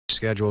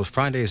Scheduled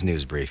Friday's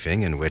news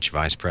briefing in which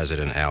Vice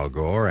President Al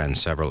Gore and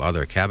several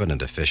other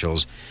cabinet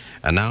officials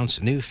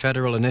announced new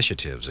federal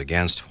initiatives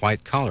against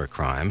white-collar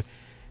crime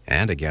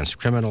and against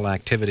criminal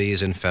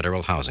activities in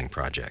federal housing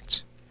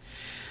projects.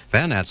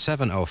 Then at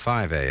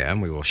 7:05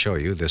 a.m. we will show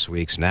you this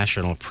week's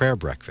National Prayer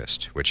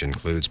Breakfast, which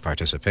includes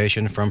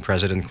participation from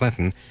President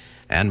Clinton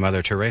and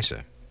Mother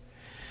Teresa.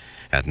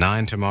 At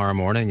 9 tomorrow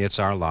morning, it's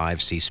our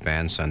live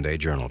C-SPAN Sunday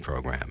Journal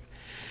program.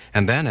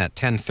 And then at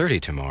 10:30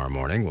 tomorrow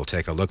morning, we'll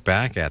take a look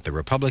back at the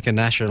Republican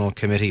National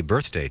Committee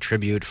birthday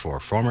tribute for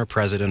former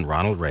President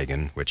Ronald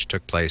Reagan, which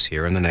took place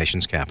here in the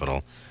nation's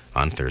capital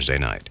on Thursday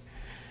night.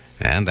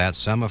 And that's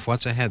some of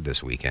what's ahead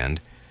this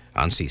weekend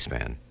on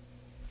C-SPAN.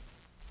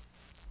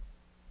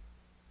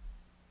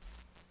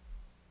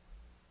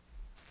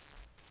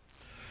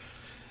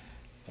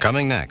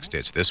 Coming next,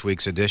 it's this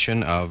week's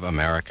edition of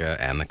America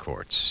and the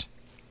Courts.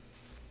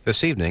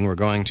 This evening, we're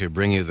going to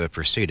bring you the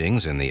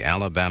proceedings in the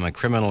Alabama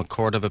Criminal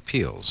Court of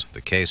Appeals.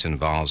 The case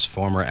involves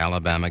former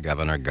Alabama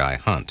Governor Guy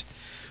Hunt,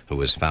 who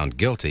was found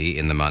guilty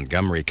in the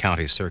Montgomery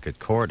County Circuit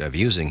Court of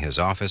using his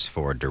office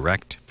for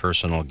direct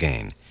personal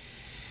gain.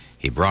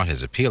 He brought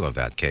his appeal of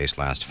that case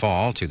last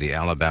fall to the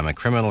Alabama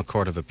Criminal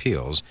Court of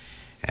Appeals,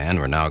 and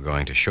we're now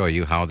going to show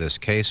you how this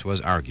case was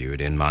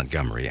argued in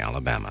Montgomery,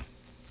 Alabama.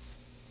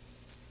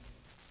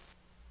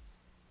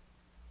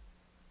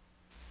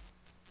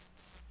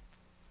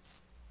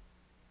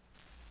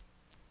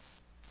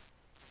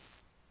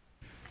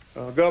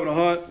 Governor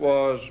Hunt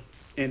was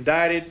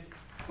indicted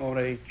on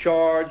a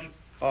charge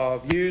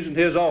of using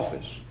his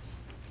office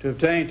to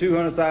obtain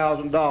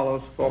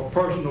 $200,000 for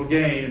personal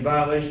gain in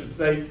violation of the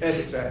State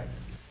Ethics Act.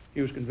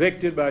 He was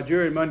convicted by a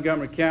jury in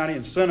Montgomery County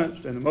and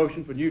sentenced, and the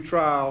motion for new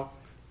trial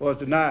was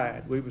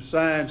denied. We've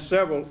assigned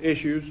several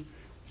issues,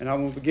 and I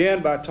will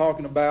begin by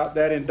talking about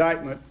that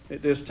indictment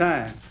at this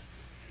time.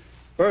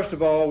 First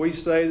of all, we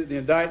say that the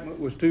indictment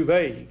was too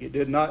vague. It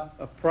did not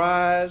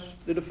apprise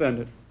the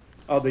defendant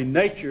of the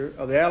nature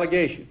of the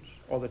allegations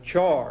or the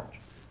charge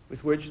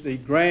with which the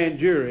grand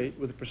jury,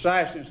 with the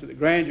preciseness that the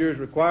grand jury is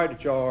required to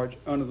charge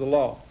under the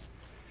law.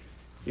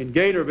 In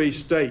Gator v.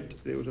 State,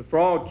 it was a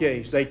fraud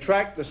case. They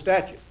tracked the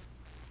statute,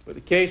 but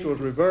the case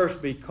was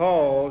reversed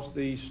because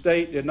the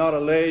state did not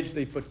allege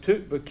the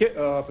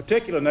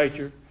particular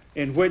nature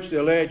in which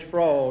the alleged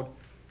fraud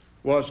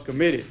was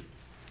committed.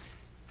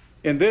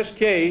 In this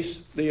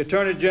case, the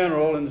Attorney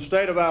General in the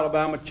state of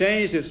Alabama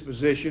changed its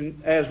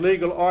position as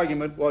legal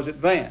argument was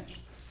advanced.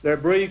 Their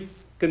brief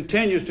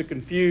continues to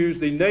confuse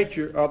the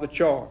nature of the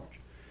charge.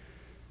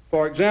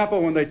 For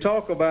example, when they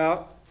talk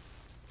about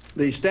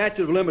the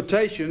statute of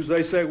limitations,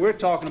 they say we're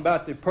talking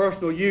about the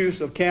personal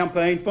use of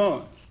campaign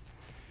funds.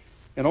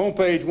 And on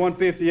page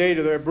 158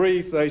 of their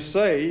brief, they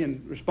say,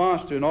 in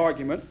response to an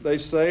argument, they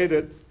say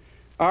that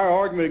our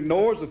argument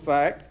ignores the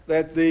fact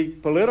that the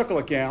political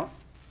account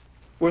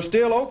was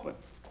still open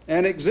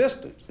and in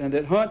existence, and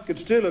that Hunt could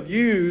still have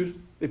used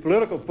the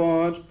political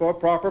funds for a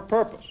proper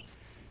purpose.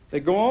 They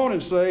go on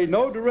and say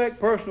no direct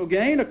personal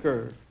gain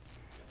occurred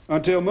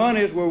until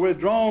monies were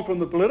withdrawn from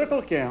the political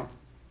account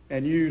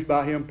and used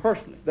by him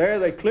personally. There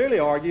they clearly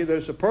argue that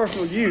it's a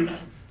personal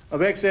use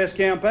of excess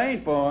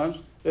campaign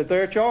funds that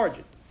they're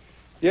charging.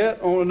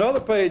 Yet on another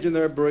page in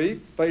their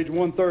brief, page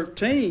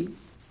 113,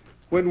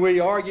 when we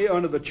argue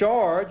under the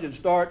charge and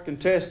start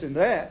contesting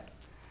that,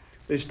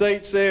 the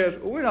state says,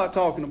 well, we're not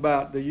talking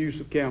about the use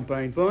of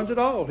campaign funds at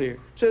all here.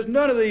 It says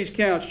none of these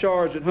counts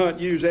charge that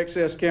Hunt used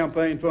excess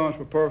campaign funds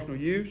for personal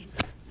use,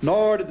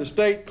 nor did the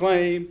state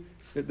claim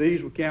that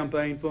these were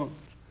campaign funds.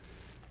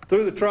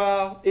 Through the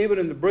trial, even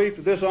in the brief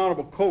of this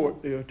honorable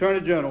court, the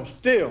Attorney General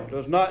still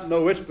does not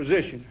know its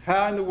position.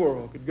 How in the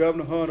world could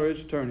Governor Hunt or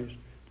his attorneys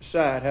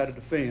decide how to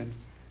defend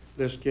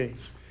this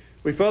case?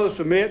 We further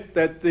submit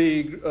that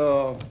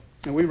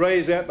and we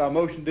raised that by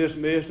motion to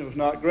dismiss, and it was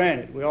not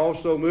granted. We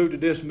also moved to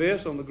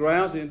dismiss on the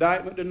grounds the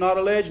indictment did not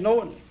allege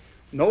knowingly.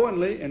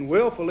 Knowingly and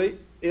willfully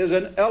is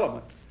an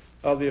element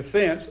of the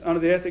offense under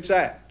the Ethics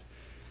Act.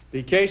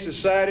 The cases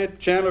cited,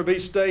 Chandler v.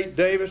 State,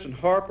 Davis, and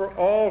Harper,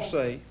 all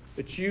say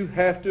that you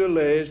have to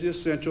allege the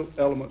essential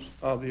elements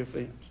of the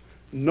offense.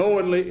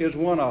 Knowingly is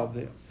one of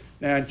them.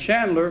 Now in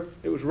Chandler,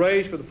 it was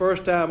raised for the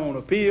first time on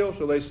appeal,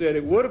 so they said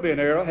it would have been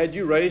error had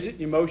you raised it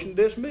in your motion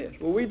to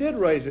dismiss. Well, we did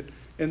raise it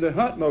in the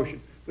Hunt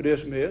motion for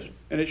dismiss,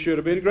 and it should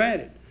have been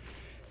granted.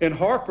 In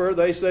Harper,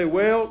 they say,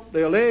 well,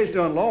 they alleged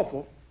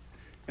unlawful,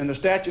 and the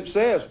statute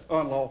says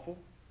unlawful,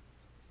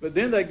 but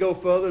then they go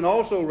further and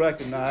also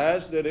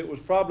recognize that it was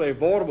probably a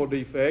avoidable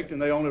defect,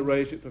 and they only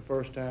raised it the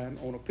first time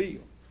on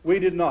appeal. We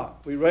did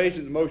not. We raised it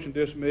in the motion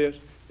to dismiss.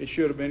 It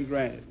should have been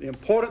granted. The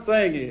important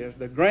thing is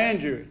the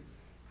grand jury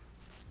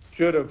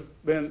should have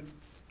been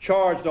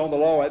charged on the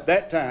law at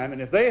that time,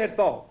 and if they had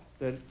thought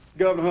that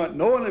Governor Hunt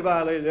knowingly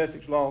violated the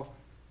ethics law,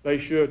 they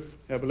should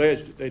have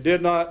alleged it. They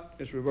did not.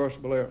 It's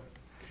reversible error.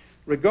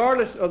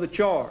 Regardless of the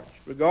charge,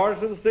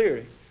 regardless of the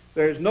theory,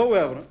 there is no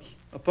evidence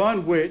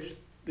upon which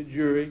the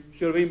jury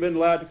should have even been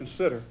allowed to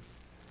consider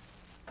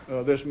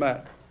this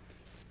matter.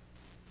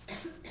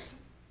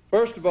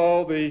 First of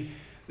all, the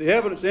the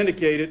evidence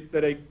indicated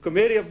that a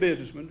committee of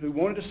businessmen who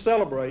wanted to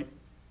celebrate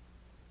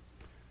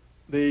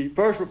the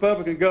first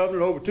Republican governor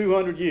in over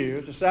 200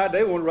 years decided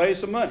they wanted to raise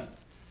some money.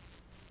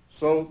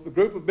 So the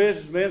group of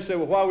businessmen said,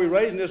 well, why are we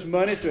raising this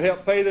money to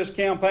help pay this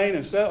campaign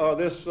and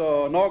this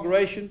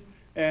inauguration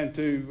and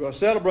to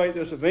celebrate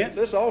this event?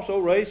 Let's also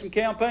raise some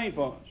campaign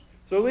funds.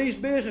 So these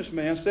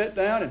businessmen sat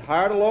down and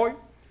hired a lawyer,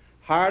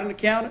 hired an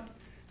accountant.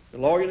 The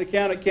lawyer and the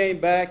accountant came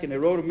back and they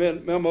wrote a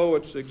memo.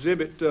 It's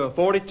Exhibit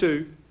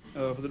 42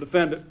 for the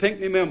defendant,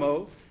 Pinckney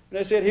memo. And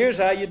they said, here's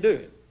how you do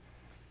it.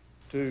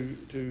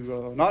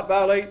 To not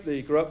violate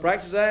the Corrupt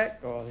Practices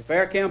Act or the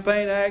Fair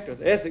Campaign Act or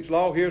the Ethics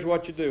Law, here's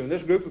what you do. And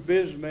this group of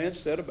businessmen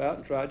set about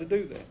and tried to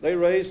do that. They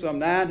raised some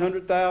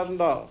 $900,000.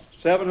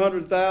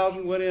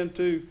 $700,000 went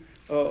into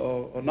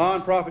a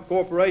nonprofit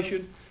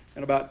corporation,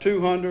 and about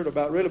 200,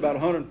 about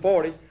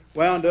 140,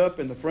 wound up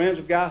in the Friends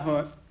of Guy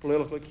Hunt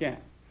political account.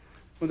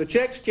 When the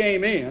checks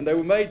came in, they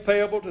were made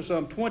payable to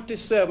some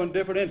 27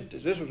 different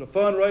entities. This was a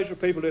fundraiser.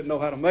 People didn't know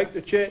how to make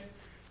the check.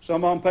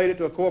 Some of them paid it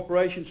to a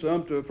corporation,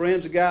 some to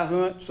Friends of Guy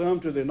Hunt, some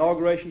to the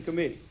inauguration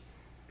committee.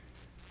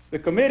 The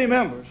committee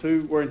members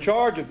who were in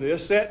charge of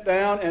this sat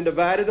down and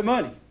divided the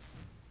money.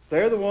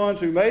 They're the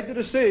ones who made the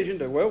decision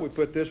that, well, we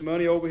put this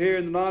money over here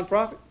in the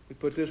nonprofit, we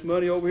put this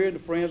money over here in the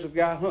Friends of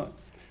Guy Hunt.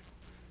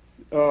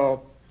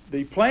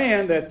 The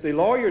plan that the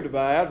lawyer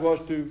devised was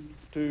to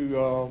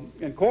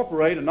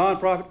incorporate a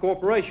nonprofit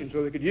corporation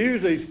so they could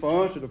use these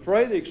funds to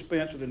defray the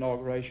expense of the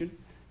inauguration.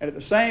 And at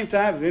the same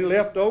time, if any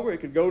left over, it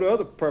could go to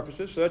other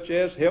purposes, such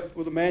as help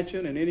with the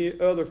mansion and any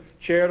other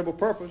charitable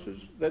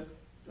purposes that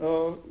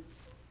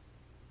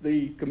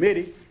the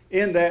committee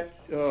in that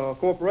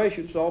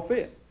corporation saw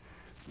fit.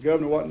 The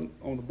governor wasn't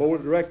on the board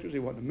of directors. He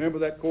wasn't a member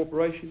of that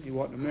corporation. He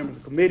wasn't a member of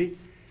the committee.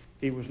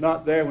 He was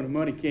not there when the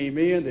money came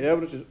in. The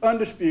evidence is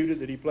undisputed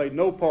that he played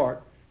no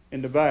part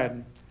in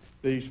dividing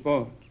these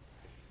funds.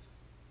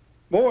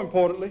 More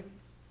importantly,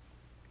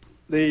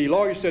 the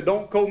lawyer said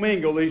don't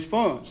commingle these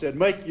funds. Said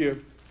make your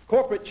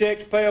corporate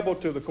checks payable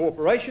to the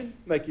corporation,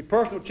 make your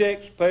personal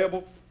checks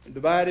payable and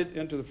divided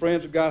into the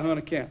Friends of Guy Hunt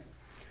account.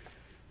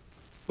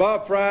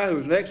 Bob Fry, who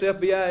was an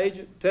ex-FBI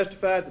agent,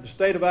 testified to the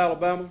state of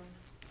Alabama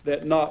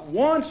that not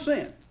 1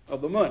 cent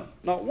of the money,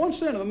 not 1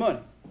 cent of the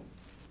money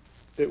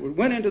that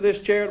went into this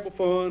charitable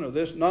fund or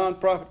this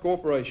nonprofit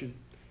corporation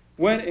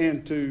went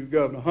into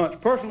Governor Hunt's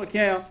personal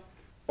account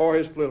or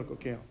his political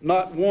account.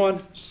 Not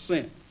 1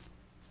 cent.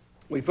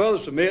 We further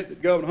submit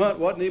that Governor Hunt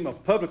wasn't even a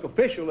public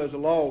official as the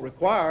law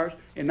requires.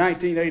 In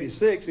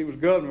 1986, he was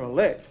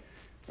governor-elect,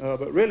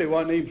 but really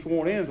wasn't even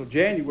sworn in until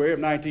January of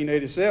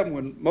 1987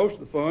 when most of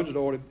the funds had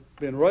already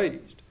been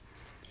raised.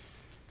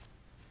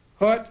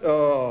 Hunt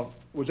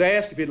was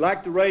asked if he'd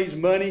like to raise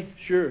money.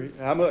 Sure.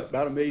 How much?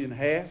 About $1.5 million.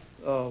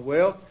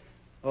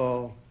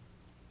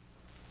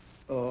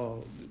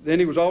 Then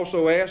he was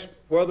also asked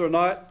whether or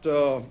not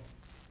I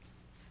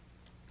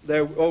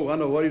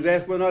know what he was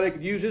asked, whether or not they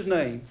could use his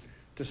name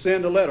to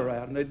send a letter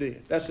out, and they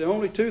did. That's the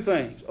only two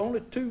things, only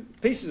two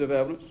pieces of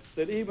evidence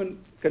that even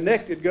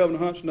connected Governor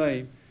Hunt's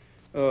name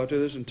to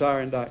this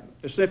entire indictment.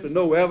 There's simply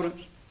no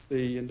evidence.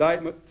 The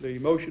indictment, the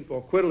motion for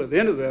acquittal at the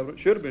end of the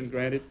evidence should have been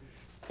granted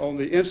on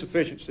the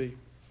insufficiency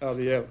of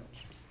the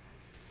evidence.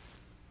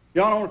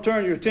 Your Honor, I want to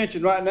turn your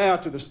attention right now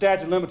to the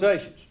statute of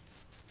limitations.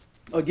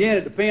 Again,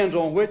 it depends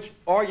on which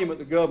argument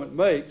the government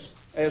makes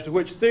as to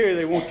which theory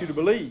they want you to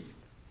believe.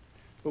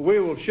 But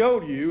we will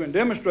show you and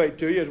demonstrate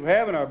to you, as we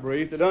have in our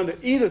brief, that under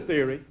either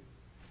theory,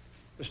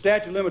 the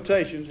statute of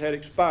limitations had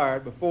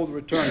expired before the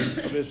return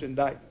of this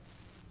indictment.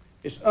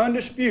 It's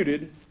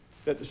undisputed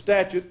that the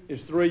statute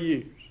is 3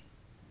 years.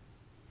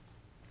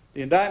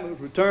 The indictment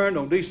was returned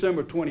on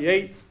December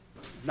 28th,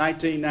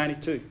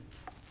 1992.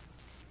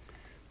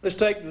 Let's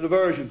take the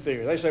diversion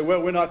theory. They say,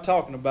 well, we're not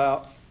talking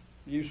about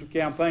the use of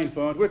campaign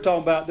funds. We're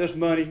talking about this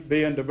money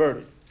being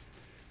diverted.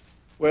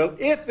 Well,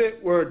 if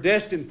it were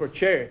destined for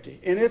charity,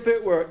 and if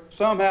it were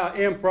somehow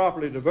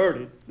improperly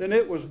diverted, then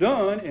it was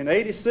done in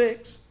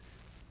 86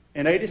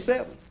 and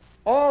 87.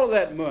 All of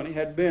that money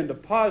had been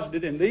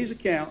deposited in these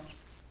accounts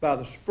by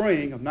the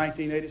spring of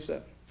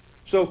 1987.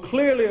 So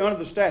clearly under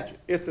the statute,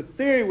 if the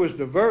theory was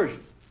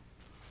diversion,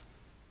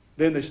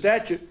 then the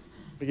statute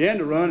began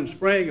to run in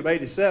spring of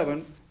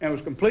 87 and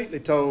was completely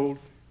told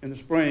in the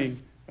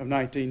spring of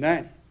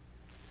 1990.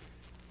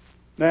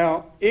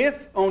 Now,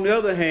 if, on the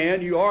other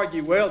hand, you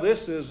argue, well,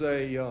 this is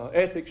a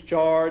ethics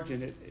charge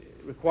and it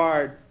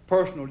required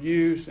personal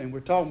use, and we're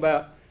talking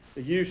about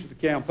the use of the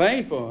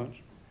campaign funds,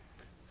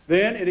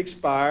 then it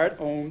expired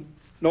on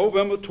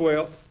November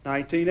 12th,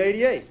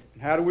 1988.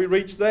 And how do we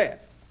reach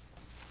that?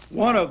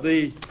 One of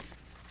the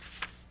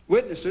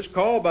witnesses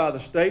called by the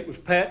state was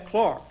Pat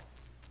Clark.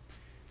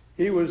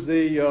 He was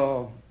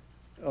the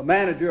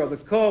manager of the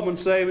Coleman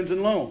Savings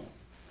and Loan.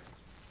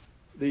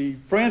 The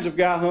Friends of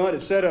Guy Hunt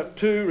had set up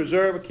 2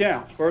 reserve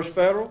accounts, First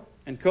Federal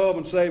and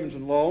Coleman Savings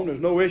and Loan. There's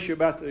no issue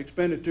about the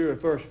expenditure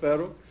of First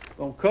Federal.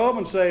 On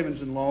Coleman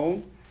Savings and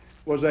Loan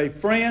was a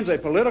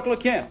political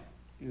account.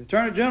 And the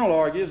Attorney General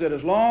argues that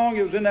as long as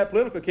it was in that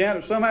political account, it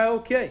was somehow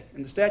okay,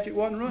 and the statute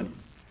wasn't running.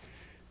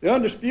 The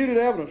undisputed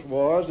evidence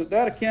was that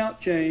that account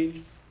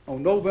changed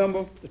on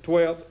November the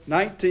 12th,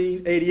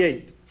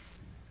 1988,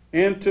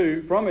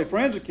 from a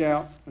friend's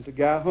account into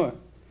Guy Hunt.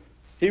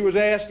 He was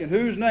asking,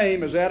 whose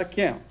name is that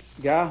account,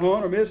 Guy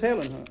Hunt or Ms.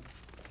 Helen Hunt?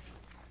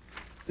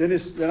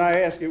 Then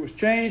I asked, it was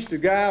changed to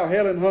Guy or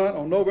Helen Hunt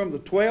on November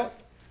the 12th?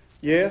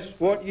 Yes.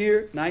 What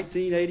year?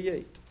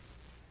 1988.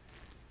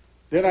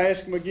 Then I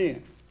asked him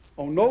again,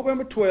 on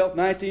November 12th,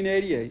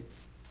 1988,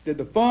 did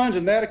the funds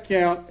in that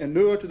account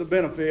inure to the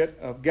benefit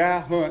of Guy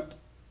Hunt?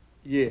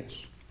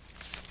 Yes.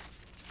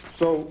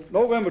 So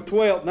November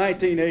 12th,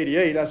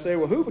 1988, I said,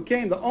 well, who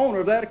became the owner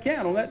of that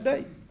account on that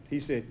date? He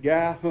said,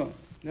 Guy Hunt.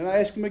 Then I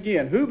asked him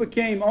again, who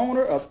became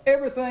owner of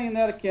everything in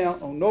that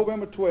account on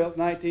November 12th,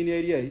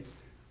 1988?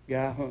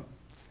 Guy Hunt.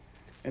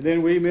 And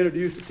then we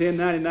introduced the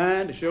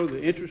 1099 to show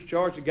the interest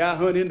charged to Guy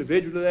Hunt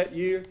individually that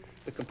year.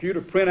 The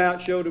computer printout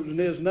showed it was in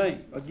his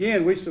name.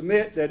 Again, we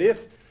submit that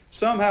if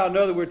somehow or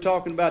another we're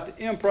talking about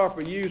the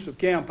improper use of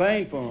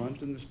campaign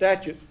funds, and the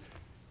statute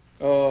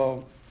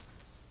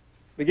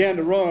began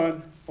to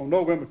run on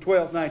November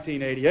 12,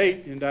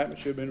 1988, the indictment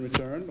should have been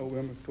returned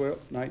November 12,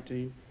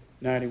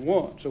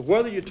 1991. So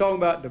whether you're talking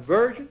about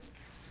diversion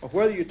or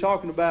whether you're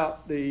talking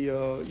about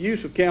the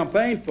use of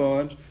campaign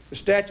funds, the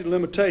statute of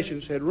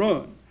limitations had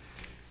run.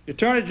 The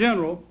Attorney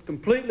General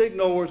completely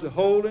ignores the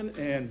Holden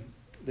and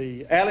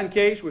the Allen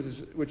case,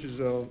 which is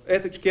an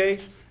ethics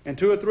case, and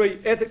 2 or 3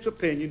 ethics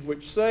opinions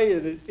which say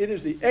that it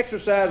is the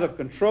exercise of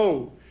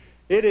control,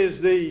 it is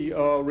the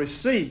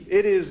receipt,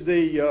 it is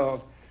the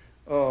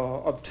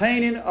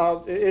obtaining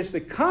of, it's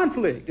the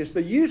conflict, it's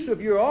the use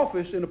of your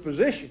office in a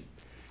position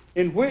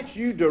in which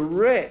you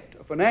direct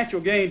a financial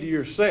gain to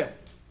yourself.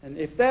 And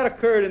if that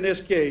occurred in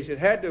this case, it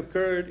had to have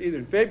occurred either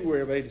in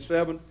February of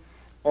 '87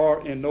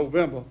 or in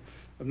November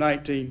of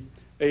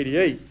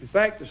 1988. In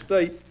fact, the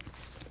state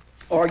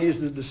argues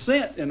the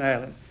dissent in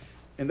Allen.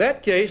 In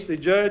that case, the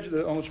judge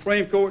on the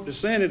Supreme Court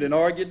dissented and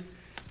argued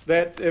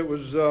that it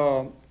was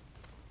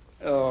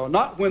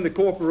not when the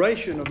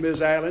corporation of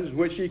Ms. Allen's, in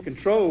which she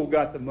controlled,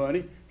 got the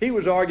money. He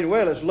was arguing,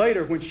 well, it's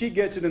later when she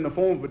gets it in the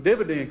form of a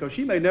dividend, because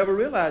she may never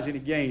realize any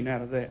gain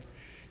out of that.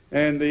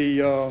 And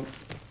the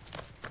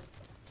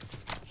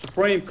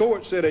Supreme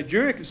Court said a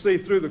jury could see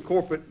through the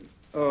corporate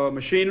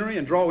machinery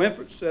and draw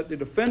inference that the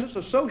defendants'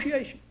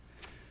 association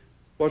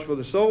was for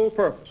the sole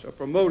purpose of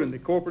promoting the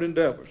corporate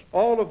endeavors,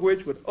 all of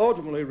which would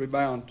ultimately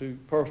rebound to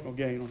personal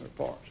gain on their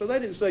part. So they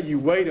didn't say you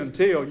wait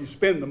until you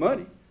spend the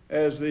money,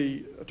 as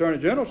the Attorney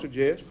General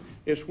suggests.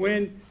 It's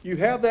when you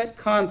have that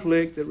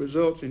conflict that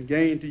results in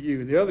gain to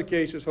you. And the other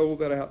cases hold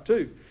that out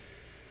too.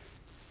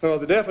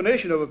 The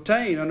definition of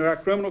obtain under our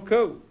criminal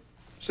code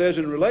says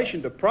in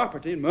relation to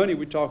property and money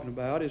we're talking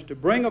about is to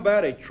bring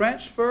about a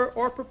transfer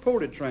or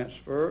purported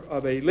transfer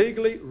of a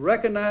legally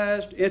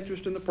recognized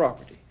interest in the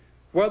property,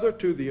 whether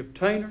to the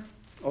obtainer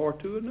or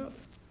to another.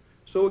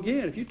 So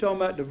again, if you're talking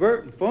about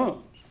diverting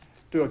funds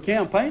to a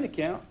campaign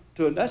account,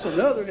 that's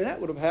another, and that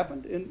would have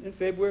happened in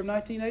February of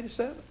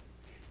 1987.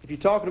 If you're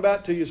talking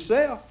about to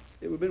yourself,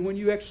 it would have been when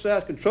you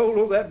exercise control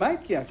over that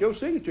bank account, your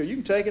signature, you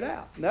can take it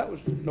out. And that was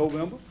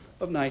November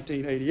of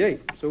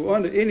 1988. So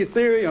under any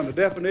theory, on the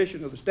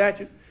definition of the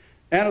statute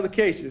and of the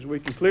cases, we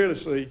can clearly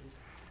see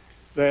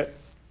that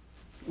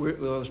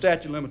the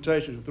statute of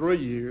limitations of 3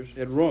 years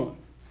had run.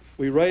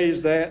 We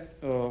raised that.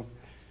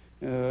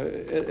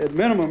 At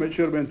minimum, it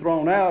should have been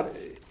thrown out.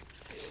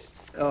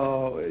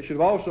 It should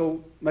have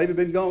also maybe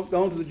been gone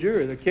to the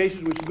jury. The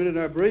cases we submitted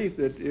in our brief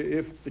that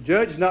if the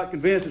judge is not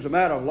convinced as a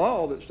matter of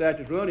law that the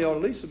statute's run, he ought to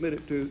at least submit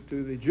it to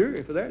the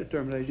jury for their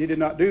determination. He did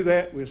not do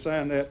that. We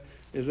assign that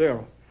as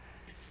error.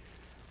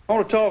 I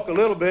want to talk a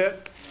little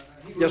bit.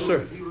 Yes,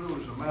 sir. He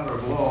ruled as a matter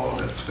of law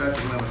that the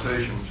statute of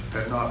limitations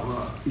had not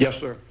run. Yes,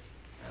 sir.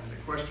 And the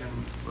question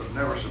was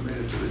never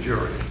submitted to the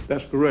jury.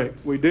 That's correct.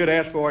 We did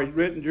ask for a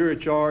written jury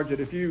charge that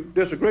if you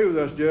disagree with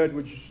us, Judge,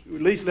 would you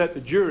at least let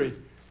the jury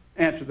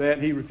answer that,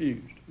 and he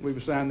refused. We've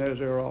assigned that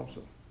as error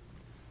also.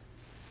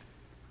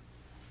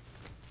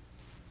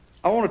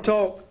 I want to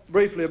talk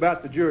briefly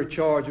about the jury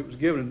charge that was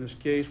given in this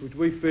case, which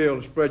we feel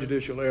is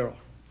prejudicial error.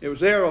 It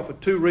was error for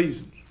 2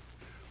 reasons.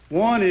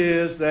 One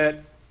is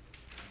that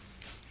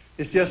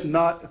it's just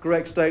not a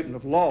correct statement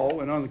of law,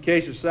 and on the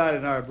cases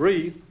cited in our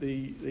brief,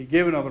 the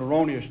giving of an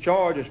erroneous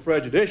charge is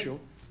prejudicial,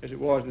 as it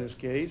was in this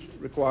case,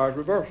 requires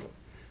reversal.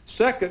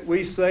 Second,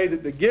 we say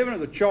that the giving of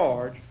the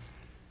charge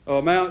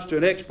amounts to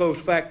an ex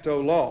post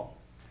facto law.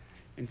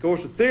 And of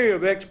course, the theory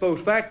of ex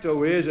post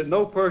facto is that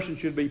no person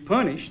should be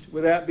punished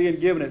without being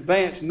given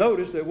advance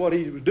notice that what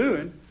he was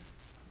doing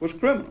was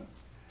criminal.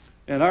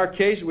 In our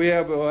case, we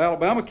have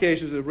Alabama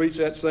cases that have reached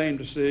that same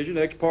decision,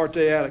 Ex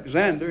parte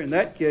Alexander. In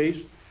that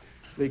case,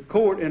 the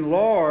court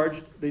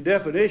enlarged the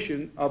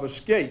definition of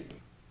escape.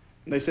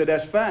 And they said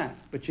that's fine,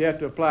 but you have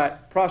to apply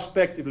it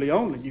prospectively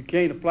only. You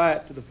can't apply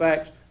it to the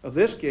facts of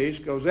this case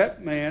because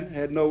that man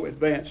had no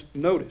advance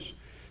notice.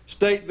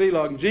 State v.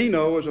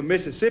 Longino was a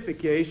Mississippi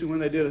case, and when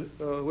they did,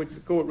 which the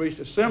court reached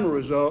a similar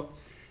result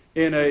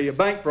in a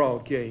bank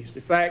fraud case.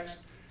 The facts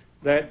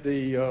that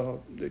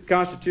that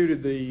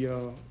constituted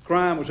the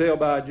crime was held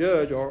by a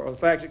judge, or the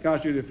facts that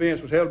constituted the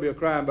offense was held to be a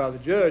crime by the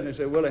judge, and they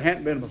said, well, it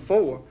hadn't been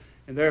before,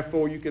 and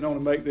therefore you can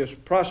only make this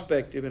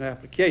prospective in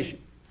application.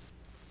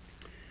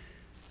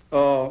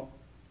 What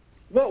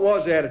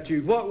was the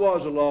attitude? What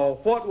was the law?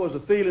 What was the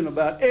feeling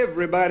about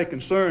everybody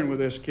concerned with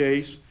this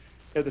case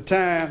at the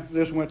time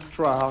this went to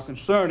trial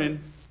concerning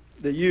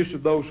the use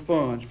of those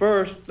funds?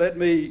 First, let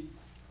me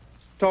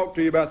talk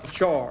to you about the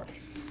charge.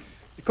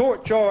 The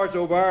court charged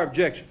over our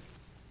objection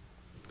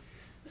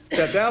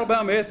that the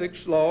Alabama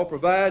ethics law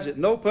provides that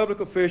no public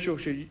official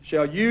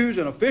shall use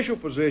an official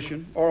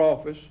position or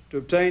office to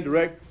obtain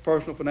direct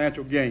personal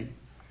financial gain.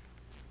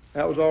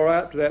 That was all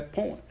right to that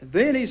point. And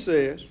then he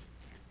says,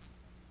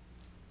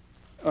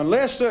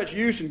 unless such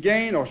use and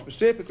gain are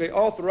specifically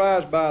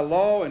authorized by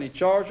law, and he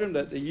charged them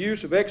that the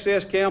use of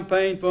excess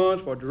campaign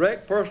funds for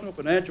direct personal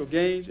financial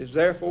gains is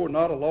therefore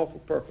not a lawful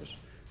purpose,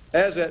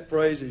 as that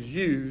phrase is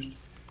used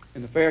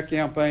in the Fair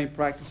Campaign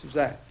Practices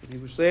Act. And he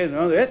was saying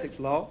that under the ethics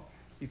law,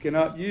 you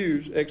cannot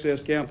use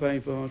excess campaign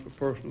funds for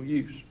personal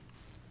use.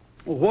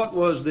 Well, what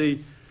was the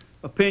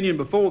opinion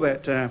before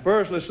that time?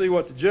 First, let's see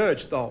what the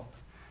judge thought.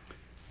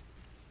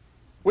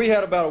 We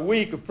had about a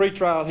week of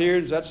pretrial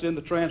hearings, that's in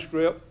the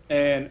transcript,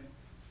 and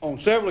on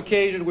several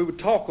occasions we would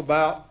talk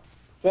about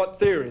what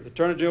theory the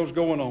Attorney General was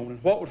going on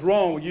and what was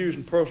wrong with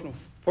using personal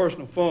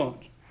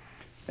funds.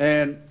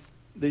 And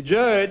the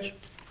judge,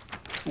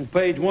 on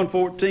page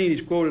 114,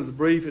 he's quoted in the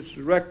brief, it's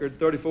the record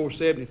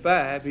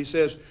 3475, he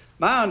says,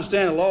 my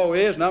understanding of the law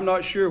is, and I'm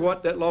not sure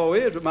what that law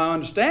is, but my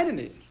understanding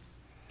is,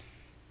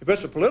 if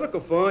it's a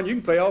political fund, you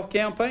can pay off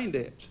campaign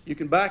debts. You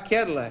can buy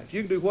Cadillacs.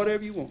 You can do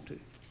whatever you want to.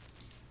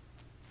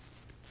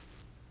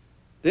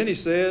 Then he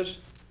says,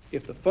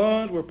 if the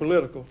funds were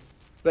political,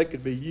 they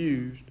could be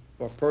used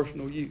for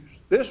personal use.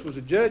 This was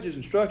the judge's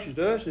instructions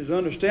to us, his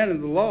understanding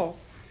of the law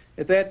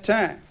at that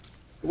time.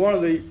 One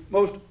of the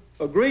most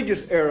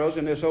egregious errors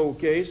in this whole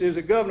case is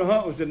that Governor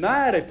Hunt was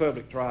denied a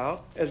public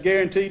trial as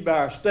guaranteed by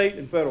our state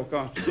and federal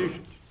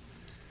constitutions.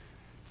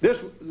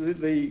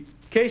 The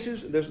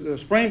cases, the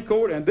Supreme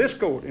Court and this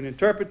court, in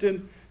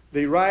interpreting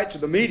the rights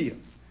of the media,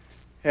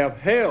 have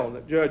held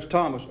that Judge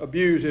Thomas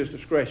abused his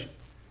discretion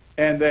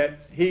and that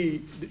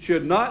he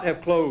should not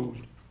have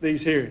closed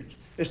these hearings.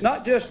 It's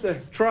not just the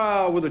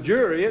trial with a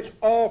jury, it's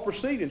all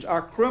proceedings.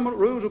 Our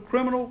rules of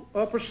criminal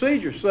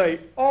procedure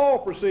say all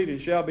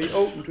proceedings shall be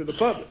open to the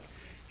public.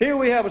 Here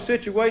we have a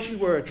situation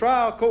where a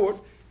trial court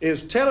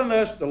is telling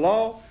us the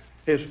law,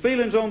 his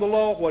feelings on the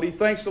law, what he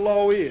thinks the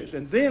law is.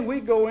 And then we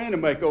go in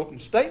and make open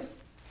statements.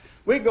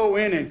 We go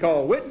in and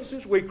call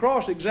witnesses. We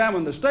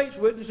cross-examine the state's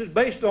witnesses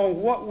based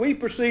on what we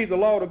perceive the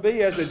law to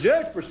be as the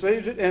judge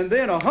perceives it. And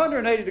then a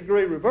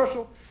 180-degree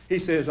reversal, he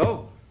says,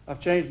 oh, I've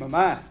changed my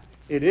mind.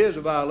 It is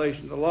a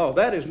violation of the law.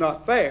 That is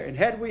not fair. And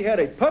had we had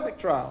a public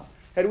trial,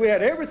 had we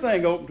had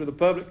everything open to the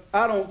public,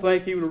 I don't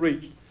think he would have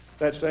reached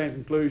that same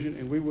conclusion,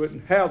 and we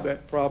wouldn't have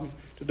that problem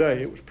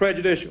today. It was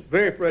prejudicial,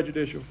 very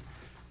prejudicial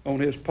on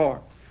his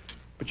part.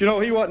 But you know,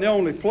 he wasn't the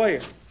only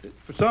player.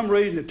 For some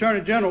reason, the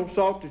Attorney General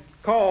sought to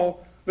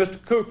call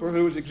Mr. Cooper,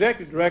 who was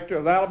Executive Director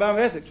of the Alabama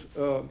Ethics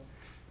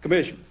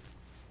Commission.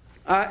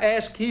 I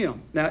asked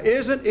him, now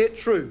isn't it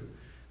true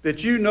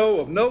that you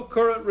know of no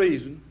current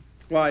reason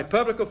why a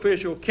public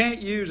official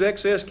can't use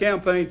excess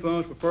campaign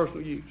funds for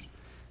personal use?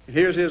 And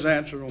here's his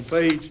answer on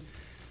page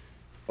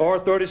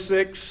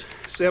R36,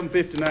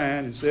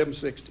 759, and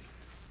 760.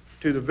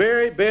 To the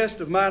very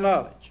best of my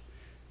knowledge,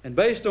 and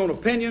based on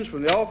opinions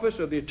from the Office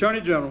of the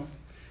Attorney General,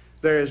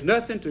 there is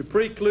nothing to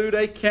preclude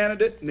a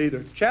candidate,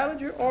 neither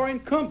challenger or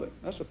incumbent,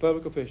 that's a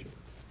public official,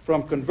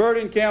 from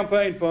converting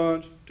campaign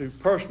funds to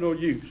personal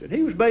use. And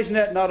he was basing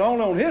that not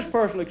only on his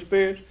personal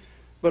experience,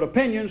 but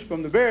opinions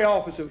from the very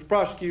office that was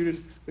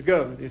prosecuting the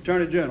governor, the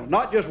Attorney General.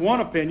 Not just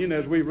one opinion,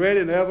 as we read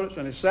in the evidence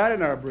and is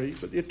cited in our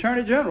brief, but the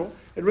Attorney General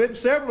had written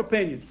several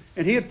opinions,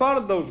 and he had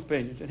followed those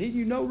opinions, and he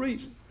knew no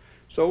reason.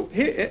 So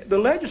the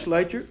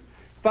legislature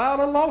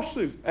filed a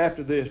lawsuit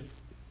after this,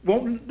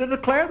 wanting to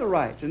declare the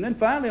rights, and then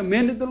finally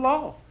amended the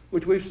law,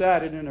 which we've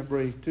cited in a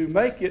brief, to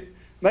make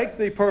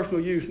the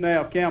personal use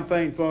now of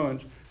campaign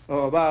funds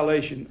a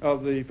violation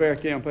of the Fair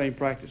Campaign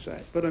Practice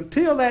Act. But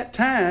until that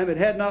time, it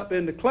had not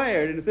been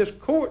declared, and if this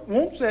court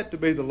wants that to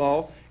be the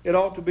law, it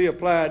ought to be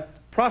applied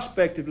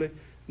prospectively,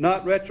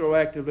 not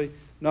retroactively,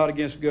 not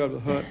against Governor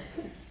Hunt.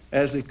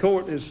 As the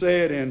court has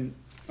said in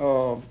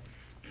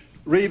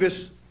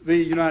Rebus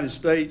v. United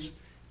States,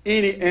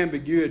 any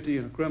ambiguity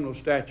in a criminal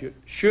statute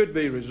should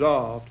be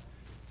resolved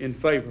in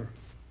favor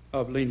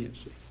of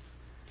leniency.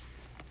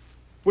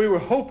 We were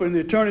hoping the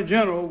Attorney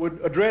General would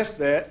address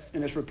that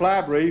in his reply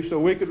brief so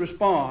we could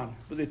respond,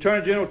 but the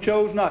Attorney General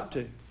chose not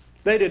to.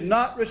 They did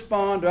not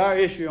respond to our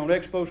issue on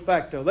ex post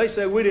facto. They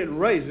said we didn't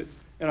raise it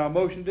in our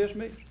motion to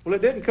dismiss. Well,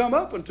 it didn't come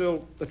up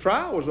until the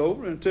trial was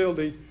over, until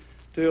the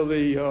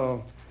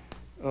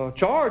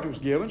charge was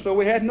given, so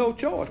we had no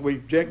choice. We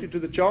objected to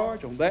the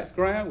charge on that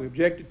ground. We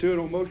objected to it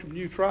on motion for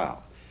new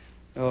trial.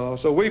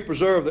 So we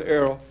preserved the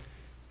error,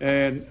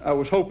 and I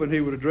was hoping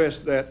he would address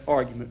that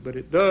argument, but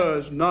it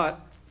does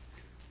not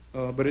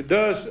But it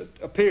does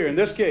appear in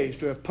this case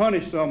to have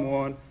punished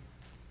someone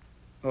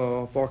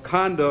for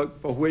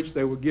conduct for which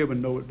they were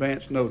given no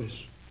advance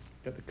notice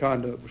that the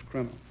conduct was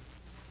criminal.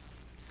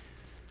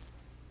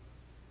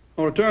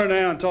 I want to turn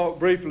now and talk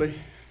briefly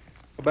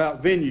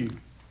about venue.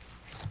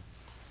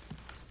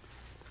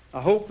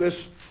 I hope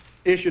this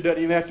issue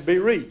doesn't even have to be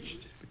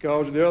reached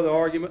because of the other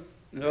argument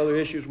and other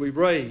issues we've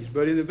raised.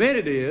 But in the event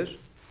it is,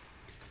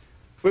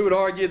 we would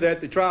argue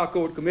that the trial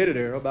court committed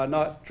error by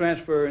not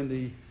transferring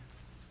the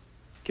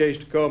case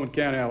to Coleman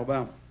County,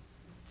 Alabama.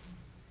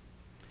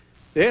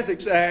 The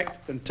Ethics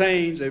Act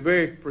contains a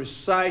very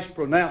precise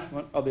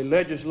pronouncement of the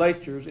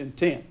legislature's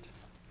intent,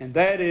 and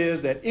that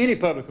is that any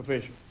public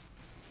official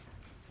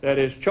that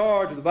is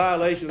charged with the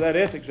violation of that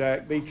Ethics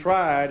Act be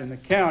tried in the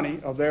county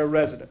of their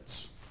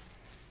residence.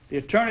 The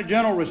Attorney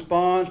General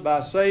responds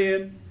by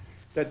saying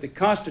that the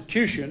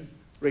Constitution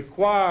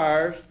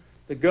requires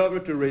the governor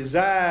to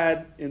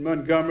reside in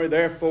Montgomery,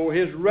 therefore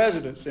his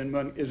residence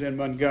is in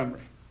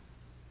Montgomery.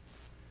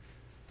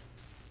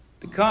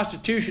 The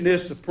Constitution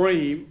is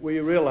supreme, we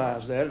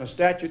realize that, and a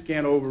statute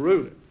can't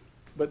overrule it.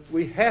 But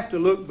we have to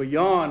look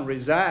beyond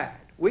reside.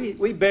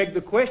 We beg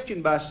the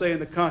question by saying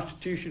the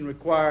Constitution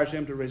requires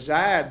him to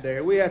reside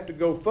there. We have to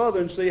go further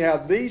and see how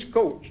these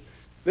courts,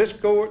 this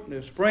court and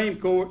the Supreme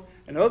Court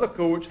and other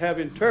courts have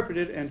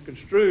interpreted and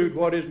construed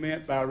what is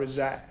meant by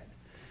reside.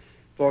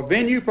 For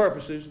venue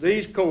purposes,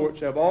 these courts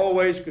have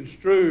always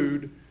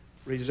construed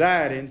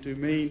residing to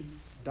mean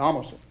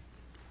domicile.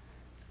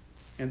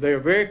 And they are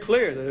very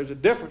clear that there's a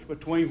difference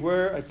between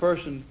where a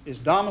person is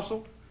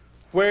domiciled,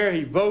 where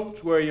he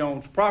votes, where he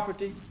owns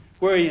property,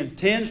 where he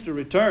intends to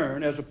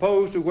return, as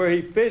opposed to where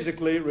he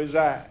physically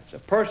resides. A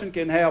person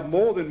can have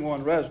more than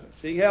one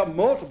residence. He can have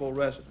multiple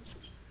residences.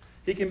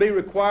 He can be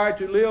required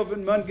to live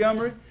in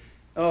Montgomery,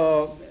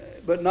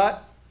 but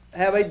not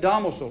have a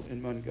domicile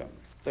in Montgomery.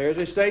 There's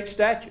a state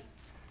statute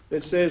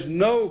that says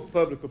no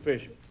public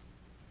official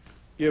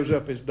gives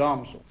up his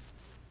domicile.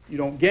 You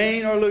don't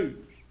gain or lose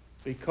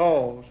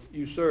because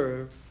you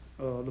serve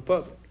the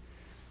public.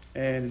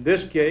 And in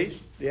this case,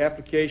 the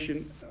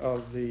application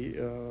of the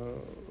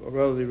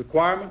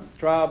requirement the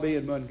trial be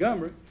in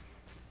Montgomery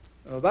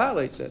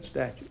violates that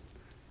statute.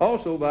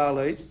 Also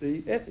violates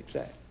the Ethics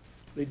Act.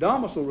 The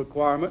domicile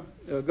requirement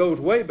goes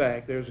way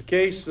back. There's a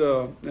case,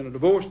 in a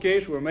divorce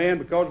case, where a man,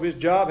 because of his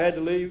job, had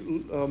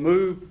to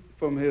move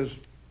from his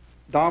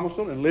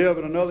domicile and live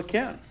in another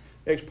county,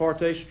 ex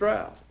parte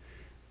Stroud.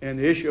 And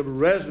the issue of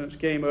residence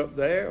came up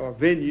there, or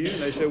venue,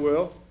 and they said,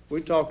 well, we're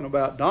talking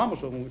about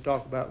domicile when we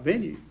talk about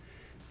venue.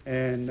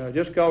 And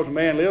just because a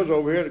man lives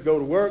over here to go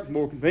to work,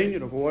 more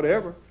convenient or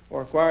whatever,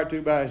 or required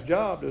to by his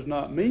job, does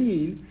not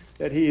mean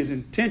that he has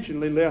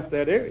intentionally left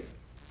that area,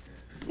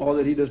 or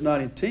that he does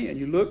not intend.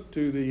 You look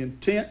to the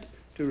intent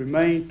to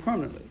remain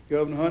permanently.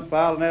 Governor Hunt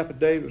filed an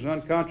affidavit, it was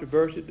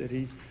uncontroversial, that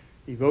he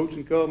votes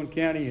in Coleman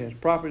County, he has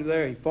property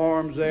there, he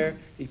farms there,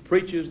 he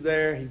preaches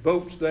there, he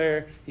votes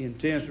there, he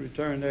intends to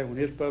return there when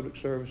his public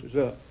service is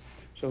up.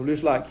 So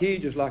just like he,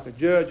 just like a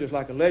judge, just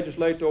like a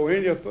legislator or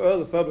any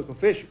other public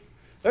official,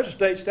 there's a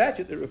state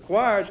statute that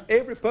requires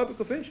every public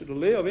official to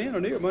live in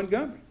or near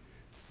Montgomery.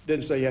 It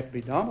doesn't say you have to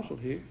be domiciled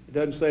here. It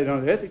doesn't say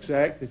under the Ethics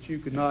Act that you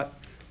could not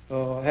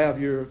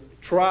have your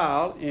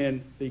trial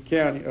in the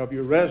county of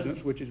your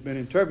residence, which has been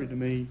interpreted to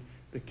mean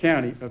the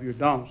county of your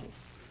domicile.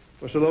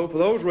 So for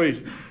those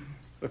reasons,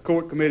 the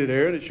court committed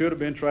error, and it should have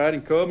been tried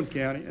in Coleman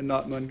County and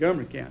not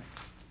Montgomery County.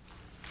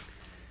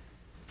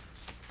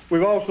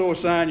 We've also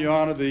assigned, Your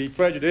Honor, the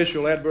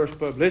prejudicial adverse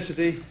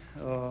publicity.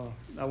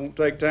 I won't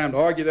take time to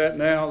argue that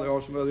now. There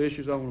are some other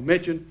issues I want to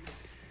mention.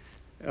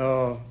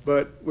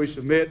 But we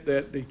submit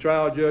that the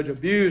trial judge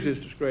abused his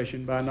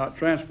discretion by not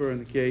transferring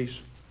the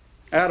case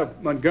out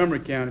of Montgomery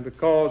County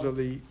because of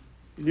the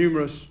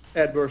numerous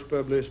adverse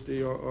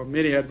publicity or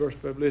many adverse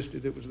publicity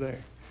that was there.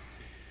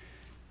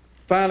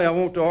 Finally, I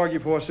want to argue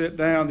before I sit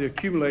down the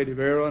accumulative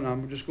error, and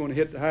I'm just going to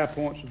hit the high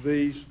points of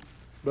these.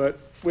 But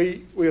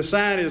we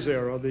assign his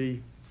error, the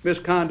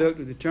misconduct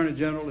of the Attorney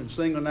General in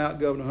singling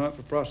out Governor Hunt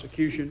for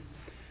prosecution,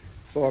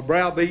 for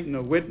browbeating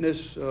a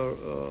witness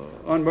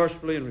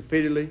unmercifully and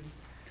repeatedly,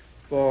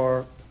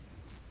 for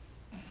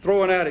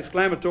throwing out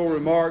exclamatory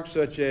remarks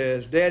such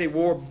as Daddy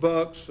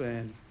Warbucks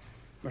and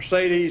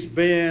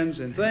Mercedes-Benz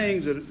and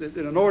things that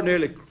in an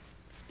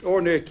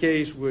ordinary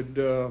case would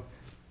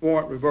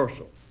warrant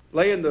reversal,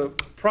 laying the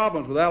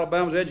problems with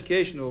Alabama's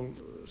educational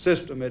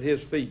system at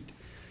his feet.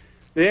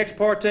 The ex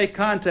parte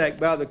contact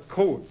by the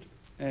court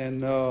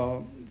and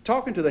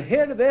talking to the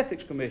head of the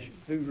Ethics Commission,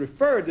 who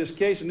referred this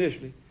case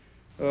initially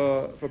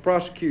for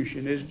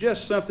prosecution, is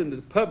just something that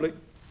the public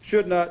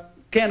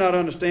cannot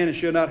understand and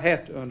should not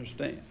have to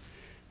understand.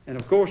 And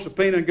of course,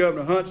 subpoenaing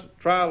Governor Hunt's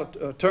trial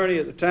attorney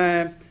at the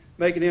time,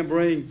 making him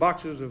bring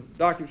boxes of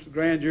documents to the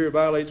grand jury,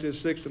 violates his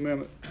Sixth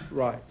Amendment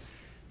right.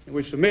 And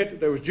we submit that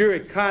there was jury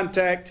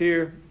contact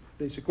here,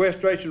 the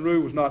sequestration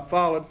rule was not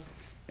followed,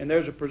 and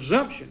there's a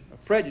presumption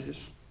of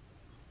prejudice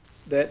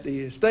that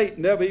the state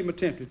never even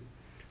attempted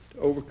to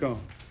overcome.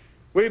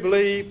 We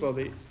believe for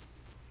the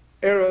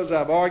errors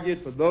I've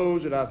argued, for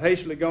those that I've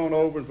hastily gone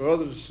over, and for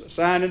others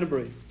assigned in the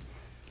brief,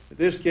 that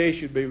this case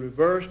should be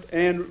reversed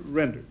and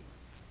rendered.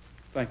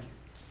 Thank you.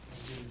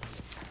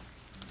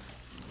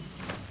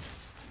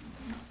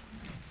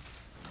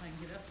 I can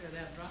get up there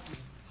without dropping.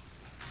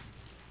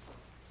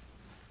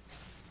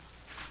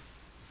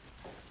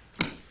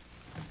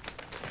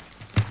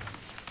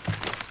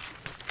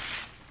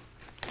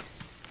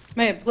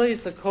 May it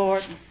please the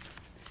court,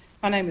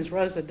 my name is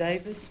Rosa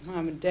Davis.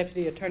 I'm a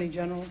Deputy Attorney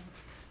General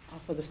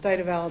for the state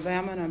of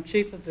Alabama, and I'm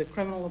Chief of the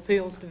Criminal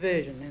Appeals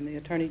Division in the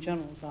Attorney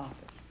General's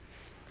office.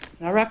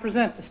 And I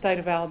represent the state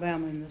of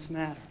Alabama in this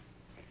matter.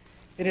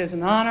 It is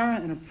an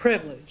honor and a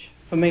privilege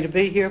for me to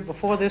be here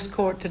before this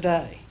court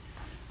today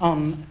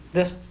on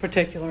this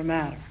particular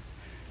matter.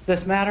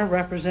 This matter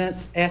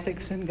represents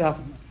ethics in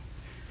government.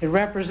 It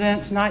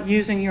represents not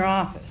using your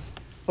office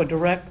for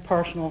direct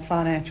personal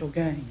financial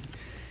gain.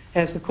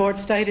 As the court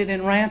stated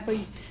in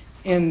Rampey,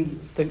 in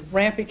the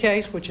Rampey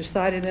case, which is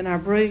cited in our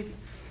brief,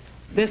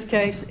 this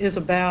case is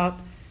about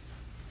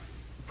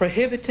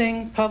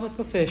prohibiting public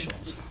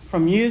officials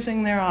from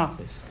using their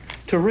office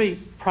to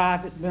reap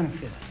private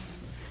benefit,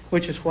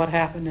 which is what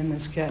happened in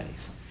this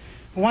case.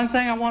 One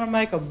thing I want to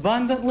make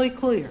abundantly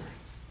clear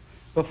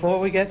before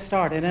we get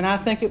started, and I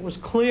think it was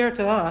clear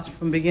to us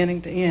from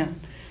beginning to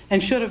end,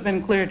 and should have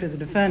been clear to the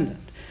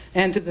defendant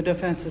and to the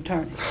defense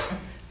attorney,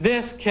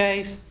 this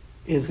case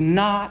is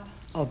not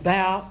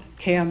about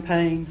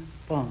campaign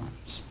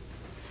funds.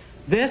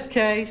 This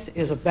case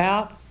is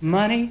about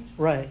money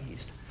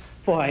raised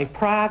for a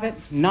private,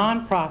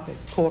 nonprofit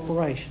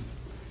corporation.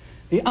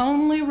 The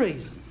only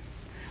reason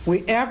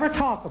we ever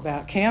talk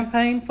about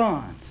campaign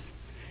funds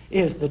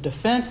is the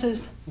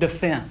defense's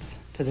defense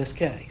to this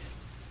case.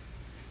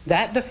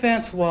 That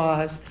defense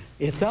was,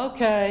 it's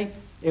okay,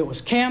 it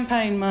was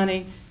campaign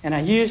money, and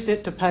I used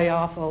it to pay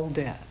off old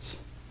debts.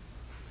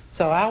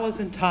 So I was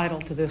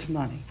entitled to this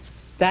money.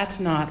 That's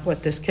not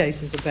what this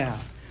case is about.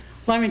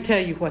 Let me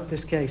tell you what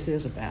this case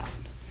is about.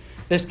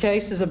 This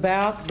case is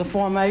about the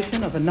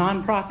formation of a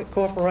nonprofit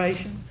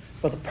corporation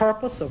for the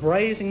purpose of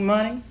raising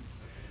money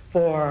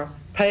for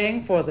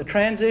paying for the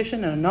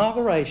transition and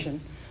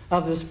inauguration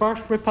of this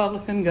first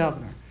Republican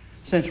governor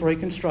since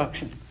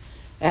Reconstruction.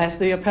 As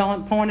the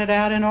appellant pointed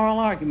out in oral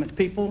argument,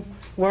 people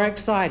were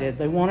excited.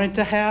 They wanted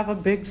to have a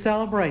big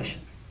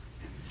celebration.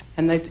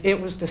 And it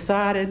was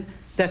decided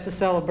that the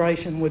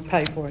celebration would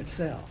pay for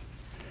itself.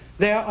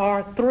 There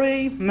are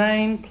three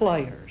main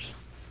players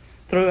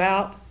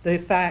throughout the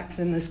facts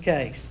in this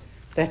case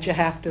that you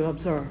have to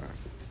observe.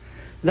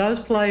 Those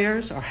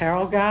players are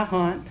Harold Guy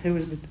Hunt, who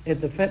is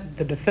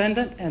the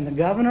defendant and the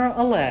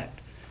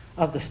governor-elect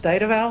of the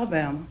state of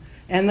Alabama,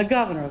 and the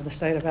governor of the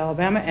state of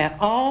Alabama at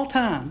all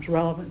times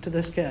relevant to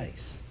this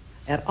case.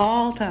 At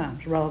all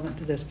times relevant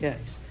to this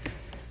case.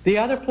 The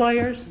other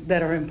players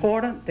that are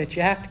important that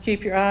you have to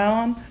keep your eye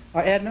on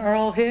are Edna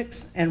Earl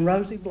Hicks and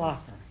Rosie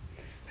Blocker.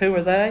 Who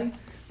are they?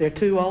 They're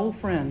two old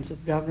friends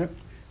of Governor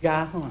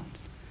Guy Hunt.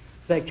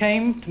 They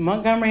came to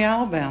Montgomery,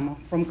 Alabama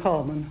from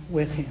Coleman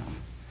with him.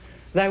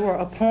 They were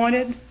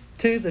appointed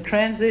to the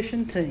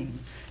transition team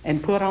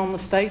and put on the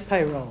state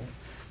payroll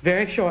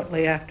very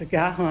shortly after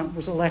Guy Hunt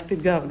was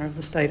elected governor of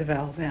the state of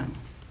Alabama.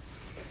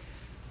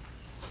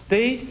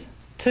 These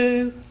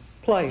two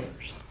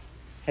players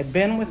had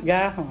been with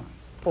Guy Hunt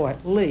for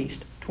at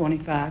least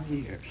 25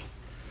 years.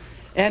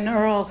 Edna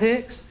Earl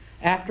Hicks,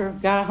 after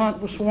Guy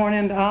Hunt was sworn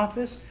into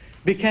office,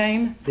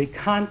 became the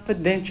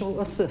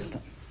confidential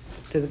assistant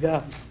to the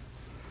governor.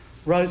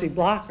 Rosie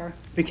Blocker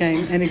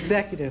became an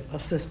executive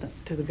assistant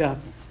to the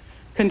governor,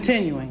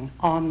 continuing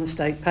on the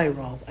state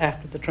payroll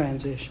after the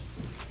transition.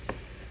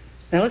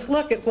 Now let's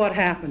look at what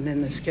happened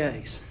in this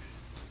case.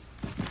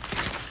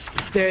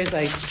 There is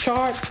a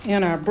chart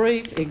in our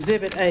brief,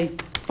 Exhibit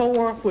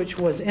A4, which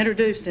was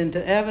introduced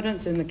into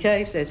evidence in the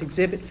case as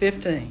Exhibit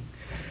 15,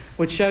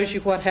 which shows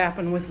you what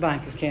happened with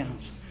bank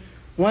accounts.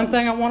 One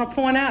thing I want to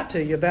point out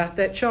to you about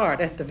that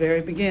chart at the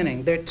very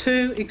beginning, there are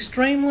two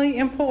extremely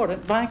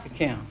important bank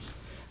accounts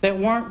that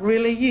weren't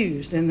really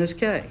used in this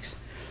case.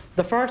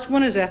 The first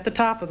one is at the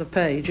top of the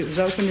page. It was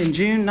opened in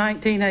June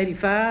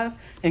 1985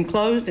 and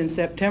closed in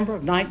September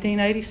of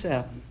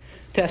 1987.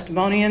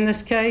 Testimony in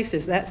this case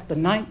is that's the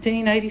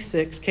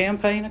 1986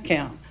 campaign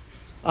account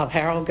of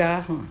Harold Guy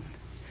Hunt.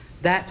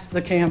 That's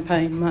the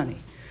campaign money.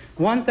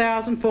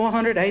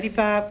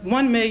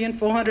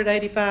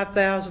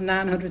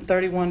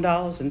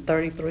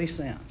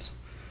 $1,485,931.33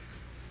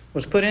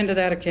 was put into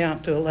that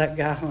account to elect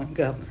Guy Hunt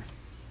governor.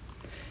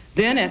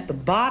 Then at the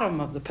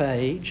bottom of the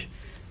page,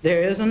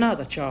 there is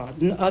another chart,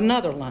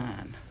 another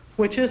line,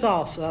 which is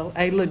also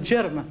a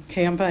legitimate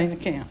campaign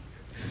account.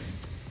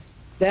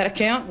 That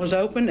account was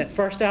opened at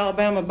First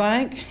Alabama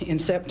Bank in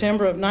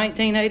September of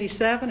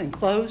 1987 and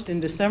closed in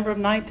December of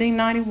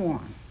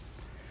 1991.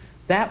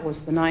 That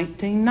was the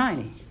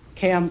 1990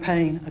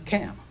 campaign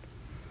account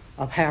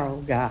of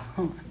Harold Guy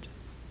Hunt.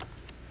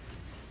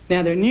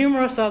 Now, there are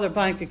numerous other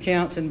bank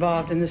accounts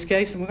involved in this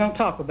case, and we're going to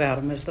talk about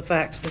them as the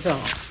facts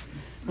develop.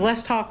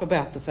 Let's talk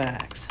about the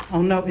facts.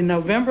 In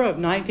November of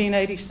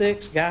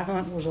 1986, Guy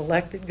Hunt was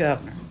elected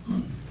governor.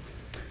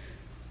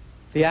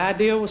 The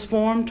idea was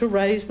formed to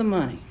raise the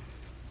money.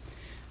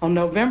 On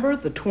November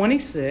the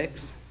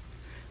 26th,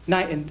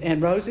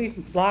 and Rosie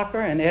Blocker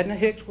and Edna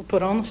Hicks were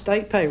put on the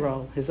state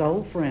payroll, his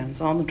old friends,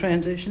 on the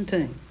transition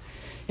team.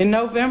 In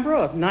November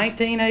of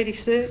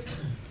 1986,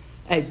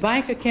 a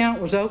bank account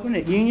was opened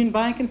at Union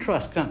Bank and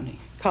Trust Company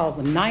called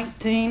the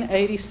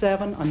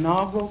 1987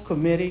 Inaugural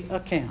Committee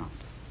account.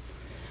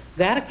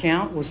 That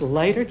account was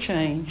later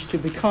changed to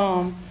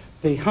become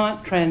the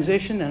Hunt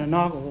Transition and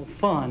Inaugural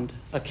Fund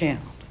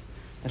account.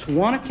 That's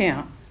one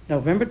account,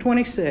 November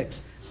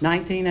 26,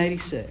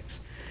 1986.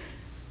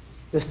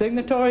 The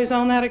signatories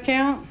on that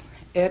account,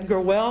 Edgar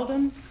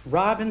Weldon,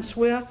 Robin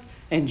Swift,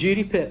 and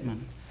Judy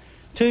Pittman,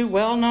 two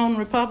well-known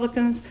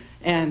Republicans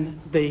and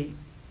the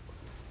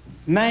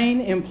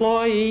main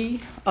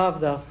employee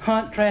of the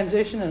Hunt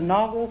Transition and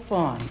Inaugural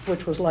Fund,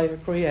 which was later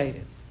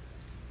created.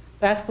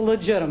 That's the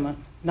legitimate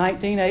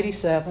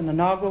 1987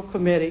 Inaugural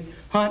Committee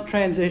Hunt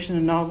Transition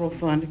and Inaugural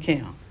Fund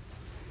account.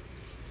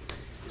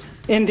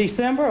 In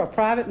December, a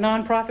private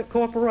nonprofit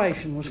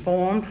corporation was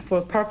formed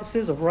for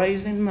purposes of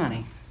raising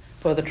money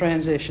for the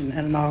transition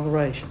and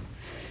inauguration.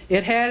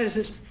 It had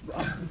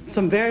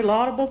some very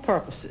laudable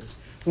purposes.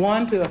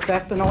 One, to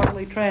effect an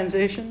orderly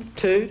transition.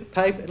 Two, to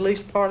pay at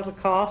least part of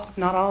the cost, if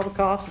not all the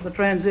cost of the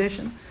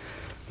transition.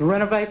 To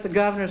renovate the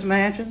governor's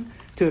mansion.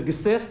 To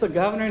assist the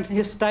governor and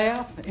his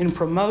staff in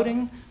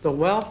promoting the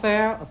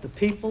welfare of the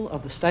people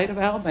of the state of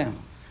Alabama.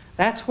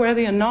 That's where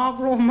the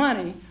inaugural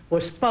money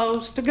was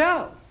supposed to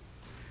go.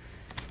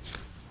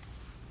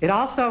 It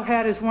also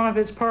had as one of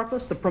its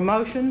purpose the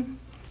promotion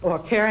or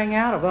carrying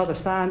out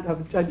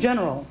of a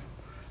general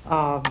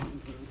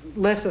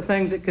list of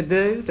things it could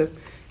do to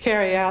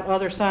carry out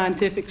other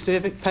scientific,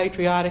 civic,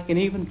 patriotic, and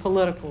even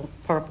political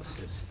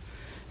purposes.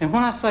 And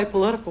when I say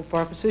political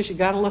purposes, you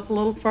got to look a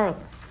little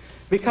further,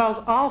 because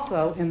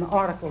also in the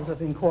Articles of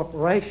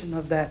Incorporation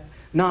of that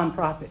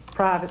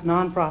private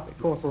nonprofit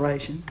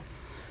corporation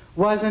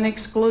was an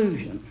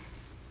exclusion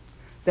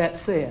that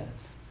said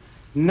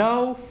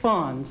no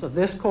funds of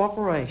this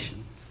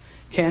corporation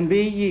can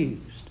be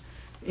used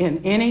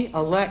in any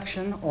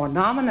election or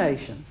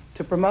nomination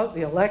to promote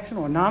the election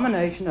or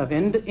nomination of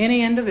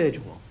any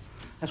individual.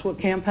 That's what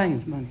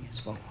campaign money is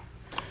for.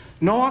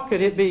 Nor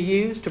could it be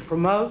used to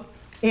promote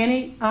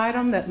any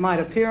item that might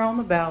appear on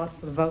the ballot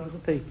for the vote of the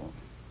people.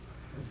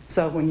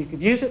 So when you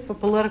could use it for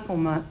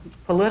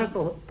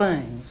political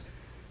things,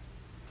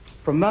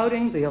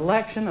 promoting the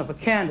election of a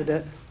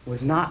candidate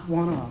was not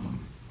one of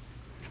them.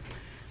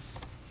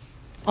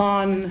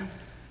 On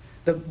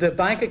the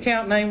bank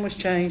account name was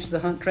changed to the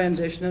Hunt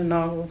Transition and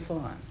Inaugural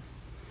Fund.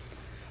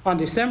 On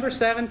December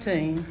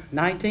 17,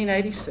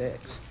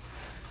 1986,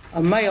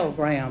 a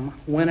mailgram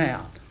went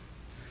out.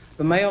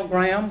 The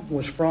mailgram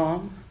was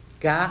from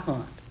Guy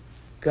Hunt,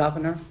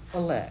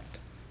 Governor-elect.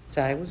 That's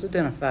how he was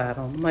identified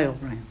on the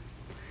mailgram.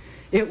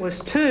 It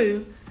was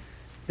to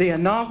the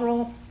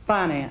Inaugural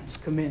Finance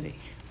Committee.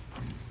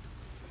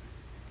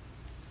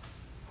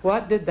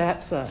 What did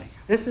that say?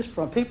 This is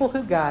from people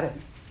who got it.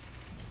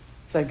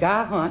 Say,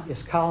 Guy Hunt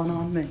is calling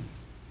on me.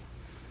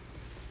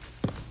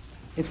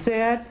 It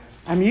said,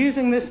 I'm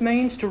using this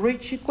means to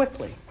reach you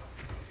quickly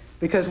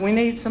because we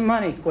need some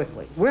money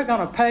quickly. We're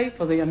going to pay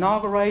for the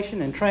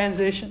inauguration and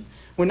transition.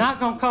 We're not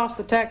going to cost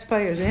the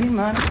taxpayers any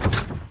money.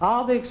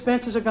 All the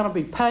expenses are going to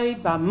be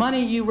paid by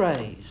money you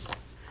raise.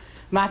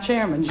 My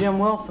chairman, Jim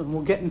Wilson,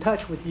 will get in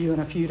touch with you in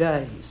a few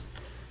days,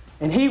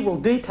 and he will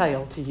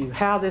detail to you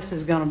how this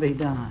is going to be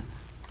done.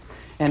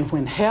 And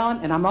when Helen,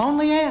 and I'm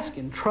only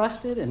asking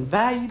trusted and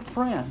valued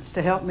friends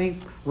to help me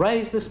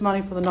raise this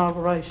money for the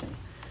inauguration.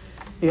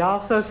 He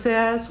also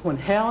says, when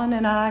Helen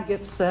and I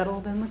get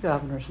settled in the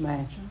governor's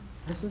mansion,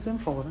 this is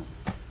important,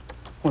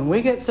 when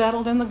we get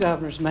settled in the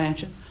governor's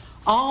mansion,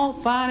 all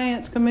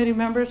finance committee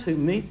members who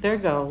meet their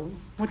goal,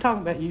 we're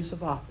talking about use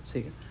of office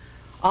here,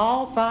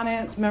 all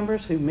finance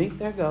members who meet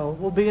their goal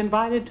will be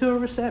invited to a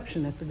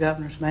reception at the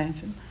governor's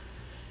mansion.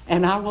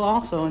 And I will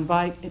also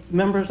invite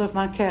members of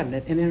my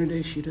cabinet and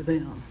introduce you to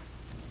them.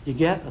 You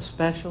get a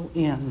special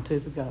in to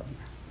the governor.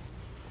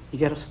 You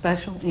get a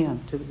special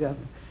in to the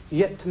governor. You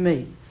get to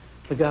meet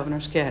the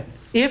governor's cabinet,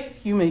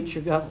 if you meet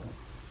your goal.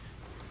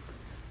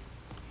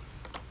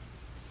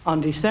 On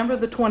December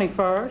the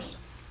 21st,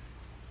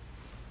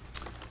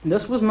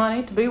 this was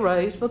money to be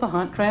raised for the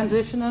Hunt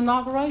Transition and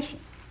Inauguration.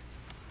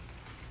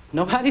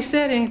 Nobody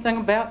said anything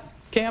about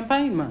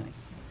campaign money.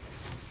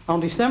 On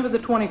December the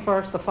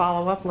 21st, the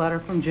follow-up letter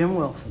from Jim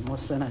Wilson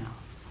was sent out.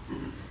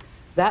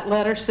 That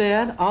letter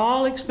said,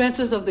 all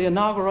expenses of the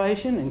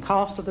inauguration and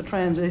cost of the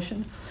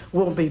transition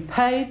will be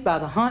paid by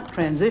the Hunt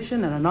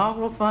Transition and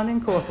Inaugural Fund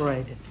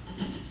Incorporated.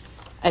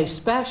 A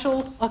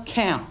special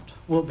account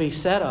will be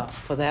set up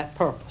for that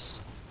purpose.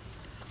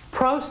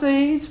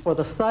 Proceeds for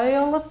the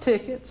sale of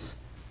tickets,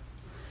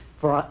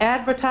 for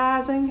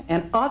advertising,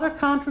 and other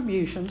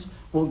contributions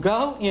will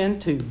go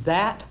into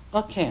that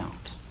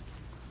account.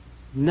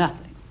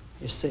 Nothing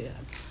is said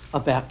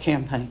about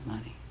campaign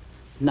money.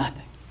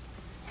 Nothing.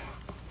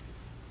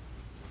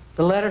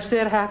 The letter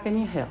said, how can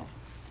you help?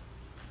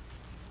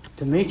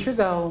 To meet your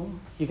goal,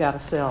 you got to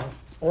sell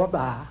or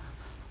buy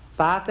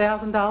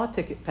 $5,000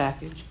 ticket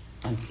package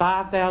and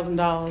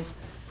 $5,000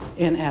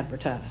 in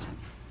advertising.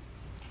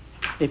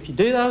 If you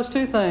do those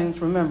two things,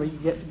 remember, you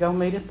get to go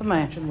meet at the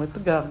mansion with the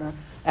governor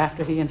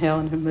after he and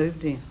Helen have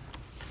moved in.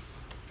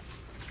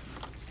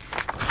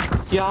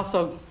 You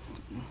also,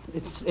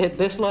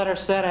 this letter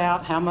set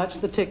out how much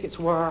the tickets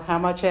were, how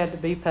much had to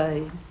be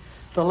paid.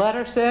 The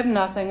letter said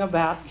nothing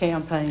about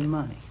campaign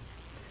money.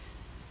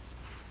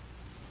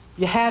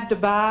 You had to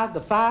buy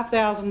the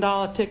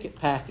 $5,000 ticket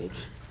package.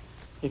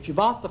 If you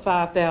bought the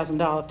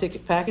 $5,000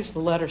 ticket package, the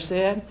letter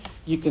said,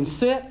 you can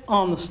sit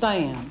on the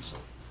stands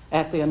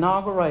at the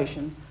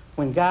inauguration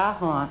when Guy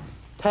Hunt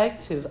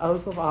takes his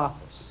oath of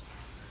office,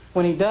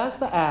 when he does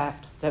the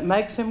act that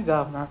makes him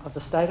governor of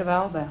the state of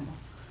Alabama,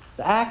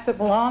 the act that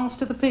belongs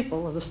to the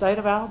people of the state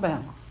of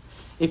Alabama.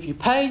 If you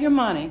pay your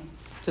money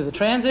to the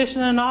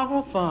Transition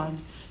Inaugural Fund,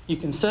 you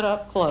can sit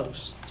up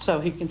close so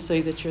he can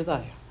see that you're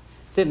there.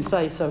 Didn't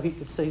say so he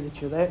could see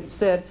that you're there. It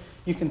said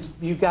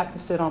you've got to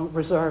sit on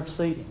reserved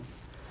seating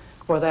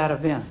for that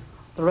event.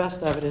 The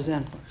rest of it is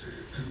influence.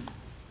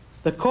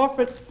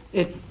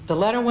 The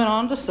letter went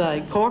on to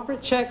say,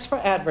 corporate checks for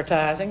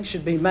advertising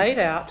should be made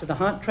out to the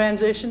Hunt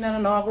Transition and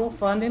Inaugural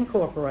Fund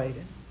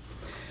Incorporated.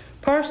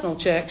 Personal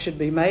checks should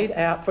be made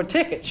out, for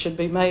tickets should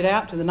be made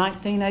out to the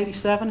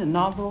 1987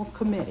 Inaugural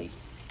Committee.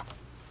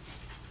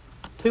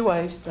 Two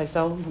ways they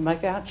told them to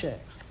make out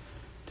checks.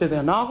 To the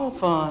Inaugural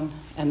Fund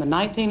and the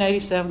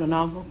 1987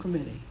 Inaugural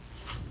Committee.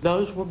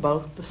 Those were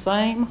both the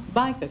same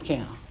bank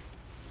account.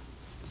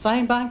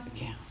 Same bank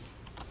account.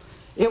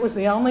 It was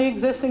the only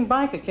existing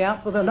bank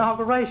account for the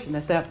inauguration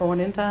at that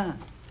point in time.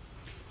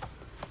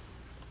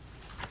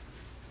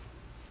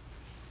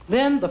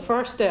 Then the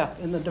first step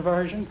in the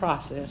diversion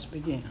process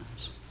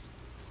begins.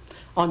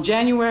 On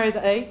January the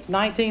 8th,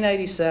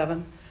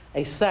 1987,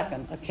 a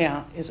second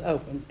account is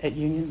opened at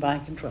Union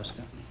Bank and Trust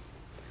Company.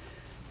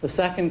 The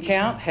second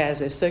account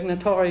has as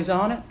signatories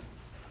on it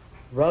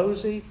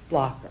Rosie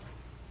Blocker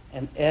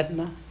and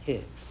Edna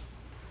Hicks,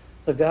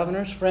 the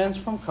governor's friends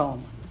from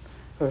Coleman,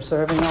 who are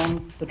serving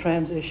on the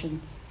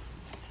transition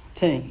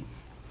team,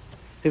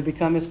 who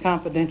become his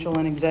confidential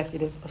and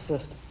executive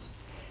assistants.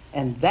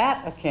 And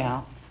that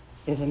account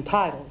is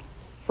entitled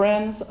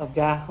Friends of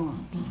Guy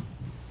Hunt.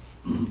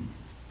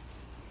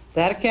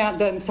 That account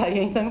doesn't say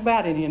anything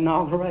about any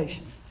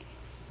inauguration.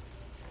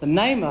 The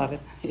name of it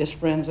is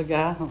Friends of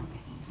Guy Hunt.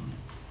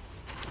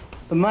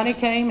 The money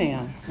came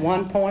in,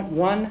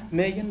 $1.1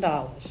 million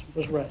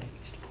was raised.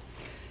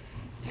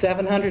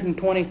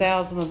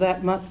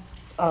 $720,000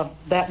 of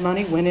that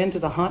money went into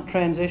the Hunt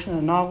Transition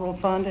Inaugural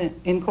Fund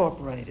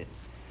Incorporated.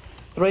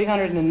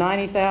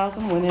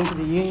 $390,000 went into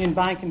the Union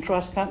Bank and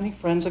Trust Company,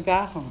 Friends of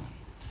Guy Hunt.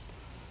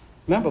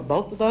 Remember,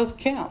 both of those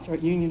accounts are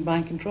at Union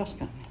Bank and Trust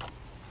Company.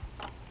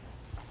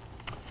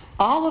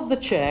 All of the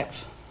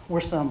checks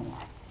were similar.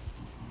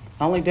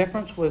 The only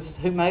difference was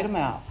who made them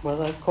out,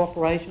 whether they were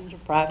corporations or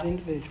private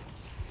individuals.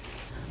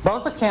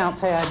 Both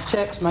accounts had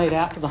checks made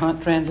out to the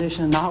Hunt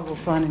Transition Inaugural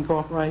Fund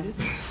Incorporated.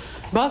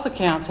 Both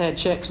accounts had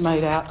checks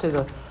made out to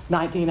the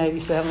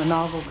 1987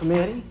 Inaugural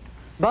Committee.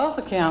 Both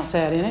accounts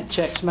had in it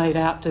checks made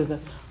out to the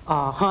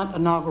Hunt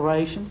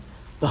Inauguration,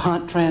 the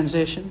Hunt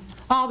Transition,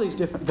 all these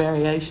different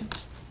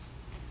variations.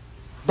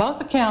 Both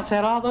accounts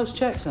had all those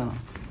checks on them.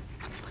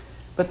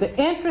 But the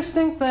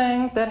interesting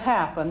thing that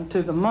happened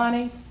to the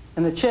money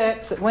and the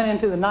checks that went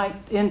into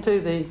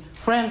the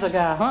Friends of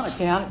Guy Hunt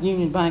account at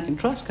Union Bank and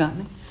Trust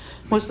Company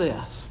was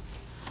this.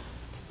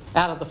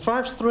 Out of the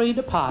first three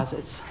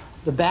deposits,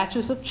 the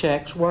batches of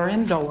checks were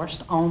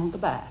endorsed on the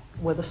back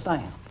with a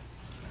stamp.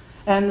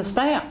 And the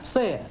stamp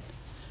said,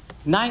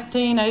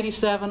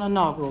 1987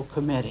 Inaugural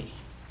Committee,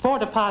 for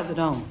deposit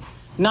only,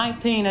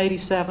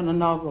 1987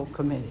 Inaugural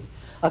Committee,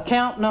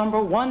 account number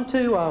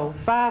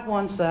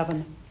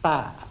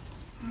 1205175.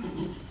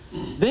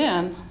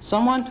 Then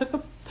someone took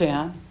a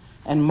pen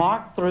and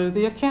marked through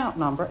the account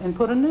number and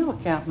put a new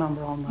account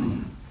number on there.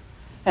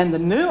 And the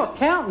new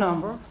account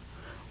number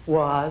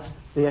was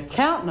the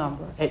account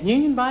number at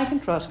Union Bank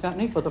and Trust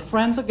Company for the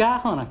Friends of Guy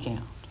Hunt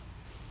account.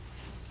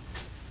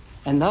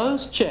 And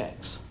those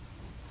checks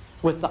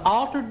with the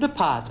altered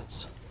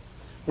deposits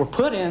were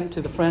put into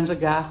the Friends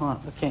of Guy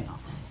Hunt account.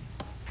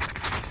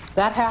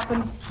 That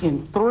happened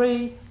in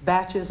 3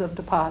 batches of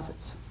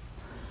deposits.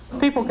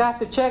 People got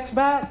the checks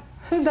back.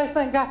 Who did they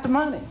think got the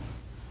money?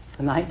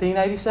 The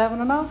 1987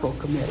 Inaugural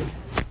Committee,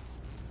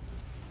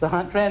 the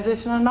Hunt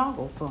Transition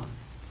Inaugural Fund.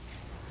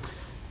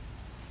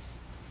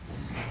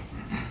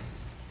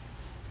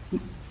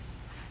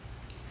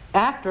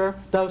 After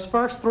those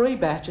first 3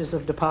 batches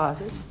of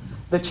deposits,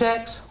 the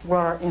checks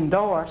were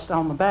endorsed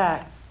on the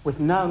back with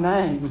no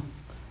name,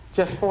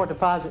 just for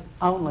deposit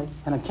only,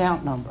 an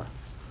account number.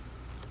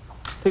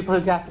 People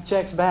who got the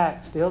checks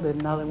back still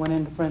didn't know they went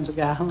into Friends of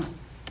Guy Hunt.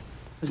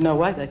 There's no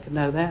way they could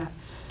know that.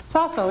 It's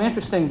also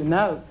interesting to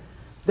note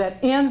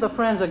that in the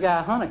Friends of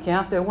Guy Hunt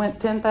account, there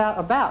went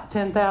about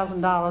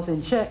 $10,000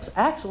 in checks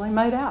actually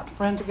made out to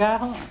Friends of Guy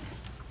Hunt.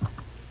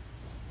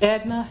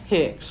 Edna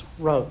Hicks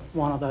wrote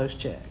one of those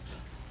checks.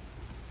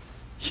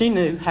 She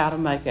knew how to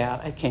make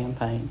out a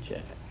campaign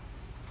check,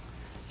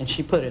 and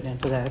she put it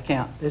into that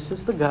account. This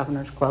is the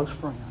governor's close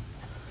friend,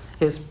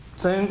 his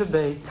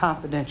soon-to-be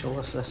confidential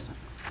assistant.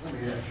 Let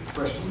me ask you a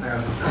question there.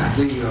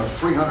 The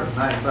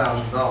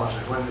 $309,000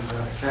 that went into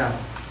that account,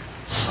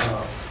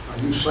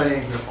 are you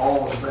saying that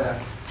all of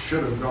that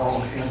should have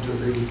gone into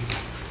the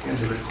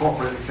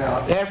corporate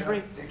account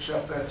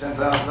except that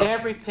 $10,000?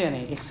 Every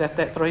penny except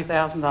that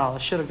 $3,000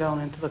 should have gone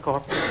into the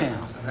corporate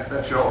account. And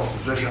that's your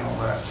position on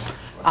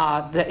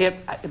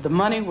that? The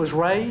money was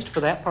raised for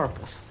that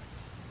purpose,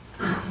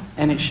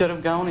 and it should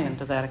have gone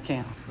into that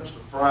account.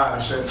 Mr. Fry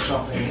said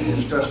something in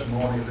his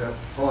testimony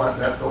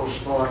that those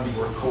funds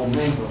were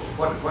commingled.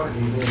 What did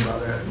he mean by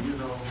that?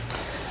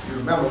 You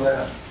remember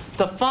that?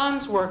 The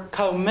funds were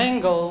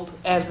commingled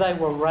as they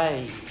were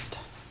raised.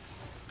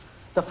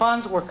 The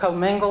funds were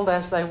commingled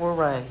as they were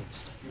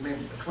raised. You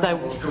mean between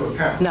those two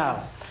accounts?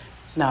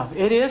 No.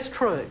 It is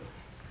true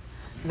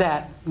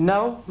that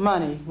no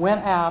money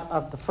went out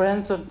of the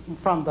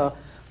from the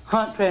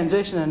Hunt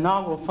Transition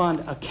Inaugural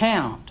Fund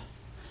account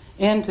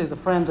into the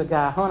Friends of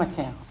Guy Hunt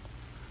account.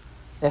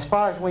 As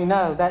far as we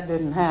know, that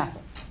didn't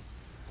happen.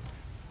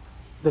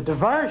 The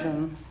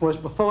diversion was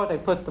before they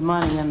put the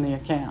money in the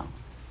account.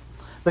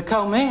 The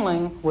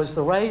commingling was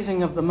the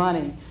raising of the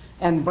money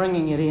and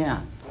bringing it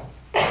in.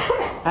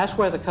 That's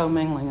where the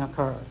commingling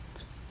occurred.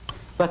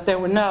 But there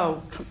were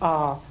no,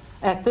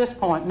 at this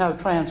point, no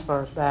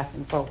transfers back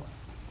and forth.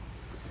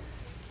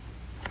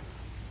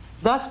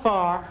 Thus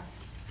far,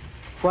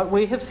 what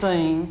we have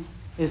seen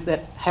is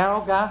that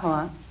Harold Guy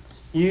Hunt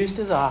used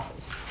his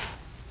office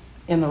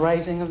in the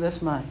raising of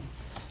this money.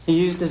 He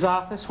used his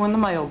office when the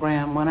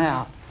mailgram went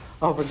out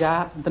over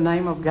the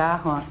name of Guy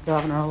Hunt,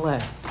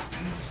 governor-elect.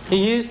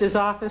 He used his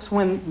office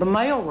when the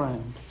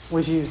mailroom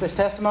was used. There's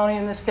testimony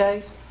in this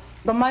case.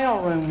 The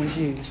mailroom was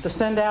used to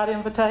send out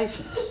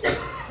invitations.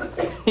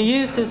 He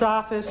used his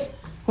office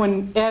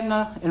when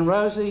Edna and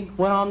Rosie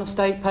went on the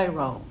state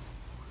payroll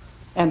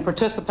and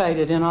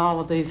participated in all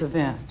of these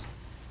events.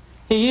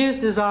 He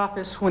used his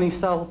office when he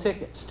sold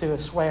tickets to a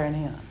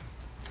swearing-in,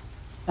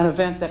 an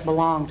event that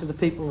belonged to the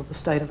people of the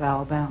state of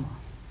Alabama,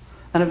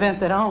 an event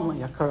that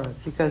only occurred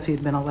because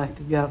he'd been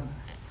elected governor.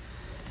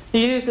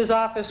 He used his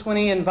office when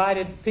he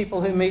invited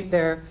people who meet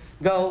their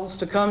goals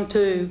to come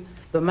to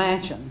the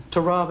mansion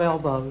to rub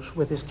elbows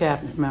with his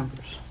cabinet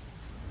members.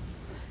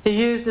 He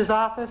used his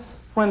office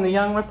when the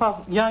Young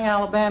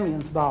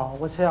Alabamians Ball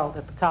was held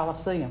at the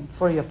Coliseum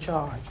free of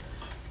charge.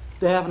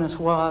 The evidence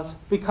was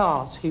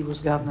because he was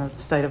governor of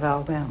the state of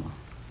Alabama.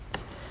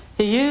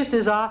 He used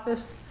his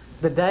office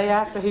the day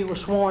after he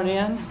was sworn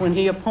in when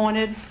he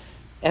appointed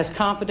as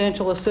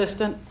confidential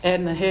assistant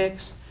Edna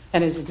Hicks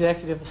and his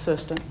executive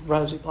assistant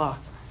Rosie Blocker.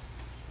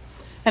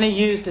 And he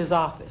used his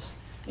office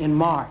in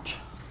March,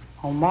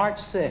 on March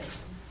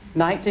 6,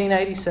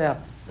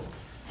 1987,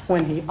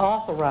 when he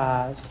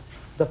authorized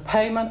the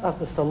payment of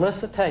the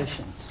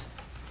solicitations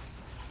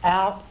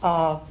out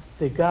of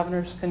the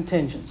governor's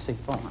contingency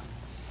fund.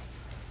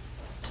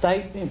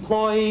 State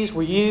employees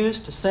were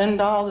used to send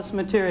all this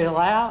material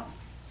out,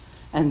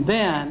 and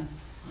then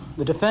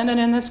the defendant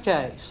in this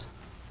case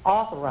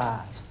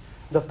authorized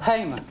the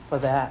payment for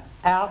that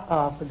out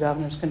of the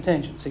governor's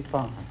contingency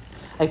fund,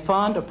 a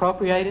fund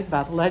appropriated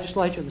by the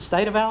legislature of the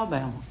state of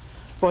Alabama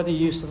for the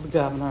use of the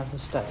governor of the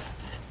state.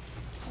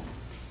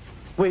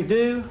 We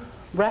do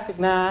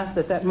recognize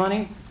that that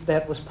money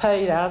that was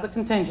paid out of the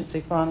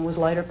contingency fund was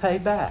later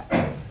paid back.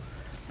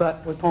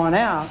 But we point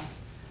out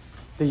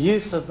the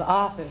use of the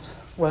office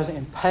was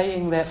in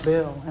paying that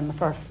bill in the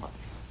first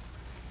place.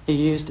 He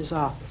used his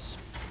office.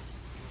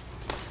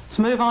 Let's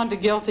move on to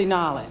guilty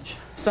knowledge.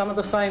 Some of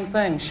the same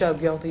things show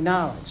guilty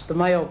knowledge. The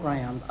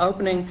mailgram,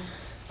 opening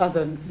of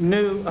the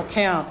new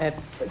account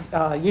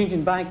at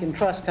Union Bank and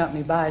Trust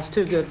Company by his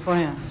two good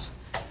friends.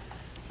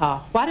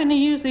 Why didn't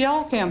he use the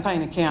old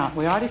campaign account?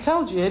 We already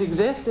told you it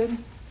existed.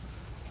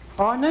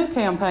 Or a new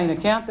campaign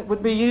account that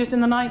would be used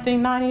in the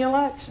 1990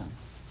 election.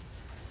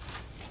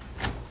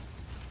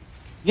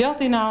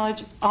 Guilty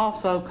knowledge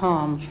also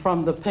comes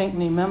from the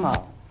Pinckney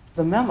memo.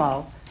 The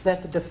memo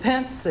that the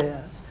defense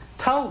says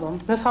told them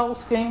this whole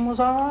scheme was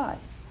all right.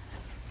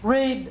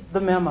 Read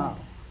the memo.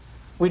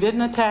 We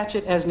didn't attach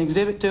it as an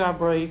exhibit to our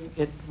brief.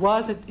 It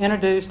was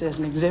introduced as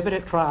an exhibit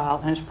at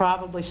trial, and it's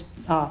probably,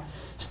 I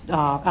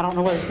don't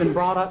know whether it's been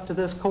brought up to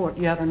this court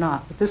yet or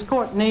not, but this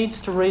court needs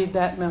to read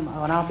that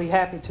memo, and I'll be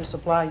happy to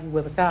supply you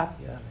with a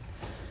copy of it.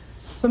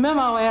 The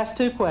memo asked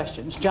two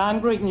questions. John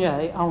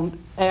Grenier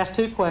asked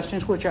two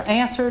questions which are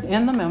answered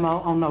in the memo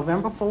on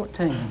November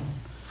 14,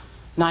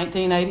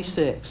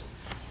 1986,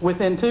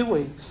 within 2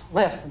 weeks,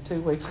 less than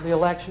 2 weeks of the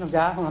election of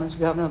Guy Hunt as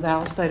governor of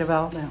the state of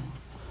Alabama.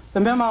 The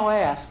memo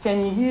asked,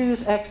 can you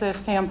use excess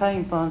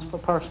campaign funds for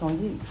personal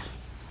use?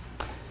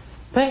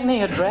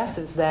 Pinckney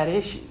addresses that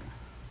issue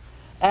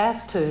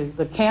as to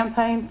the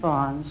campaign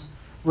funds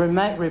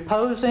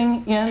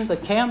reposing in the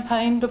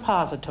campaign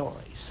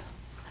depositories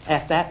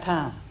at that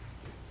time.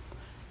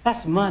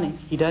 That's money.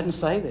 He doesn't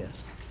say this.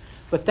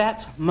 But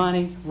that's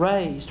money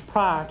raised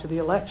prior to the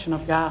election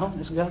of Guy Hunt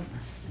as governor.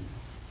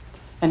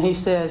 And he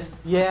says,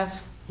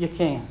 yes, you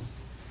can.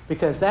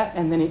 Because that,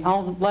 and then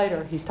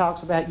later he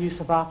talks about use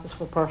of office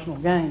for personal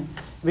gain.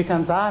 It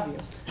becomes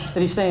obvious that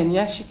he's saying,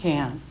 yes, you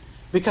can,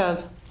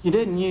 because you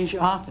didn't use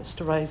your office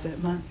to raise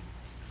that money.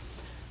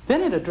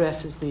 Then it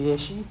addresses the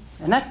issue,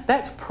 and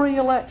that's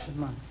pre-election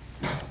money.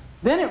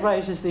 Then it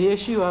raises the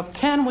issue of,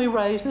 can we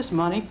raise this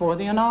money for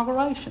the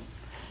inauguration?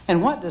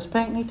 And what does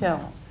Pinckney tell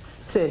him?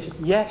 He says,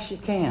 yes, you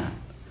can,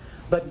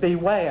 but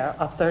beware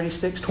of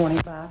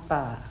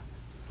 3625(5),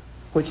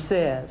 which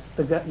says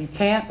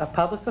a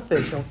public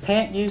official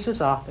can't use his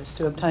office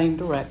to obtain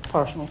direct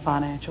personal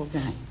financial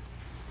gain.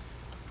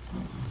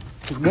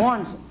 He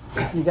warns them,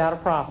 you got a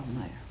problem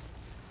there.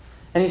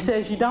 And he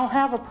says you don't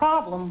have a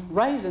problem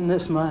raising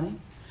this money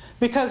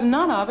because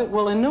none of it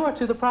will inure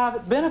to the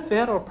private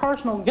benefit or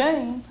personal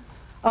gain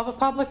of a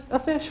public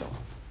official.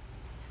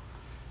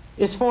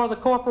 It's for the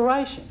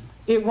corporation.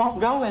 It won't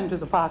go into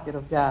the pocket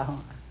of Guy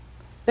Hunt.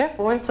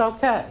 Therefore, it's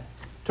okay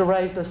to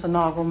raise this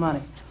inaugural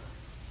money.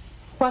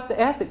 What the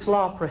ethics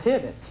law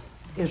prohibits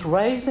is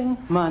raising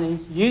money,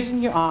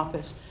 using your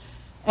office,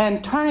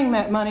 and turning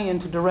that money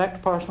into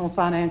direct personal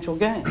financial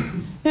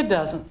gain. It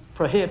doesn't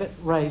prohibit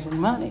raising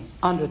money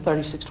under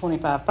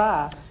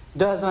 3625(5). It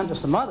does under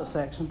some other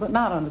sections, but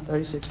not under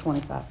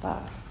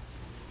 3625(5).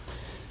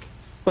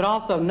 But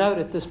also note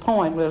at this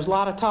point, there's a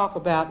lot of talk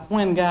about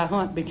when Guy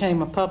Hunt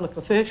became a public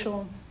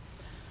official.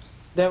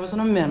 There was an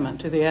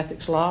amendment to the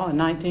ethics law in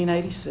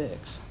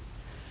 1986.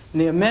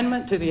 And the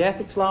amendment to the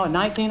ethics law in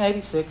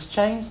 1986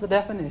 changed the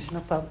definition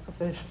of public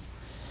official.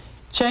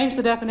 Changed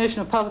the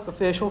definition of public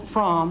official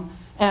from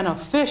an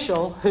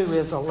official who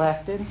is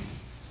elected.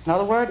 In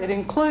other words, it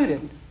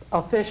included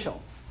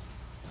official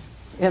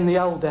in the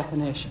old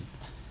definition,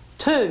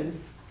 to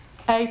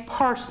a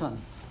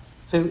person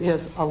who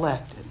is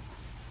elected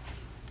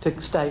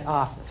to state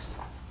office.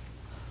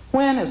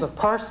 When is a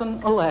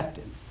person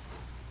elected?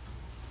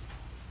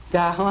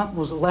 Guy Hunt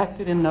was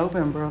elected in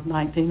November of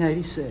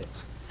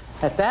 1986.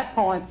 At that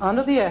point,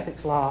 under the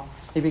ethics law,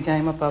 he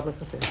became a public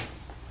official.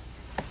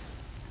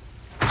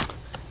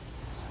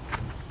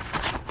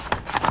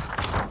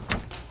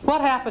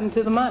 What happened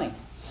to the money?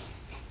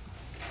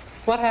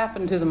 What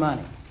happened to the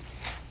money?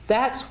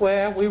 That's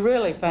where we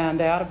really found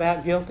out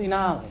about guilty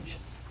knowledge.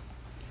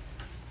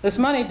 This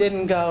money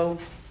didn't go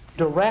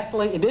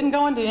directly, it didn't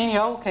go into any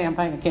old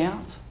campaign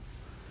accounts.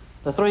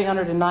 The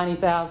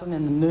 $390,000 in the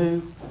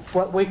new,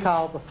 what we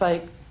call the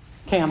fake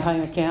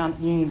campaign account,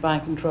 Union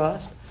Bank and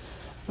Trust.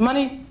 The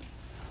money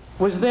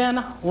was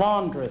then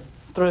laundered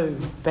through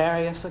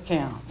various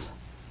accounts.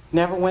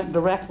 Never went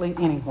directly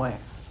anywhere.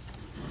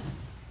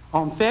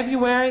 On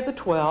February the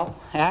 12th,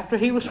 after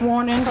he was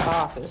sworn into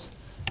office,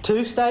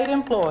 2 state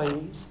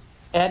employees,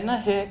 Edna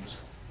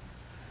Hicks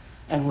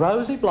and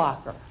Rosie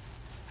Blocker,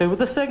 who were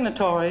the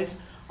signatories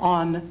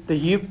on the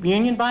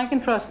Union Bank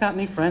and Trust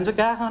Company Friends of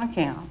Guy Hunt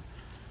account,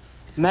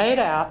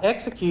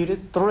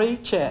 executed 3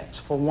 checks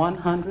for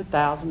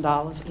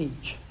 $100,000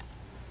 each.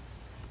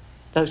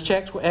 Those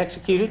checks were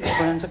executed to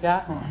Friends of Guy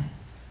Hunt.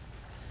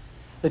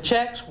 The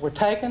checks were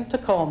taken to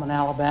Coleman,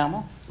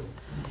 Alabama.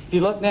 If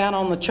you look down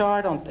on the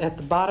chart at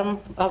the bottom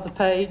of the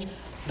page,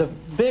 the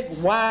big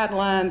wide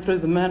line through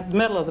the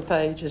middle of the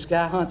page is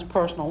Guy Hunt's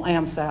personal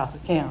AmSouth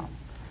account.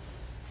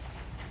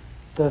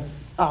 The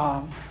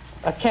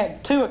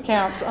 2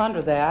 accounts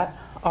under that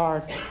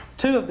are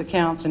 2 of the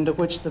accounts into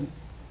which the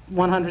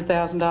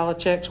 $100,000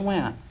 checks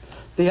went.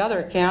 The other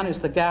account is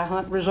the Guy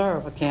Hunt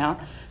Reserve account,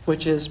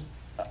 which is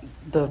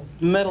the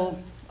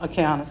middle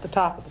account at the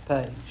top of the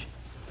page.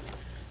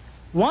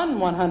 One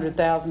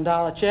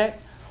 $100,000 check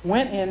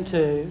went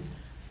into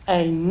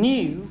a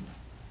new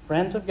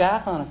Friends of Guy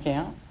Hunt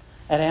account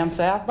at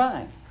AmSouth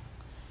Bank.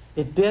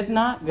 It did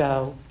not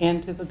go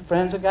into the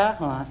Friends of Guy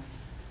Hunt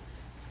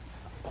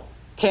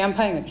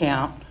campaign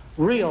account,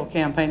 real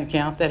campaign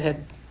account that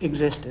had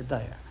existed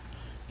there.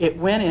 It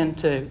went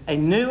into a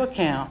new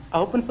account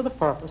open for the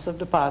purpose of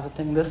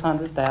depositing this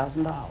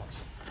 $100,000.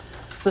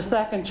 The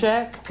second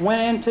check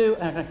went into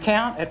an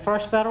account at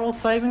First Federal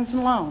Savings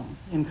and Loan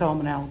in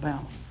Coleman,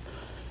 Alabama.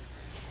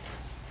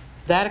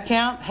 That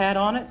account had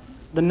on it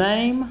the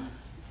name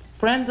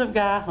Friends of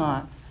Guy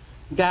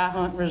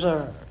Hunt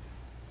Reserve.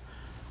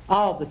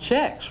 All the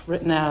checks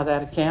written out of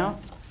that account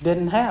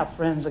didn't have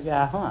Friends of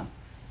Guy Hunt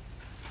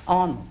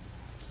on them.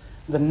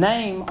 The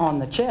name on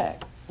the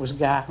check was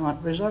Guy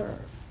Hunt Reserve.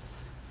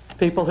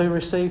 People who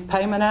received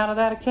payment out of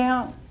that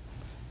account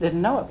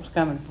didn't know it was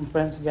coming from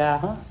Friends of Guy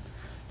Hunt.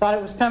 Thought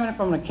it was coming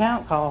from an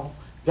account called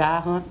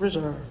Guy Hunt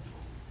Reserve.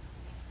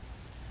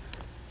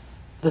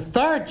 The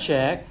third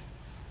check,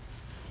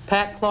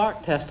 Pat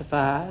Clark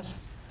testifies,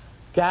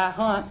 Guy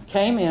Hunt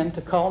came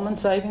into Coleman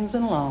Savings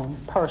and Loan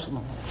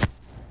personally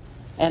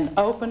and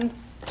opened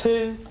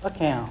 2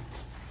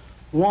 accounts.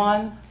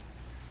 One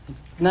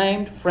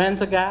named Friends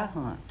of Guy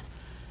Hunt.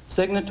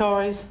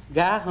 Signatories,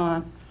 Guy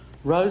Hunt,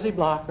 Rosie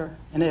Blocker,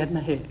 and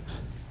Edna Hicks.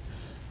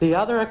 The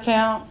other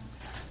account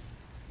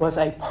was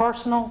a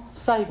personal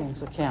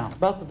savings account.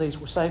 Both of these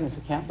were savings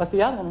accounts, but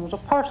the other one was a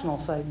personal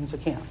savings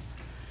account.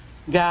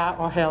 Guy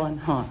or Helen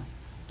Hunt,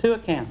 2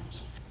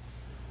 accounts.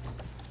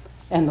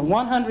 And the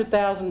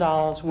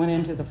 $100,000 went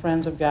into the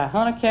Friends of Guy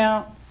Hunt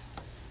account.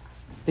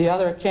 The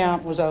other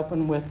account was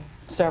opened with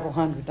several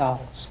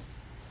 $100s.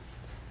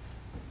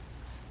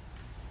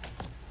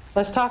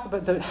 Let's talk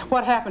about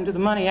what happened to the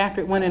money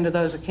after it went into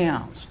those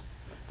accounts.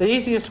 The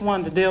easiest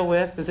one to deal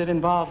with, because it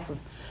involves the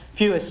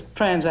fewest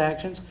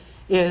transactions,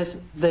 is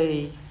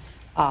the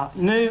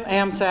new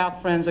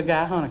AmSouth Friends of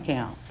Guy Hunt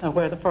account,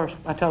 where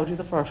I told you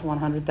the first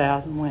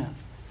 $100,000 went.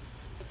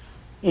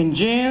 In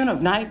June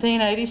of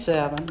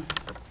 1987,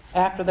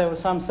 after there was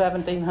some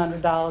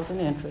 $1,700 in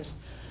interest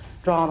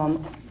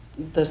drawn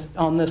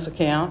on this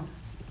account,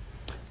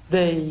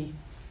 a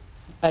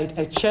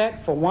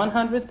check for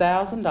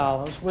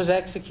 $100,000 was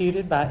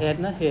executed by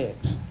Edna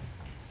Higgs,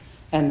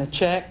 and the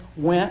check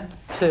went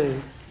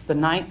to the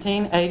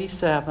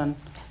 1987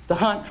 the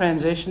Hunt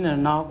Transition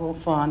and Inaugural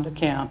Fund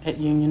account at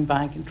Union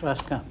Bank and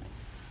Trust Company.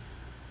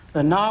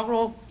 The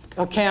inaugural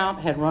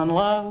account had run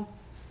low.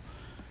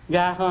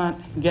 Guy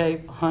Hunt gave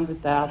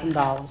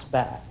 $100,000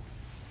 back.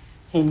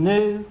 He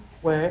knew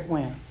where it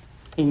went.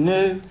 He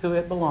knew who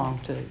it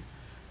belonged to.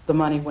 The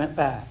money went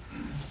back.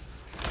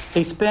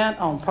 He spent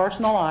on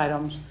personal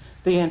items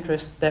the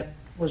interest that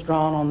was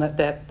drawn on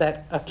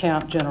that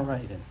account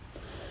generated.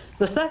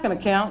 The second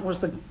account was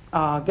the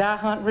Guy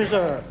Hunt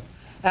Reserve,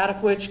 out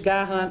of which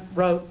Guy Hunt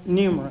wrote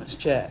numerous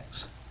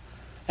checks.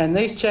 And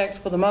these checks,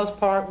 for the most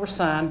part, were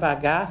signed by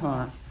Guy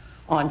Hunt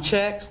on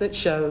checks that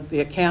showed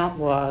the account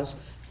was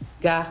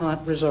Guy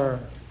Hunt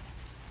Reserve.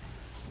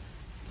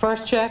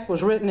 First check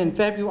was written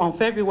on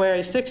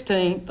February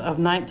 16th of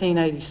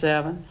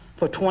 1987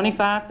 for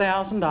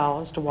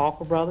 $25,000 to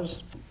Walker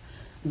Brothers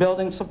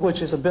Building,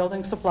 which is a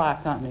building supply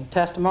company.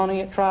 Testimony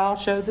at trial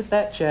showed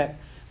that check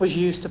was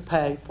used to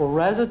pay for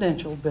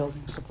residential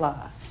building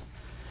supplies.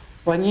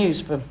 Wasn't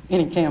used for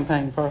any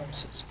campaign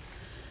purposes.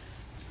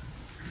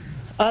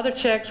 Other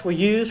checks were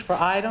used for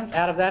items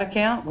out of that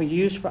account. Were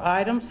used for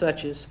items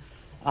such as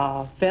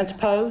fence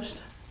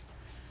post,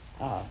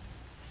 a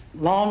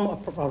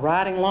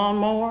riding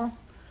lawnmower,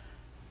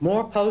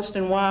 more post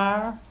and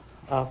wire,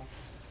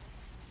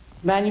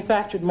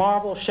 manufactured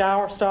marble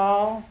shower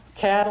stall,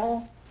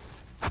 cattle,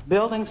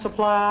 building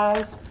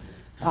supplies.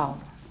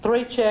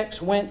 3 checks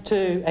went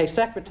to a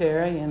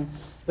secretary in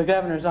the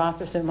governor's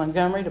office in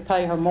Montgomery to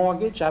pay her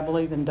mortgage, I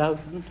believe in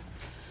Dothan.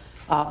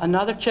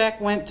 Another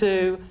check went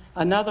to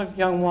another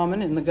young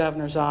woman in the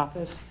governor's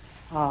office.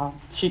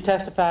 She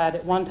testified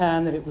at one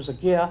time that it was a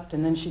gift,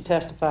 and then she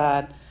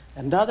testified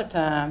another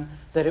time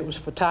that it was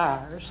for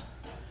tires.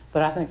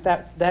 But I think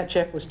that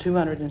check was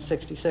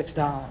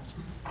 $266.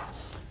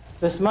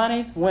 This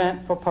money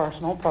went for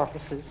personal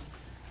purposes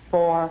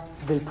for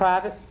the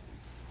private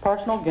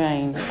personal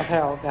gain of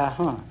Harold Guy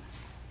Hunt.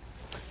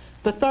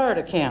 The third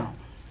account,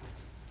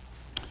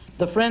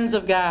 the Friends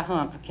of Guy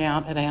Hunt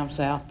account at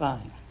AmSouth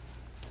Bank.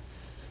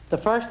 The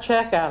first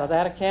check out of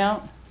that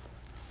account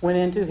went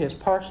into his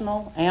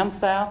personal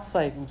AmSouth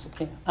savings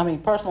account,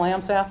 personal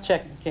AmSouth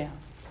checking account.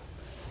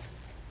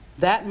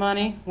 That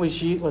money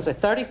was a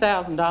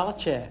 $30,000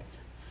 check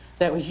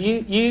that was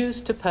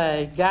used to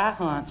pay Guy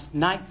Hunt's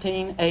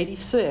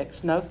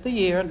 1986, note the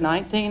year,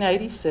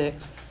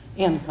 1986,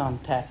 income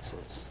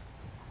taxes.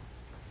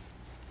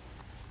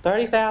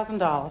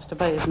 $30,000 to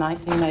pay his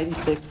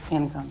 1986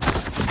 income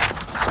taxes.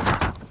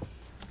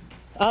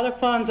 Other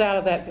funds out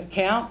of that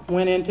account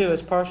went into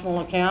his personal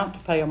account to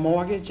pay a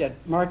mortgage at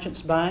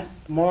Merchants Bank.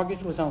 The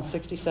mortgage was on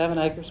 67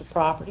 acres of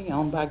property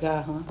owned by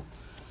Guy Hunt.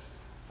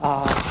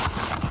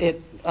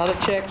 Other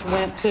checks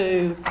went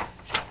to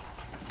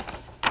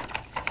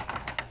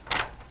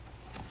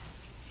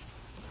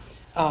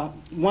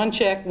one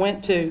check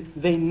went to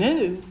the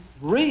new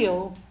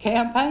real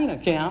campaign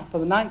account for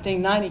the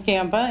 1990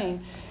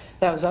 campaign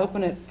that was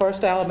open at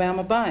First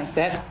Alabama Bank.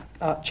 That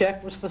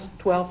check was for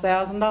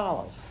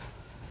 $12,000.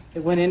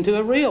 It went into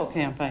a real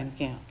campaign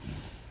account.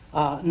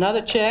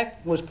 Another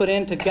check was put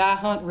into Guy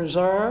Hunt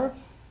Reserve,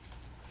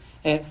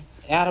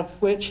 out of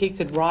which he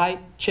could write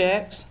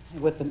checks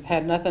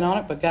had nothing on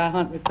it but Guy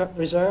Hunt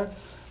Reserve.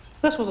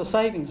 This was a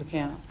savings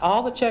account.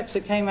 All the checks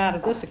that came out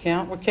of this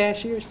account were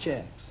cashier's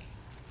checks.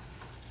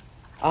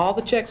 All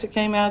the checks that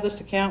came out of this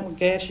account were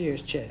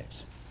cashier's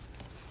checks.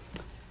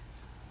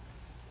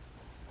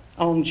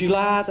 On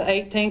July the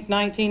 18th,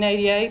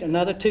 1988,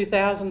 another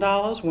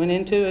 $2,000 went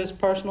into his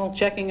personal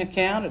checking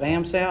account at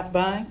AmSouth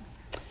Bank.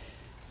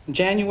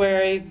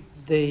 January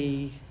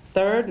the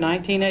 3rd,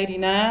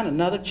 1989,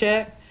 another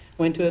check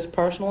went to his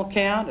personal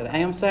account at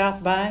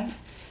AmSouth Bank.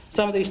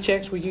 Some of these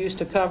checks were used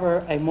to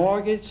cover a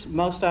mortgage.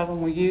 Most of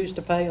them were used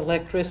to pay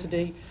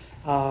electricity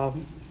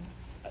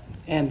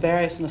and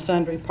various and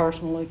sundry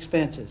personal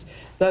expenses.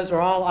 Those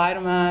are all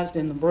itemized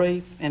in the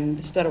brief, and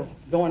instead of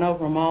going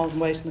over them all and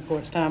wasting the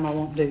court's time, I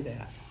won't do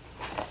that.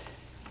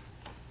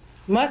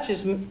 Much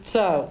as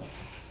so,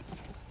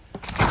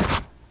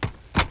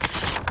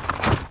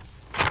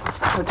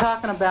 we're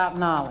talking about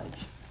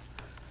knowledge.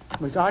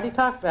 We've already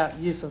talked about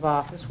use of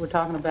office. We're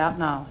talking about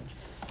knowledge.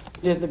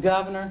 Did the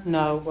governor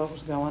know what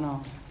was going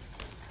on?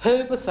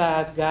 Who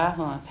besides Guy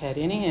Hunt had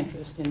any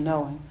interest in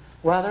knowing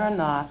whether or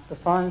not the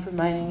funds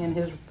remaining in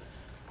his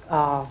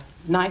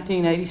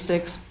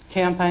 1986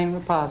 campaign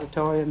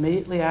repository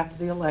immediately after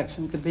the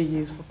election could be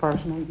used for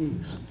personal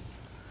use?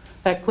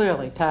 That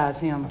clearly ties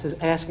him to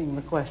asking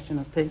the question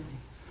of Pinckney.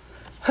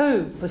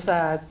 Who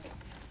besides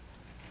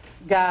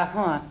Guy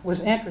Hunt was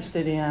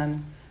interested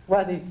in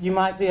whether you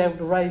might be able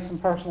to raise some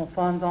personal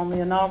funds on the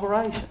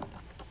inauguration?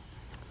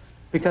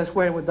 Because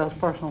where would those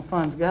personal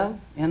funds go?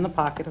 In the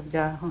pocket of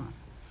Guy Hunt.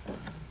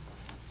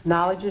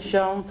 Knowledge is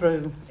shown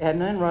through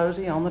Edna and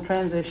Rosie on the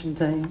transition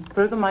team,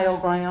 through the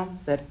mailgram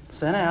that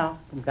sent out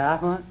from Guy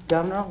Hunt,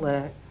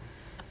 governor-elect.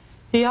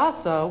 We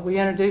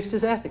introduced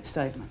his ethics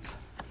statements.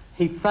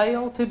 He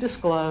failed to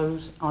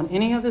disclose on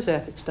any of his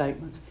ethics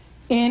statements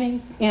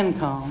any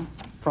income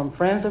from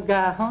Friends of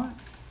Guy Hunt,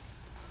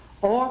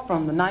 or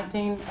from the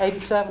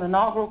 1987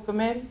 Inaugural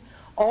Committee,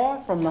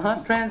 or from the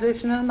Hunt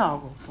Transition and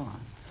Inaugural Fund.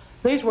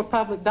 These were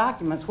public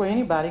documents where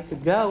anybody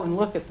could go and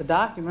look at the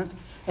documents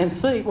and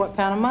see what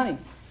kind of money,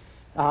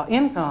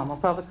 income a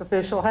public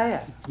official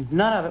had.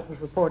 None of it was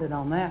reported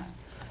on that.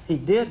 He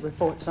did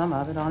report some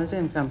of it on his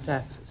income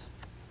taxes.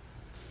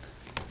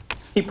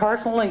 He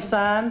personally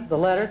signed the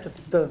letter to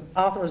the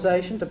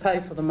authorization to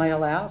pay for the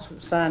mail-outs, which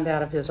was signed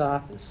out of his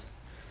office.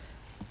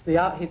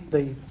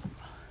 The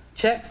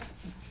checks,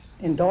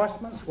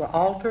 endorsements were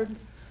altered.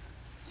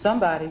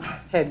 Somebody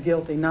had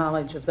guilty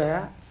knowledge of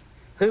that.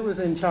 Who was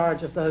in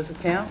charge of those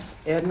accounts?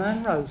 Edna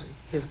and Rosie,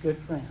 his good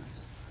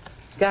friends.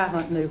 Guy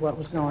Hunt knew what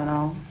was going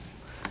on.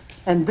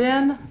 And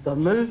then the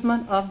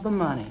movement of the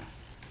money.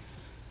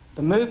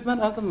 The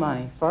movement of the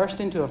money, first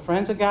into a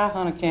Friends of Guy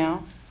Hunt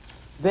account,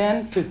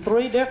 then to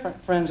 3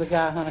 different Friends of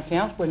Guy Hunt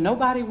accounts where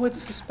nobody would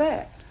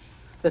suspect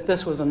that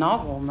this was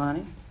inaugural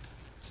money,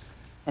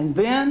 and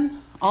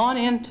then on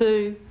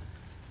into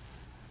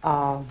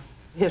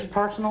his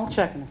personal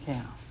checking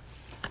account.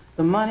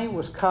 The money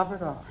was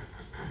covered up.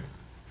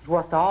 It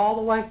worked all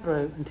the way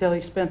through until he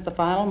spent the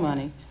final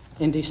money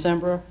in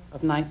December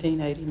of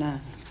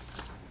 1989.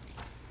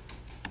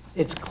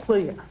 It's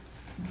clear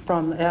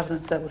from the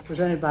evidence that was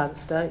presented by the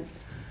state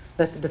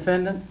that the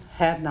defendant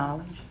had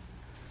knowledge,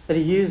 that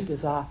he used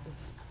his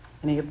office,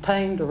 and he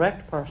obtained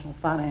direct personal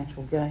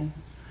financial gain.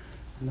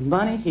 And the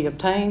money he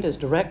obtained as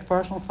direct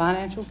personal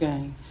financial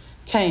gain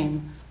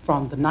came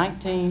from the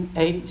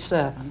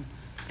 1987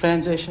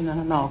 Transition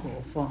and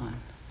Inaugural Fund,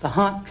 the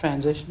Hunt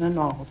Transition and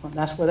Inaugural Fund.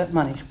 That's where that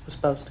money was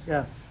supposed to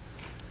go.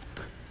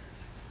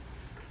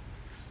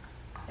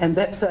 And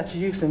that such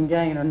use and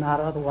gain are not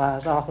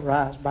otherwise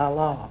authorized by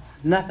law.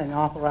 Nothing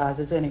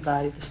authorizes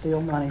anybody to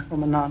steal money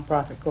from a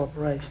nonprofit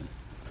corporation.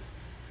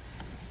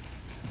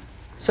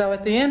 So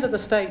at the end of the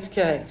state's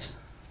case,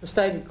 the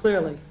state had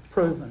clearly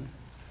proven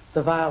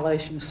the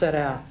violations set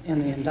out in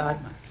the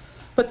indictment.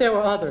 But there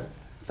were other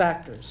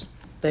factors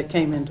that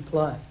came into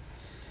play.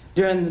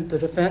 During the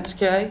defense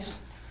case,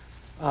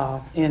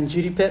 in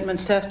Judy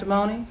Pittman's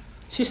testimony,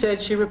 she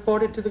said she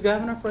reported to the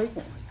governor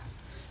frequently.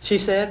 She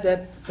said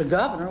that the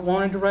governor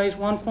wanted to raise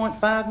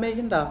 $1.5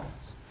 million.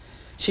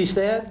 She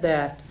said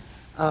that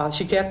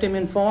she kept him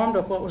informed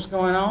of what was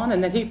going on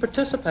and that he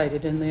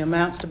participated in the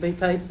amounts to be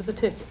paid for the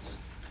tickets.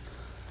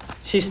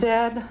 She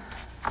said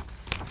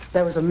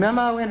there was a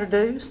memo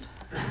introduced.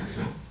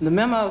 The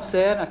memo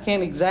said, I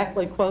can't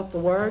exactly quote the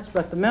words,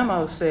 but the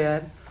memo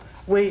said,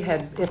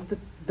 if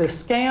the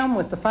scam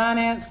with the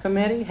finance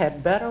committee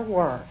had better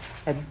work,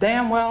 had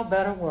damn well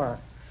better work,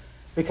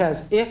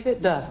 because if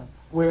it doesn't,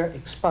 we're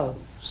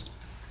exposed.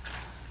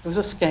 It was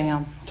a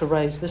scam to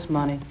raise this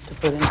money to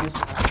put in his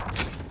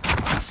pocket.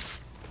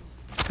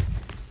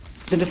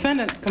 The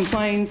defendant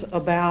complains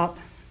about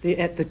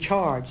the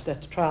charge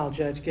that the trial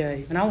judge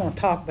gave. And I want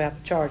to talk about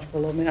the charge for a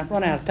little minute. I've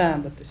run out of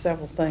time, but there's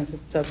several things,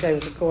 if it's okay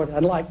with the court,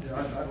 I'd like to.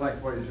 Yeah, I'd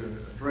like for you to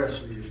address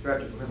the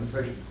statute of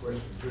limitations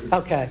question, too.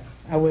 Okay,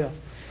 I will.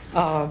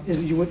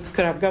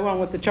 Could I go on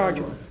with the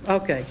charge?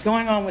 Okay,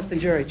 going on with the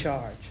jury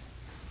charge.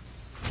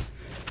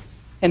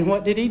 And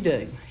what did he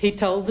do? He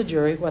told the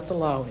jury what the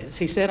law is.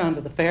 He said under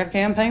the Fair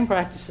Campaign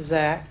Practices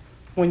Act,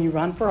 when you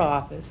run for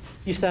office,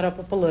 you set up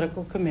a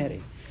political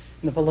committee.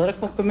 And the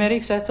political committee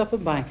sets up a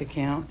bank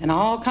account, and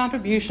all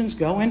contributions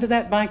go into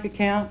that bank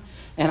account,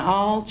 and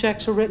all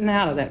checks are written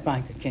out of that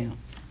bank account.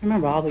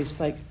 Remember all these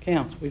fake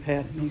accounts we've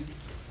had in here.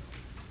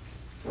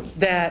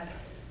 That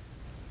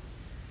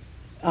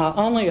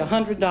only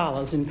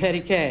 $100 in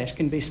petty cash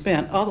can be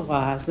spent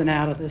otherwise than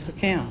out of this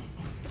account.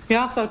 He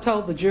also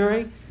told the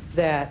jury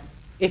that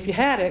if you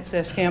had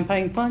excess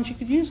campaign funds, you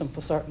could use them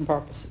for certain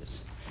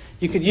purposes.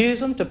 You could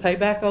use them to pay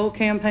back old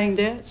campaign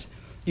debts.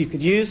 You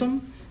could use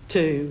them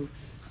to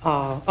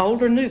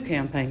old or new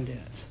campaign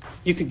debts.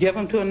 You could give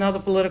them to another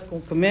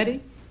political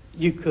committee.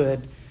 You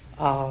could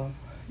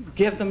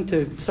give them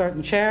to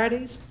certain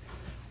charities,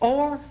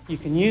 or you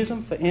can use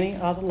them for any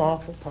other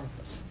lawful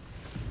purpose.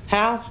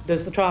 How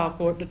does the trial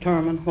court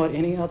determine what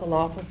any other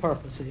lawful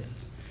purpose is?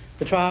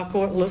 The trial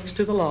court looks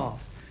to the law.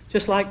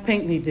 just like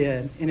Pinckney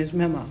did in his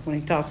memo when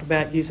he talked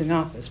about using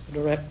office for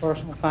direct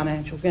personal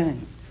financial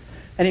gain.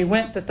 And he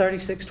went to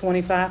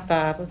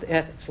 3625(5) of the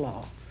ethics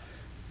law,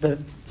 the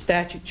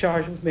statute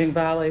charged with being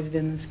violated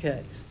in this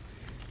case.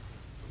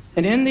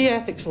 And in the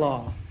ethics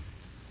law,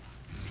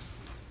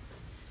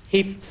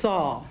 he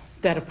saw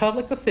that a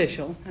public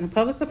official, and a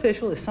public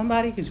official is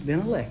somebody who's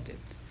been elected.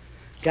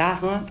 Guy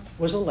Hunt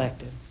was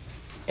elected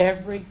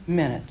every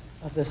minute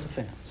of this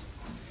offense.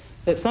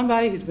 That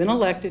somebody who's been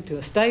elected to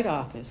a state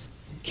office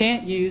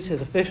can't use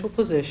his official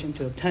position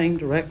to obtain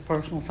direct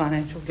personal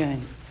financial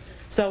gain.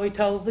 So he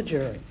told the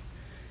jury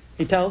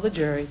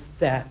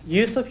that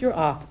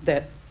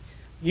that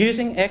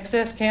using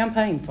excess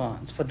campaign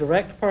funds for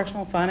direct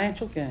personal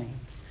financial gain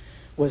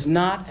was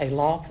not a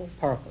lawful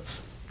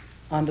purpose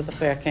under the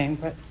Fair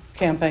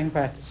Campaign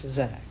Practices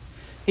Act.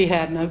 He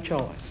had no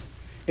choice.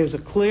 It was a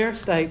clear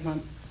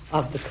statement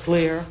of the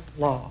clear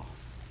law.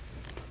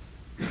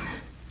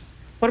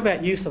 What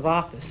about use of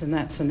office in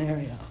that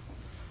scenario?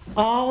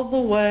 All the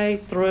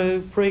way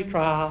through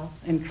pretrial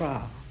and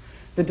trial,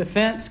 the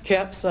defense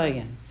kept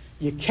saying,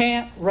 you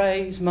can't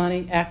raise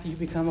money after you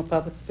become a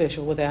public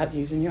official without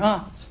using your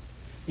office.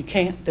 You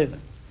can't do it.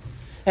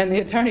 And the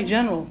Attorney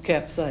General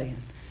kept saying,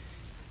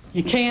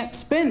 you can't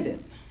spend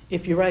it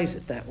if you raise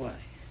it that way.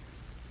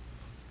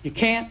 You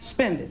can't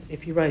spend it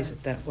if you raise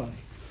it that way.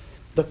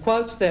 The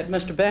quotes that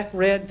Mr. Beck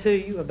read to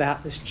you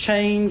about this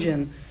change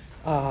in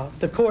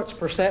the court's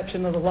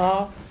perception of the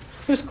law,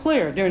 it was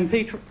clear during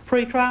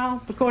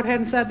pre-trial. The court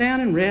hadn't sat down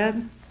and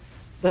read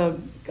the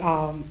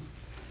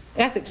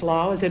ethics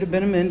law as it had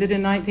been amended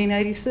in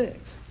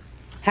 1986.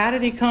 How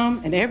did he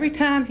come? And every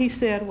time he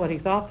said what he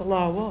thought the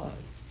law was,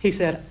 he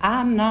said,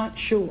 I'm not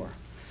sure,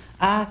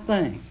 I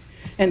think.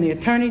 And the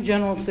Attorney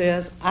General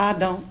says, I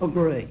don't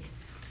agree.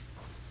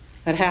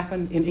 That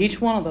happened in each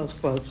one of those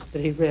quotes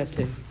that he read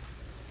to you.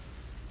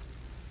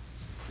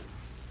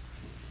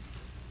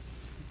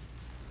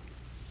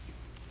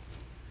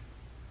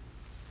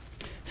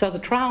 So the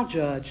trial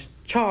judge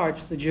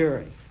charged the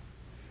jury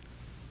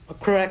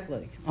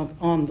correctly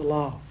on the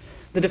law.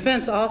 The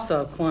defense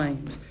also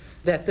claims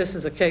that this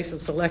is a case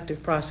of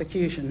selective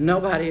prosecution.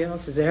 Nobody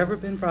else has ever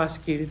been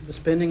prosecuted for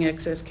spending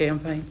excess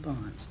campaign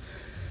funds.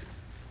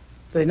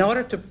 But in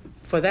order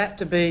for that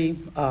to be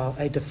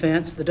a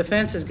defense, the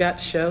defense has got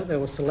to show there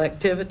was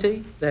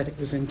selectivity, that it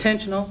was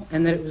intentional,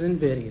 and that it was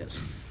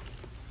invidious.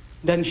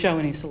 Doesn't show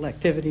any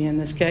selectivity in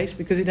this case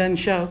because he doesn't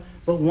show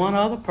but one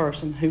other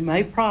person who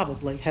may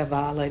probably have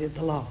violated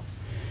the law.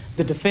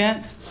 The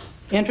defense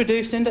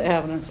introduced into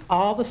evidence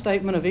all the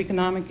statement of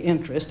economic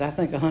interest, I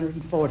think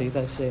 140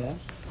 they said.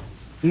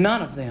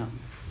 None of them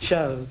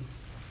showed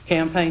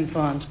campaign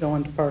funds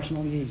going to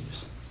personal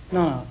use.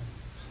 None of them.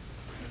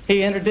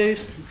 He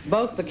introduced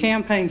both the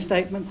campaign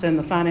statements and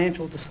the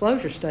financial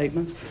disclosure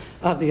statements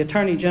of the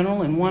Attorney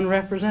General and one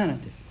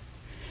representative.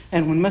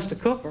 And when Mr.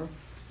 Cooper,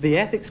 the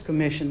Ethics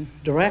Commission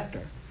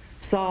director,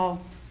 saw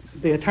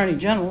the Attorney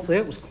General's,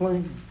 it was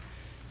clean.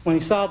 When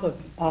he saw the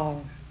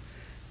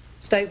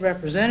state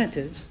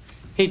representatives,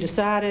 he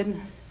decided,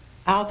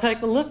 I'll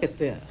take a look at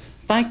this.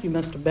 Thank you,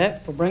 Mr.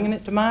 Beck, for bringing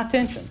it to my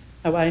attention.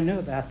 Nobody knew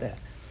about that.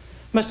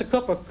 Mr.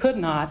 Cooper could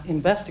not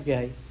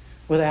investigate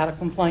without a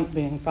complaint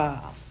being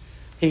filed.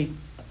 He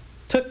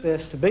took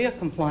this to be a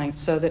complaint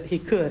so that he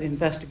could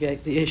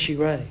investigate the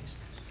issue raised.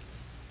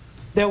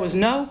 There was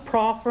no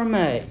proffer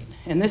made,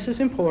 and this is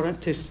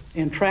important to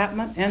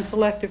entrapment and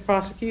selective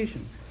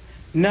prosecution,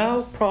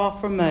 no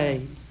proffer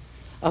made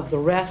of the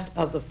rest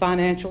of the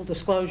financial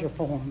disclosure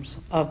forms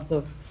of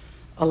the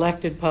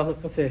elected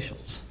public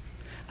officials.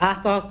 I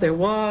thought there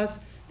was,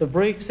 the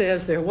brief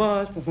says there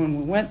was, but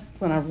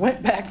when I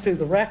went back to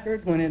the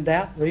record, when in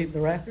doubt, read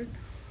the record.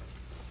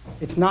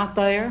 It's not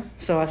there,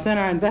 so I sent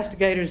our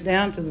investigators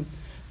down to the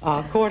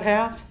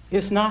courthouse.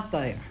 It's not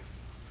there.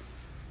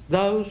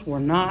 Those were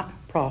not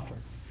proffered.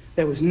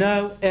 There was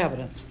no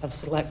evidence of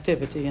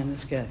selectivity in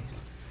this case.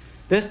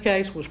 This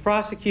case was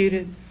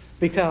prosecuted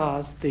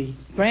because the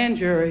grand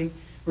jury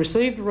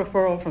received a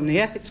referral from the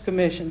Ethics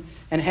Commission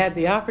and had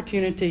the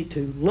opportunity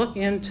to look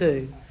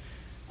into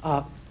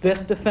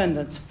this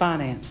defendant's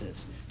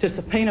finances, to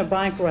subpoena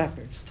bank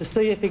records, to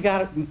see if he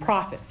got a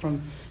profit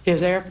from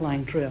his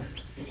airplane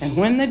trips. And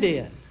when they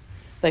did,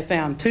 they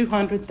found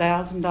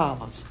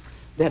 $200,000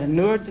 that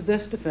inured to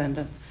this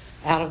defendant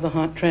out of the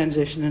Hunt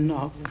Transition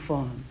Inaugural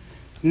Fund.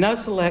 No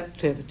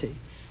selectivity,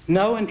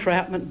 no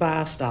entrapment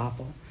by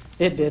estoppel.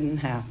 It didn't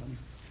happen.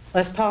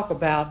 Let's talk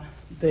about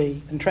the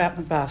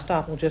entrapment by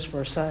estoppel just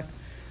for a second.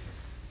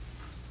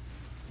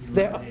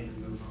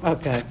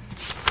 Okay,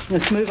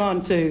 let's move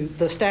on to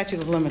the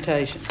statute of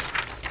limitations.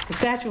 The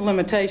statute of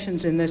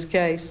limitations in this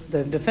case,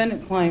 the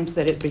defendant claims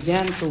that it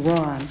began to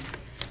run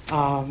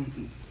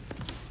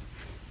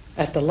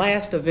at the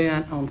last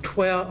event on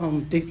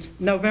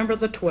November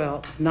the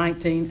 12th,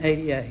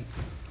 1988.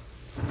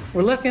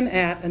 We're looking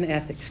at an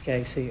ethics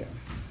case here.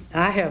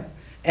 I have,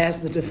 as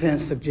the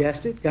defense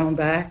suggested, gone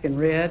back and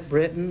read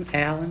Britton,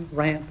 Allen,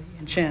 Rampey,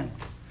 and Chandler.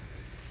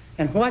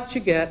 And what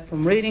you get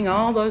from reading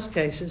all those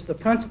cases, the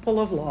principle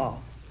of law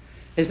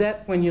is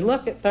that when you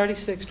look at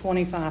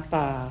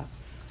 3625.5,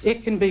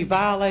 it can be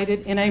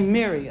violated in a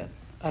myriad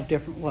of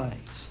different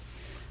ways.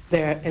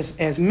 There is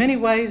as many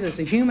ways as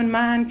the human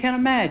mind can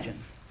imagine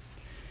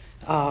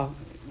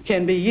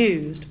can be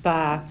used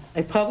by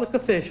a public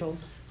official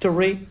to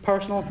reap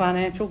personal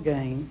financial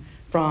gain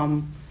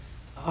from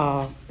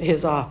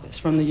his office,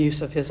 from the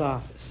use of his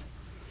office.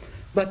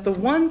 But the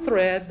one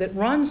thread that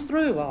runs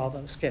through all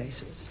those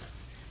cases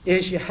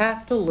is you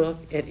have to look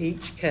at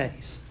each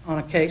case on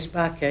a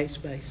case-by-case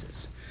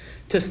basis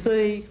to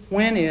see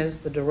when is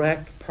the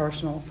direct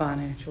personal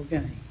financial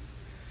gain.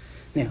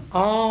 Now,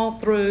 all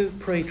through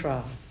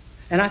pretrial,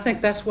 and I think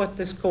that's what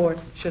this court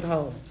should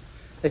hold,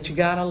 that you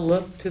got to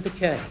look to the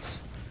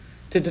case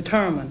to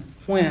determine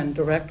when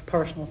direct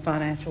personal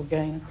financial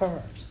gain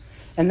occurs.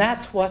 And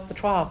that's what the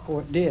trial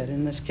court did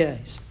in this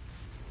case.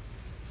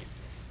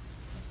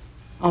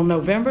 On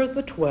November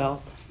the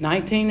 12th,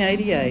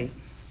 1988,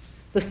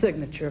 the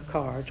signature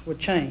cards were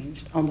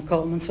changed on the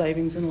Coleman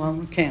Savings and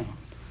Loan account.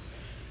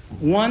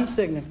 One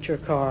signature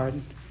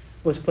card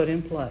was put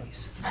in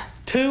place.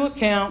 2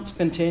 accounts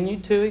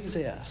continued to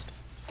exist.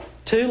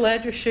 2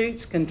 ledger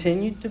sheets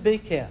continued to be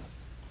kept.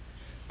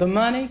 The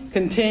money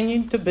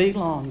continued to be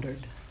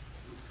laundered.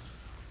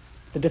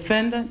 The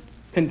defendant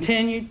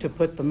continued to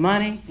put the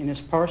money in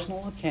his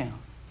personal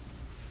account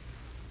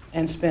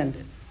and spend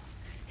it.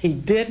 He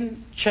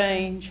didn't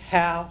change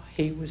how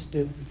he was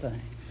doing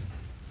things.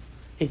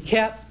 He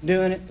kept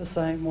doing it the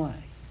same way.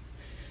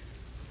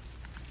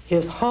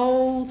 His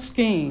whole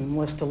scheme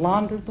was to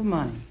launder the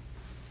money,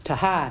 to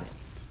hide it,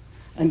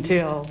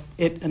 until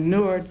it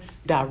inured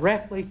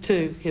directly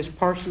to his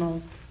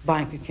personal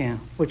bank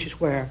account, which is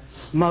where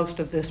most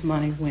of this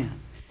money went.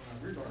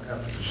 We're going to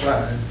have to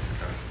decide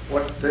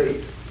what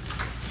date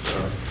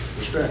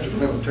the statute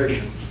of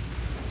limitations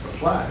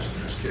applies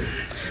in this case.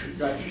 You've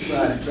got to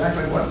decide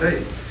exactly what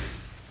date.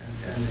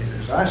 And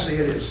as I see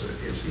it,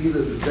 it's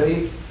either the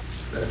date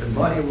that the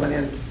money went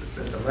in,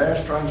 that the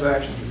last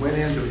transactions went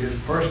into his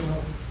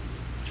personal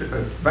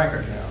bank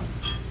account,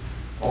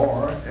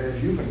 or,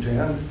 as you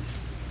contend,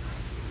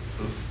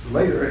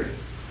 later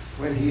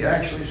when he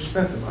actually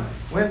spent the money.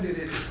 When did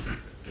it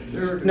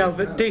inure to No, his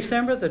but benefit?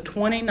 December the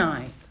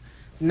 29th,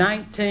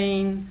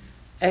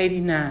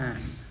 1989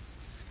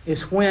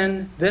 is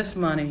when this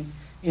money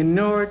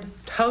inured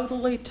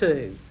totally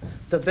to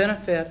the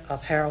benefit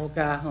of Harold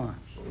Guy Hunt.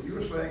 So you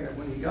were saying that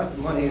when he got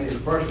the money in his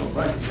personal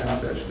bank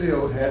account, that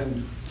still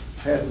hadn't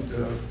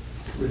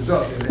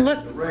resulted in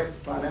a direct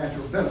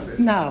financial benefit?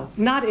 No,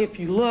 not if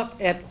you look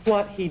at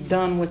what he'd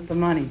done with the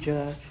money,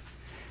 Judge.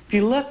 If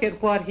you look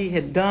at what he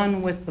had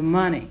done with the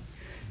money,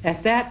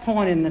 at that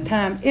point in the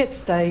time, it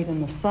stayed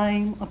in the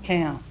same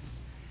account.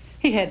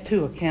 He had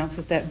 2 accounts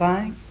at that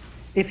bank.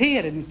 If he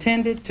had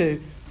intended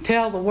to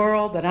tell the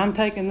world that I'm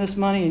taking this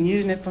money and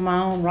using it for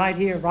my own right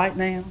here, right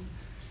now,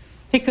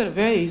 he could have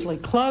very easily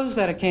closed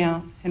that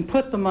account and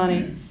put the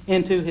money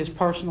into his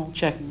personal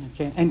checking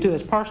account, into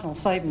his personal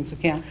savings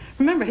account.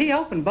 Remember, he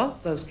opened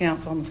both those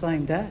accounts on the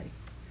same day.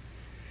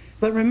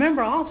 But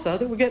remember also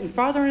that we're getting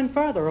further and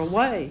further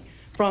away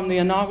from the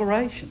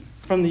inauguration,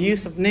 from the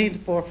use of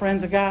need for a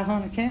Friends of Guy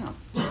Hunt account.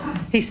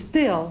 He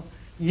still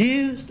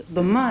used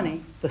the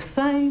money the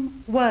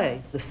same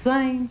way, the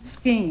same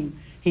scheme.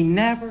 He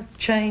never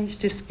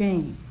changed his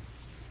scheme.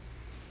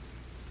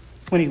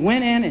 When he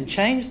went in and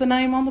changed the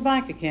name on the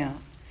bank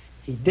account,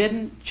 he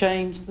didn't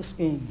change the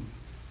scheme.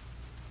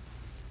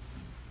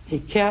 He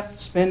kept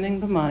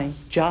spending the money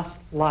just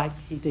like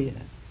he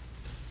did,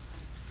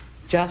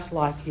 just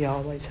like he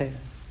always had.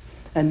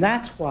 And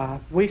that's why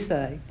we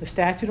say the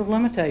statute of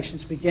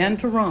limitations began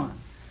to run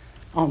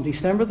on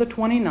December the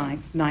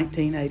 29th,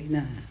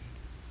 1989.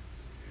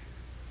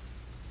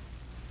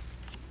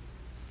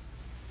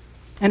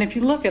 And if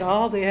you look at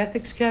all the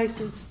ethics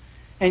cases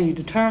and you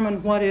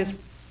determine what is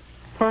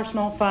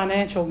personal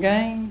financial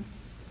gain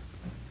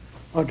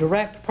or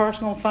direct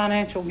personal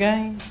financial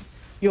gain,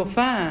 you'll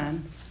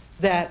find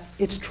that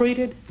it's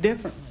treated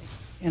differently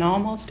in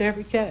almost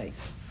every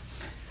case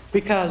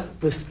because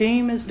the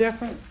scheme is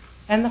different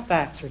and the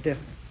facts are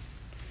different.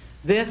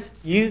 This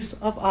use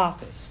of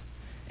office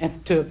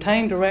and to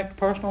obtain direct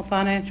personal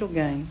financial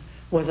gain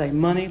was a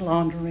money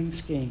laundering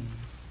scheme.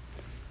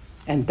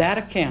 And that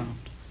account,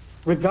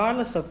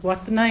 regardless of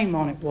what the name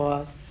on it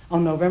was,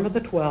 on November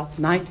the 12th,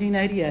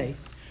 1988,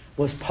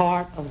 was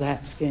part of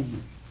that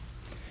scheme.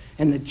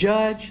 And the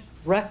judge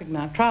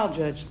recognized, trial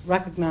judge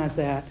recognized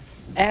that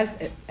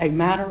as a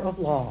matter of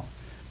law.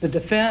 The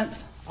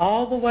defense,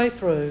 all the way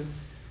through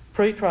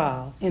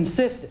pre-trial,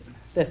 insisted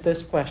that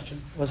this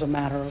question was a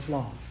matter of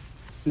law.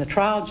 And the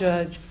trial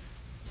judge,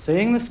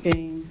 seeing the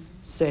scheme,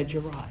 said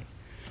you're right.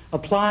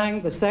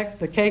 Applying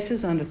the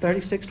cases under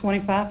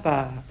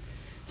 3625.5,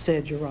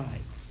 said you're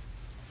right.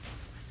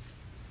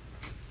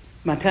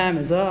 My time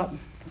is up.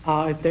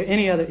 If there are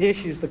any other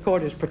issues the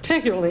court is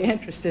particularly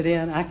interested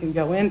in, I can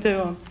go into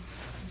them.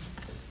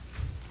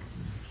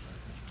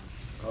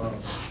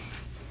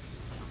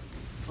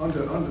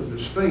 Under the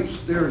state's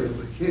theory of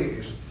the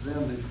case,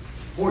 then the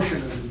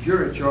portion of the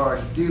jury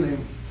charge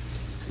dealing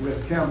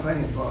with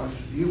campaign funds,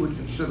 you would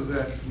consider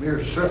that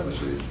mere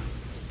surplusage.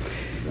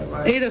 Is that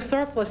right? Either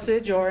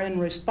surplusage or in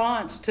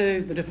response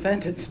to the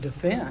defendant's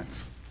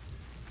defense.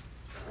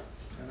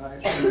 And I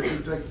assume you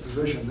take the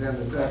position then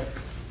that that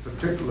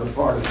particular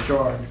part of the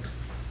charge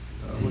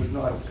was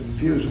not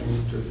confusing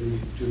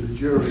to the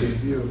jury in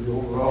view of the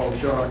overall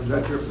charge. Is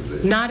that your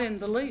position? Not in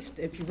the least.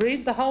 If you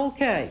read the whole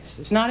case,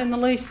 it's not in the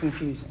least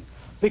confusing.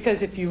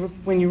 Because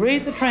when you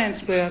read the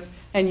transcript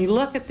and you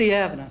look at the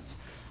evidence,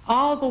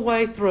 all the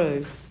way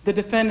through, the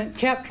defendant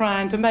kept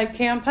trying to make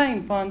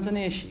campaign funds an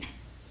issue.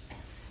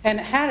 And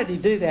how did he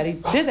do that? He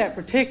did that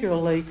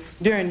particularly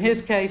during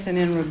his case and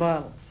in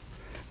rebuttal,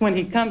 when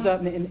he comes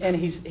up and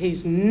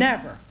he's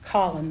never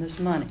calling this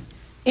money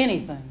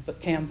anything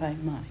but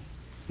campaign money.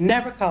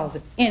 Never calls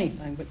it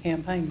anything but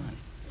campaign money.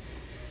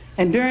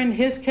 And during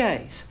his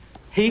case,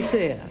 he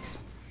says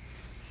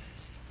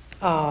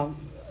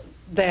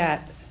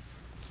that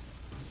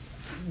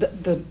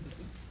the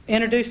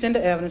introduced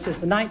into evidence is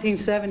the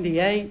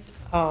 1978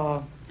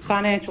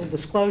 financial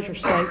disclosure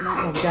statement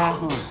of Guy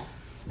Hunt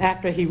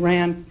after he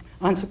ran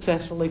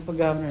unsuccessfully for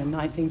governor in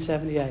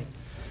 1978.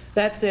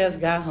 That says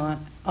Guy Hunt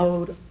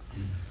owed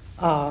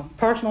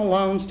personal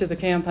loans to the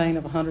campaign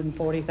of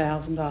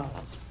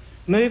 $140,000.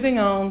 Moving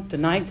on to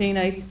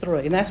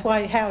 1983, and that's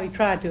how he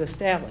tried to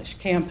establish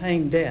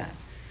campaign debt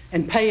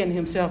and paying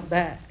himself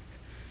back.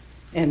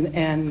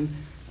 And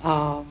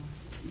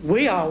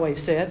we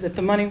always said that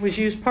the money was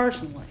used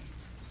personally.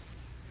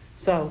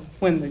 So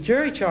when the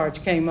jury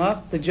charge came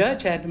up, the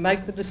judge had to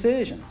make the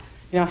decision.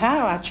 You know, how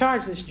do I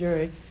charge this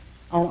jury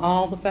on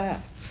all the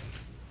facts?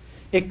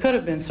 It could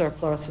have been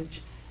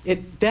surplusage.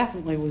 It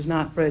definitely was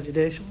not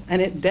prejudicial,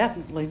 and it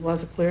definitely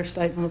was a clear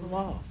statement of the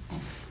law.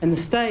 And the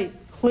state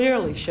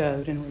clearly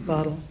showed in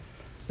rebuttal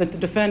that the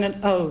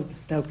defendant owed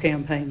no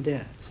campaign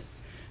debts.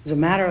 As a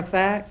matter of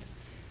fact,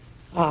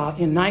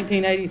 in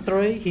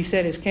 1983, he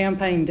said his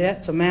campaign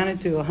debts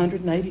amounted to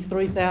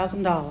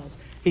 $183,000.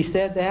 He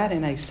said that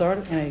in a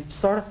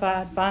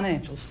certified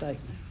financial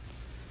statement.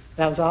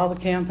 That was all the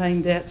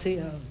campaign debts he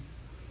owed.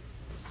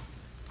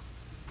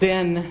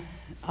 Then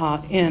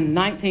in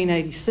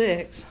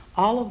 1986,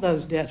 all of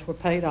those debts were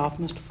paid off.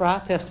 Mr. Fry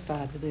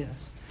testified to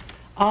this.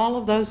 All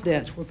of those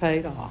debts were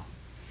paid off.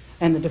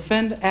 And the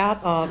defendant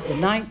out of the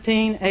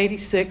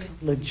 1986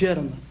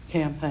 legitimate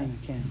campaign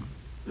account.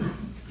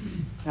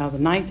 Now, the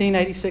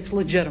 1986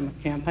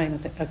 legitimate campaign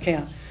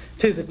account,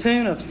 to the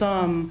tune of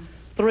some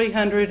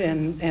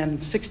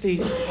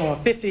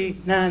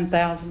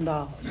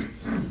 $359,000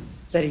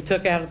 that he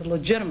took out of the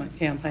legitimate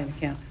campaign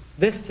account.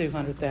 This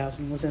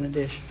 $200,000 was in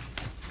addition.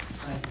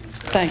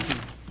 Thank you.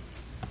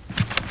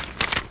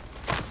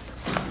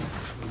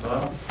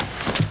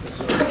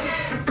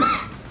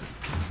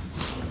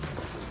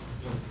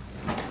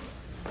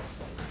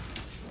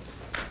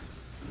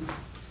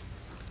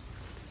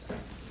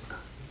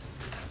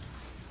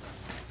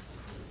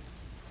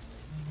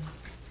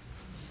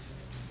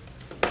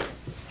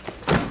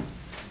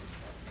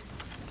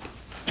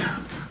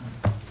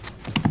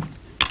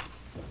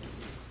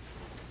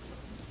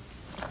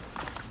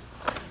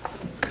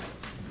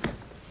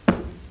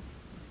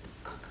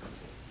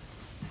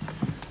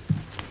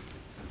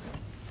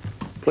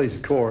 Please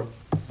the court.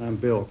 I'm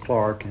Bill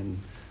Clark, and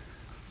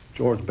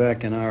George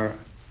Beck and I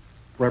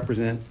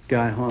represent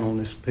Guy Hunt on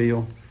this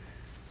appeal.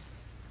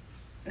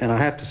 And I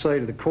have to say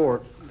to the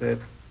court that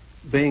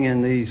being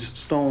in these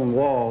stone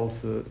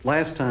walls, the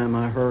last time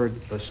I heard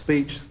a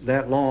speech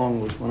that long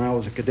was when I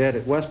was a cadet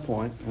at West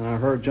Point, and I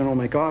heard General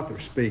MacArthur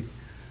speak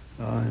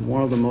in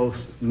one of the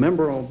most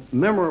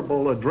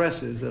memorable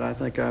addresses that I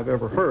think I've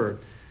ever heard.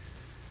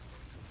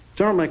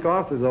 General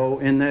MacArthur, though,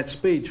 in that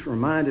speech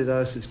reminded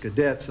us as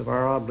cadets of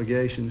our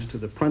obligations to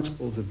the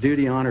principles of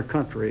duty, honor,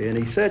 country, and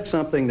he said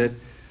something that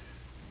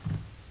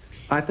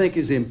I think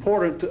is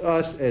important to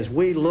us as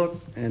we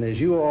look and as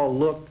you all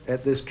look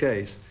at this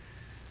case.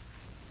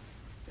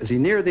 As he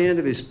neared the end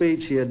of his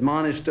speech, he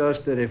admonished us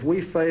that if we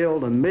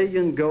failed, 1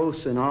 million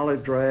ghosts in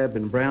olive drab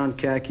and brown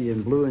khaki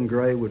and blue and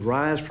gray would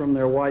rise from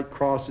their white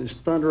crosses,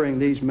 thundering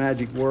these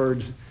magic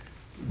words,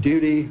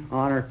 duty,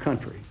 honor,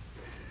 country.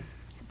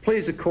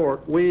 Please the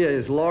court, we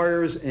as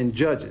lawyers and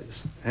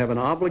judges have an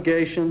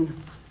obligation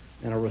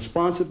and a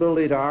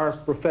responsibility to our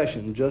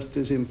profession just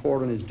as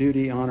important as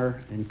duty,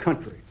 honor, and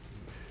country.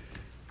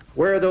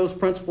 Where are those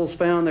principles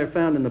found? They're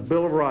found in the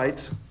Bill of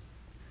Rights.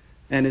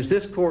 And as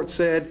this court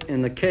said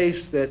in the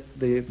case that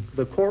the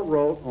court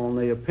wrote on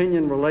the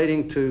opinion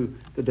relating to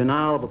the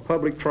denial of a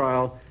public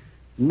trial,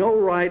 no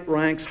right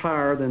ranks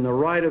higher than the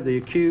right of the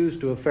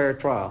accused to a fair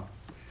trial.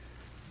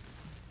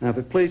 Now, if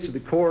it pleases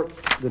the court,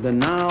 the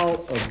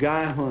denial of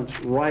Guy Hunt's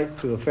right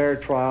to a fair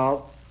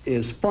trial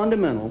is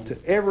fundamental to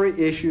every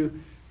issue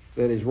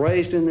that is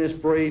raised in this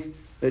brief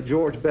that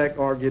George Beck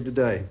argued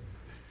today.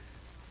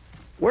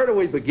 Where do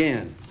we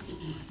begin?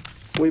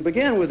 We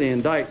begin with the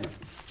indictment.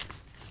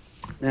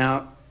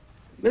 Now,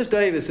 Ms.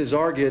 Davis has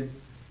argued,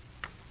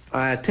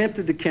 I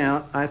attempted to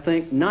count, I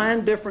think,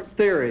 9 different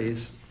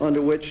theories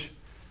under which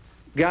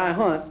Guy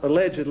Hunt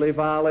allegedly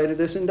violated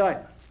this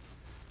indictment.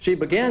 She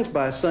begins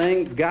by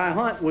saying Guy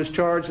Hunt was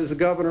charged as the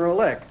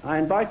governor-elect. I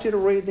invite you to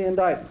read the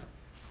indictment.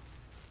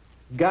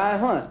 Guy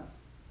Hunt,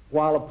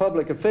 while a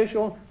public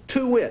official,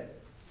 to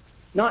wit,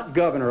 not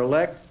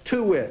governor-elect,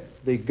 to wit,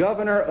 the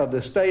governor of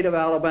the state of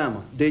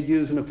Alabama, did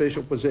use an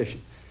official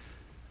position.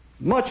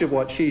 Much of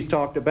what she's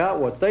talked about,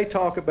 what they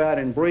talk about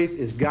in brief,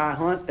 is Guy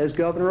Hunt as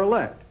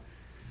governor-elect.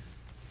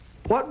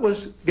 What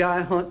was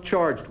Guy Hunt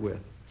charged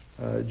with?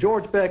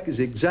 George Beck is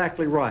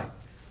exactly right.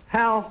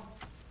 How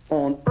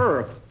on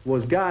earth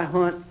was Guy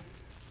Hunt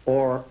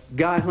or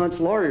Guy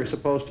Hunt's lawyer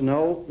supposed to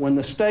know when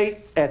the state,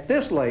 at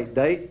this late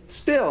date,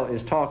 still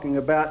is talking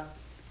about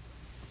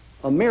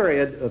a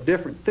myriad of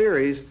different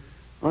theories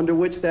under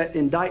which that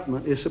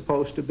indictment is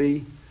supposed to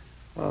be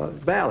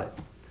valid?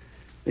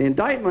 The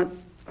indictment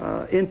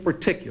in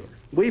particular,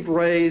 we've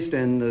raised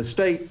and the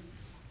state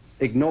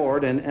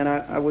ignored, and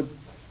I would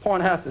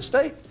point out the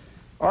state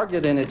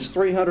argued in its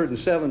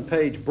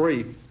 307-page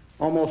brief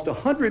almost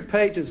 100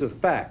 pages of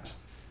facts,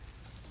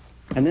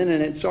 and then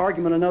in its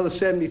argument another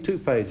 72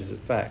 pages of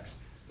facts.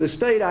 The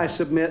state, I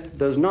submit,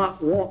 does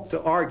not want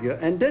to argue,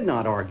 and did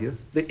not argue,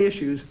 the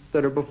issues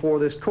that are before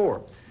this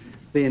court.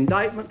 The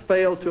indictment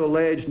failed to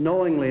allege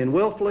knowingly and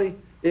willfully.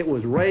 It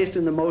was raised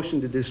in the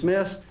motion to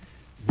dismiss.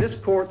 This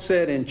court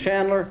said in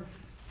Chandler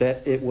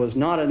that it was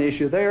not an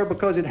issue there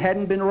because it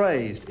hadn't been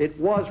raised. It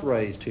was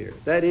raised here.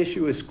 That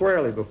issue is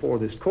squarely before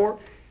this court.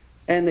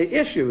 And the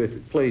issue, if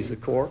it please the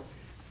court,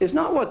 is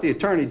not what the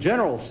Attorney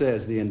General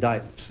says the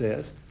indictment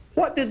says.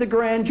 What did the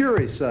grand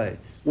jury say?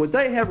 Would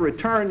they have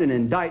returned an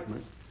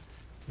indictment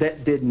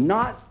that did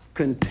not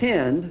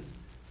contend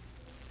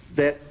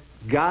that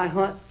Guy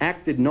Hunt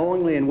acted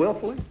knowingly and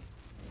willfully?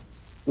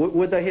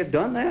 Would they have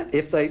done that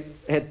if they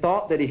had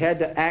thought that he had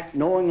to act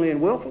knowingly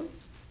and willfully?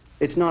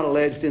 It's not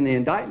alleged in the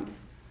indictment.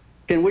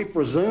 Can we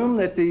presume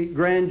that the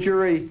grand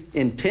jury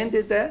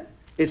intended that?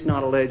 It's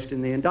not alleged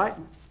in the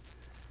indictment.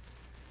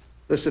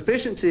 The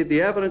sufficiency of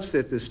the evidence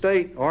that the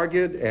state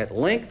argued at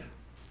length,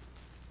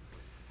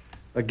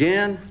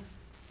 again,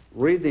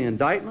 read the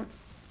indictment.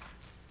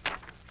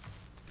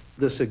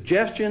 The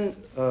suggestion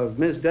of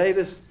Ms.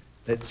 Davis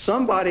that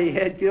somebody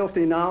had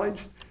guilty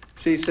knowledge,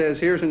 she says,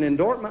 here's an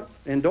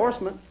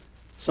endorsement.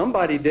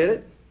 Somebody did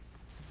it.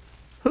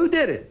 Who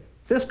did it?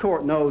 This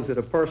court knows that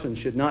a person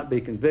should not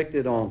be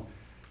convicted on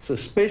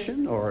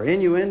suspicion or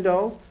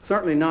innuendo,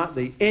 certainly not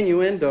the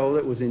innuendo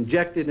that was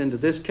injected into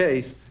this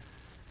case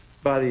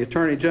by the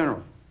Attorney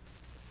General.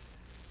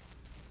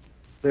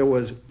 There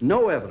was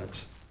no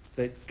evidence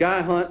that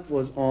Guy Hunt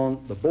was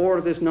on the board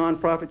of this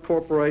nonprofit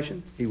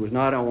corporation. He was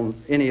not on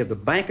any of the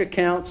bank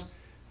accounts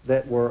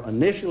that were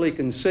initially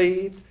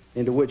conceived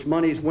into which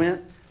monies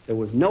went. There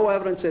was no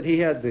evidence that he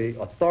had the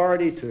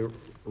authority to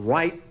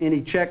write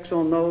any checks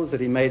on those,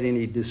 that he made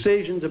any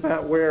decisions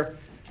about where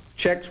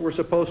checks were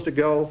supposed to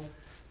go.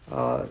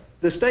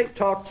 The state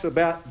talks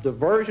about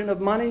diversion of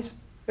monies.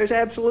 There's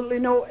absolutely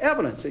no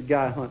evidence that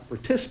Guy Hunt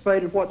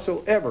participated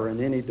whatsoever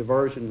in any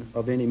diversion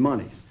of any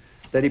monies,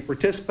 that he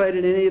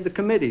participated in any of the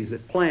committees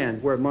that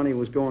planned where money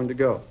was going to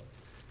go.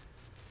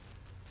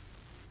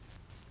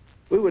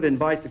 We would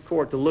invite the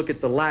court to look at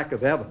the lack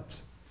of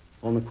evidence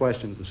on the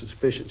question of the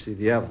sufficiency of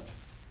the evidence.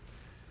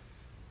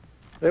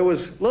 There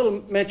was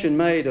little mention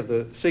made of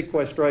the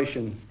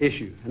sequestration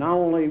issue, and I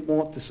only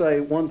want to say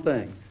one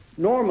thing.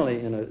 Normally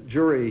in a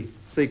jury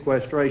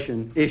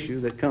sequestration issue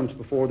that comes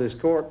before this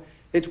court,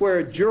 it's where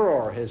a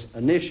juror has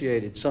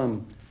initiated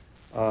some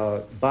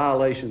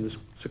violation of the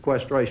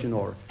sequestration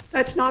order.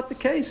 That's not the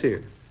case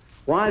here.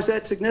 Why is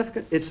that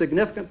significant? It's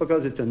significant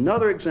because it's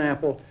another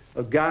example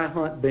of Guy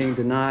Hunt being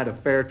denied a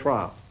fair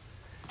trial.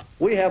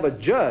 We have a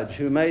judge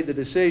who made the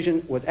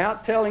decision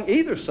without telling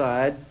either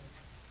side,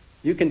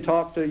 you can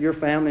talk to your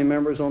family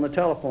members on the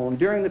telephone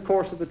during the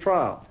course of the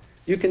trial.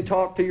 You can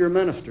talk to your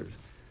ministers.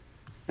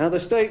 Now the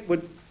state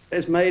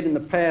has made in the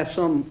past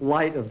some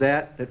light of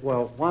that,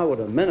 well, why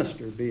would a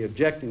minister be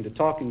objecting to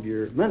talking to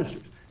your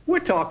ministers? We're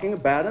talking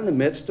about in the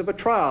midst of a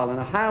trial in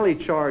a highly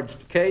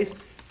charged case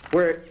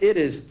where it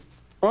is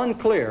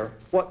unclear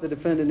what the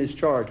defendant is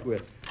charged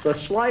with. The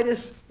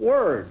slightest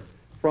word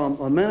from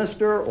a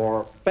minister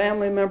or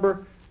family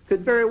member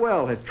could very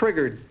well have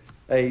triggered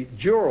a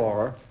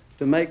juror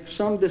to make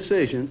some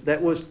decision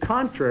that was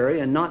contrary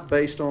and not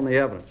based on the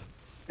evidence.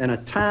 And a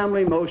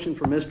timely motion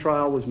for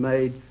mistrial was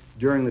made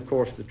during the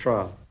course of the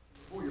trial.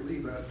 Before you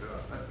leave that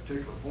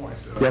particular point,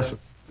 yes, sir.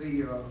 The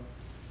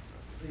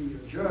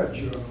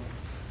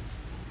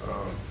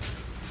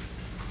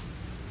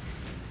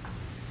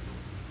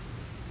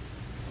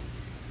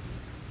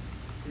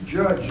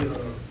judge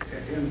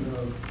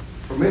in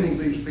permitting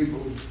these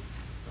people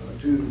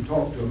to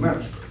talk to a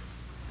minister,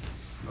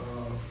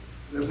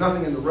 there's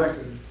nothing in the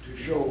record to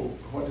show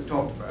what they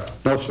talked about.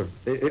 No, sir.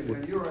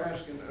 And you're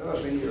asking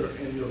us in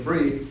your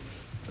brief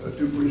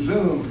to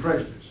presume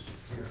prejudice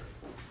here.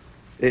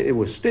 It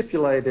was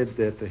stipulated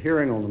that the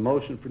hearing on the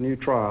motion for new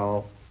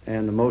trial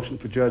and the motion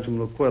for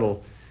judgment of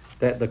acquittal,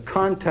 that the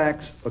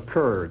contacts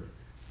occurred,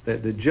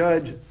 that the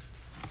judge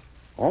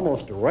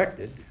almost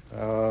directed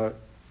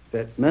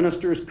that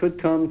ministers could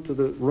come to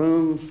the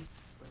rooms.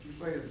 But you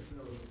say that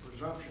there was a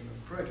presumption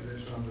of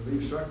prejudice under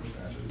these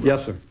circumstances.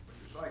 Yes, sir. But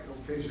you cite no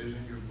cases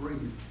in your brief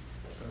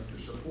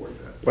to support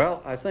that.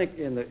 Well, I think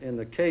in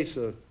the case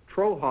of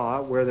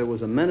Troja, where there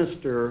was a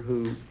minister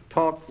who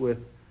talked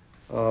with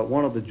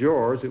one of the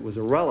jurors, it was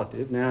a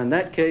relative. Now, in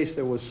that case,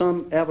 there was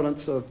some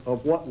evidence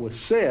of what was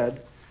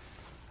said,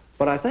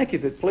 but I think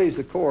if it please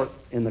the court,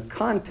 in the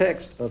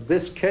context of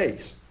this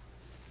case,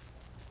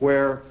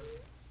 where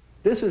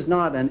this is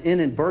not an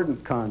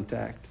inadvertent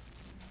contact,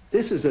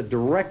 this is a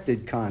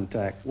directed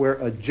contact, where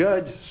a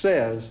judge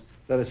says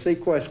that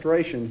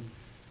sequestration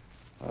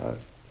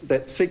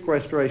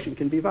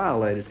can be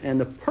violated. And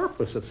the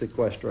purpose of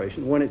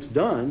sequestration, when it's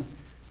done,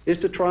 is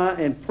to try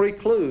and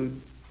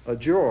preclude a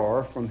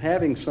juror from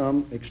having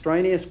some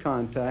extraneous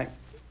contact,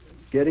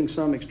 getting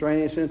some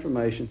extraneous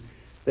information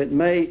that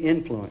may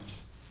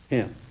influence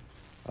him.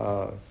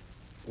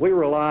 We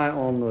rely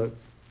on the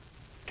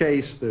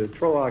case, the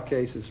Troja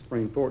case, the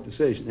Supreme Court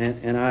decision,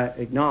 and I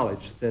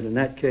acknowledge that in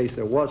that case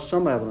there was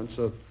some evidence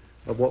of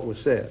what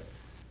was said.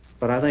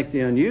 But I think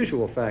the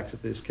unusual facts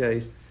of this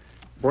case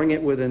bring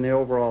it within the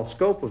overall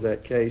scope of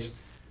that case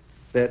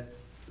that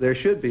there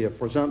should be a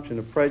presumption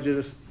of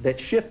prejudice that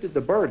shifted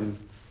the burden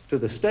to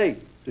the state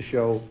to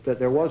show that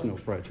there was no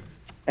prejudice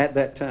at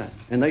that time,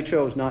 and they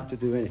chose not to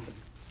do anything.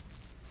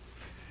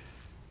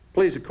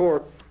 Please the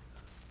court,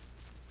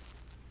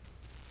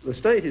 the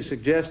state has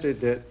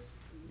suggested that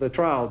the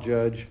trial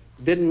judge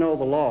didn't know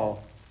the law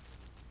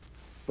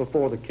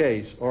before the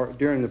case or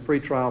during the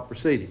pretrial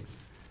proceedings.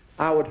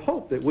 I would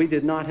hope that we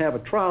did not have a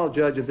trial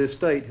judge of this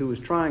state who was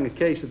trying a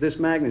case of this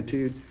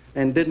magnitude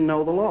and didn't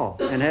know the law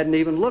and hadn't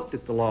even looked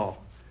at the law,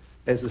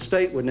 as the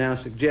state would now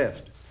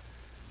suggest.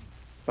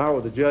 If I were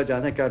the judge,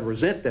 I think I'd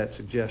resent that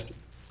suggestion.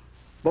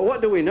 But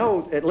what do we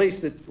know? At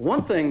least that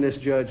one thing this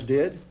judge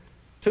did,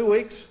 2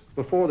 weeks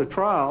before the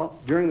trial,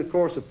 during the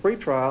course of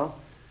pretrial,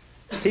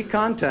 he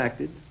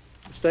contacted,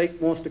 the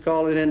state wants to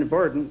call it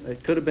inadvertent,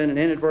 it could have been an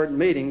inadvertent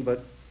meeting,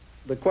 but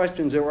the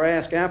questions that were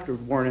asked after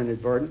weren't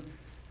inadvertent.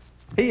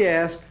 He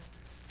asked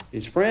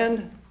his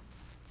friend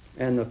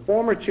and the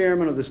former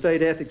chairman of the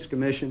State Ethics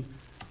Commission,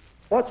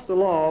 what's the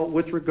law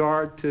with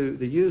regard to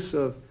the use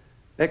of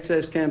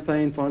excess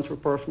campaign funds for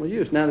personal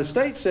use? Now the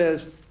state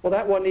says, well,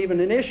 that wasn't even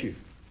an issue.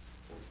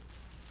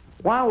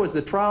 Why was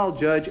the trial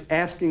judge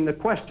asking the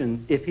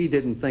question if he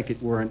didn't think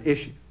it were an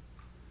issue?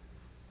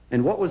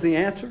 And what was the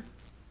answer?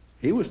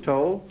 He was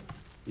told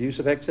the use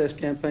of excess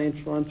campaign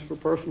funds for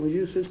personal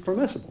use is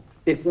permissible.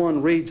 If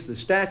one reads the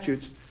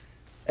statutes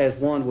as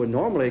one would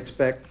normally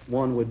expect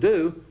one would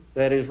do,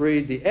 that is,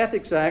 read the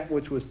Ethics Act,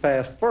 which was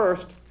passed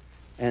first,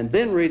 and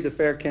then read the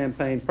Fair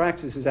Campaign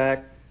Practices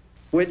Act,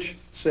 which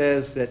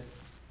says that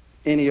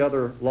any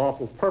other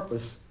lawful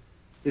purpose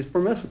is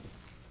permissible.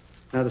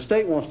 Now the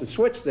state wants to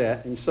switch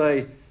that and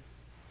say,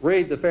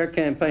 read the Fair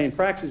Campaign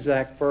Practices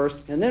Act first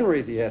and then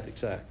read the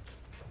Ethics Act.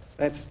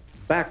 That's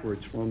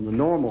backwards from the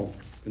normal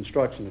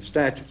construction of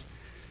statutes.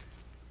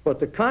 But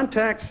the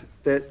contacts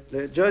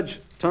that Judge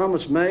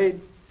Thomas made,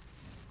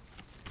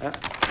 I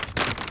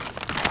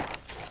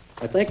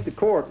think the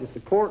court, if the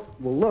court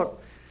will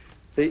look,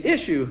 the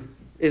issue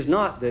is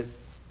not that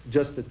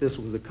just that this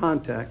was a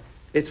contact,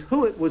 it's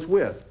who it was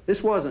with.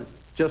 This wasn't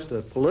just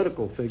a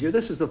political figure.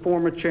 This is the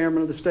former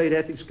chairman of the State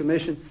Ethics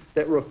Commission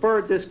that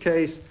referred this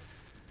case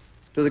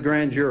to the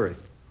grand jury.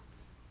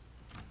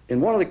 In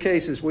one of the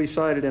cases we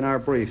cited in our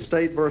brief,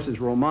 State versus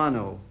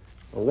Romano,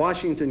 a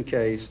Washington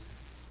case,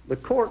 the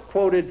court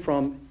quoted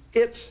from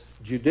its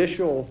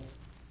Judicial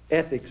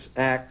Ethics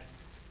Act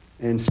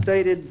and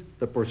stated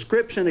the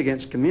prescription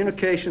against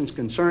communications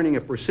concerning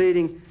a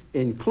proceeding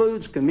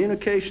includes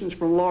communications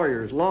from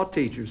lawyers, law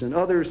teachers, and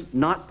others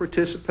not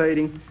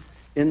participating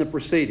in the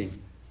proceeding.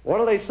 What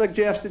do they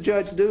suggest a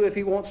judge do if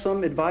he wants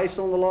some advice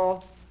on the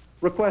law?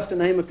 Request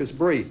an amicus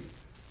brief.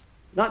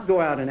 Not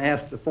go out and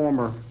ask the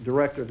former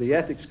director of the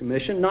Ethics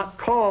Commission, not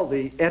call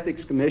the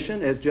Ethics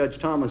Commission, as Judge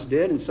Thomas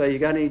did, and say, you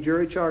got any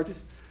jury charges?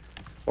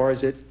 Or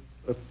is it,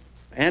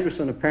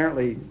 Anderson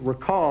apparently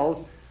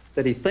recalls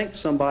that he thinks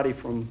somebody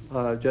from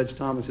Judge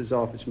Thomas's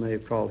office may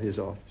have called his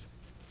office.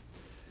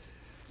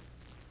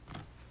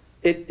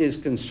 It is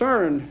of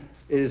concern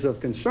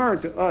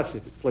to us,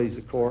 if it please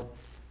the court,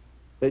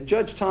 that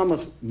Judge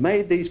Thomas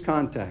made these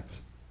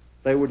contacts.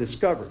 They were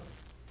discovered.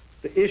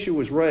 The issue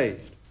was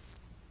raised.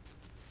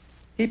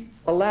 He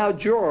allowed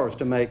jurors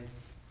to make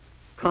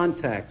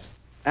contacts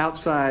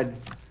outside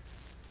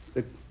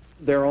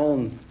their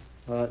own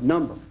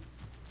number.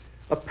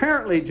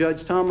 Apparently,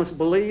 Judge Thomas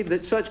believed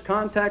that such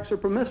contacts are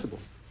permissible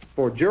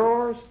for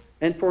jurors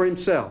and for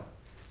himself.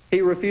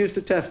 He refused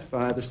to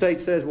testify. The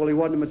state says, well, he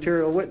wasn't a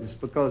material witness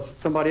because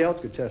somebody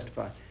else could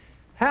testify.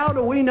 How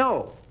do we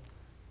know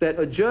that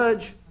a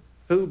judge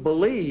who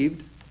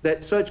believed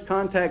that such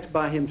contacts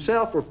by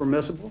himself were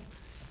permissible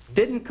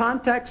didn't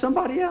contact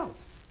somebody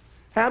else?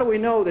 How do we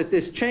know that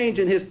this change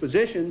in his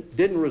position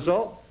didn't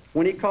result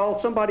when he called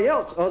somebody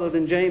else other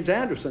than James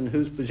Anderson,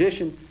 whose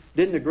position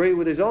didn't agree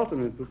with his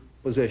ultimate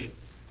position?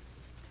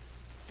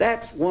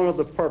 That's one of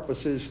the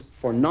purposes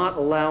for not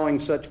allowing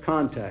such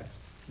contacts.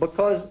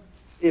 Because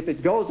if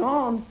it goes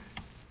on,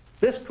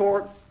 this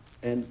court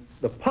and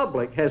the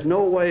public has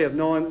no way of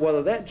knowing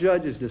whether that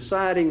judge is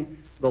deciding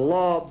the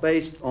law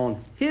based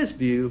on his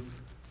view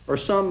or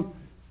some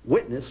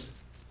witness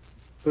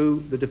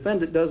who the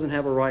defendant doesn't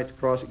have a right to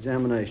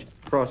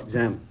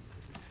cross-examine.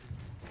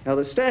 Now,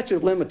 the statute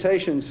of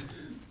limitations,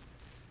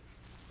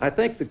 I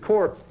think the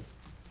court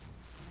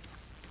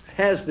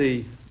has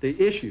the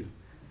issue,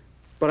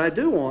 but I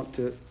do want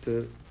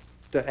to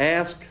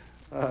ask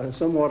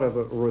somewhat of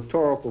a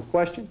rhetorical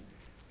question.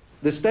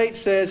 The state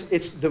says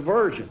it's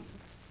diversion.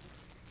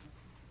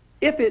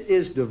 If it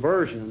is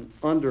diversion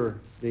under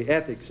the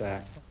Ethics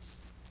Act,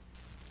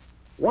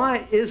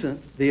 why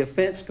isn't the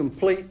offense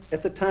complete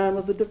at the time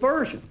of the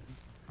diversion?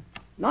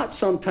 Not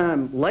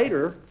sometime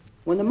later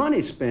when the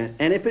money's spent.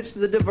 And if it's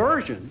the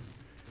diversion,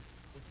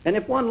 and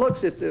if one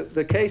looks at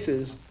the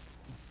cases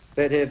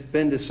that have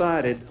been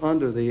decided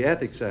under the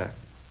Ethics Act,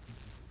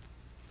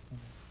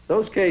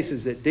 those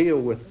cases that deal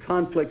with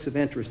conflicts of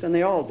interest, and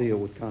they all deal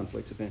with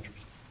conflicts of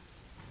interest,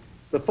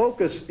 the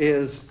focus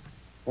is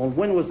on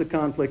when was the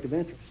conflict of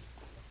interest.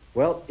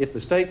 Well, if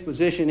the state's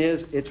position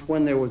is it's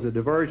when there was a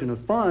diversion of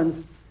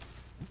funds,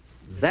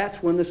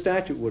 that's when the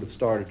statute would have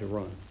started to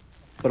run.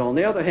 But on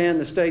the other hand,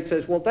 the state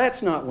says, well,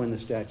 that's not when the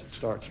statute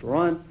starts to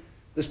run.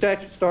 The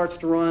statute starts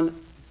to run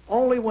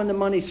only when the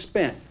money's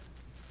spent.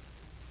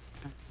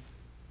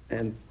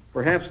 And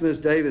perhaps Ms.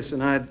 Davis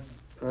and I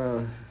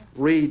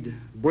read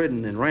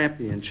Bridden and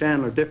Rampey and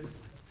Chandler differently.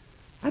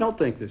 I don't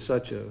think there's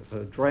such a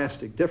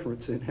drastic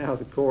difference in how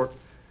the court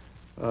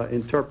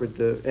interpret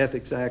the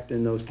Ethics Act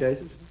in those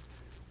cases.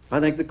 I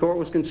think the court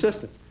was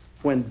consistent.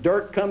 When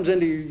dirt comes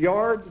into your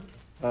yard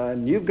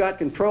and you've got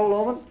control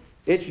over it,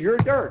 it's your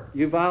dirt.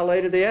 You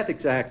violated the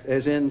Ethics Act,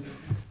 as in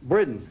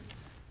Bridden.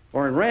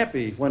 Or in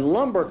Rampey, when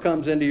lumber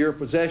comes into your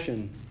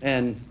possession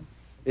and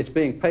it's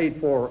being paid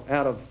for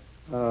out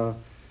of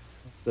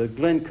the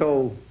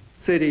Glencoe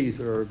cities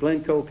or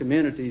Glencoe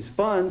communities'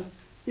 funds,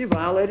 you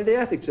violated the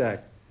Ethics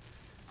Act.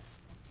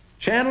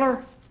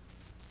 Chandler,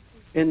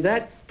 in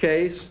that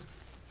case,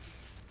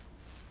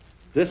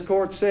 this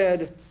court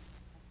said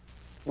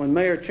when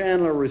Mayor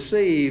Chandler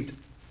received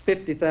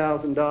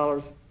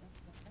 $50,000,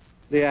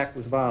 the act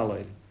was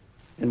violated.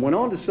 And went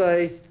on to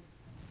say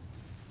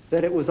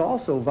that it was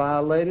also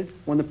violated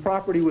when the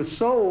property was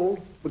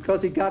sold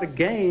because he got a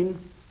gain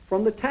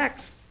from the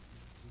tax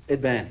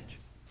advantage.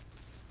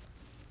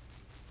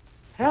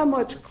 How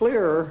much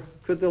clearer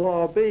could the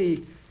law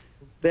be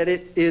that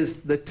it is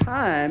the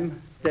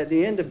time that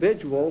the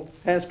individual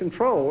has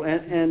control?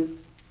 And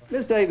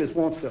Ms. Davis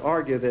wants to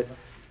argue that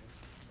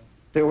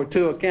there were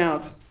two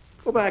accounts.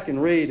 Go back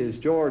and read, as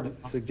George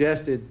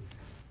suggested,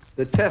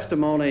 the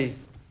testimony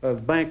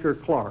of banker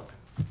Clark,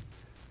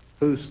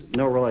 who's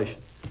no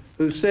relation,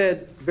 who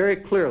said very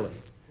clearly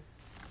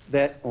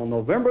that on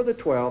November the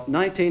 12th,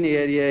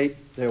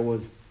 1988, there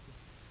was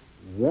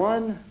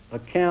one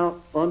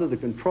account under the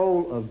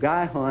control of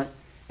Guy Hunt,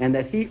 and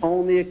that he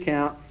owned the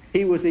account.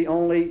 He was the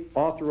only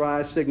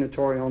authorized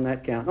signatory on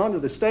that account. Under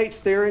the state's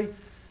theory,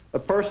 a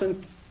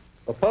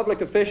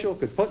public official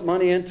could put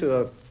money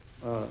into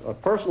a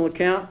personal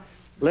account,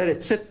 let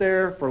it sit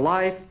there for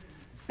life,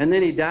 and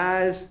then he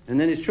dies, and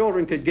then his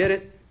children could get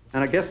it,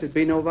 and I guess there'd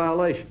be no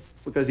violation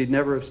because he'd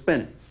never have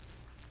spent it.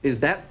 Is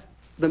that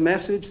the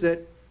message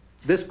that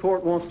this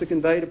court wants to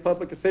convey to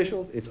public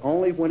officials? It's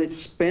only when it's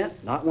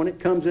spent, not when it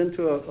comes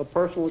into a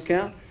personal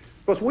account?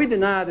 Because we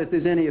deny that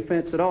there's any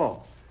offense at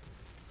all.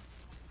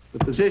 The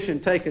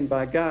position taken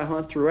by Guy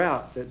Hunt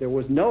throughout, that there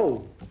was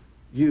no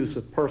use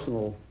of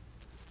personal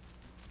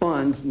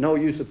funds, no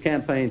use of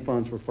campaign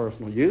funds for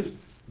personal use,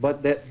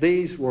 but that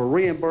these were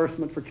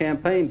reimbursement for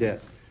campaign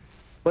debts.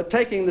 But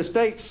taking the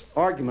state's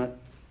argument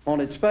on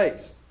its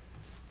face,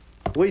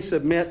 we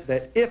submit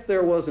that if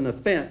there was an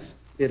offense,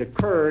 it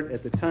occurred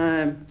at the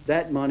time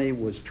that money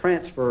was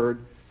transferred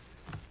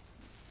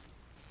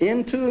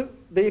into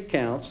the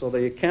account, so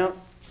the account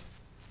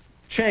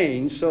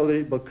changed so that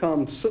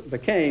it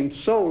became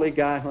solely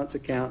Guy Hunt's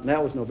account, and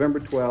that was November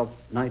 12,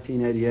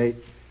 1988.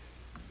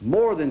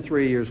 More than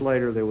 3 years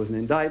later, there was an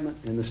indictment,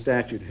 and the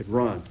statute had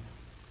run.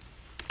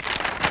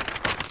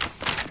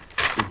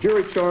 The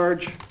jury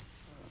charge,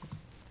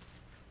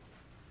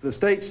 the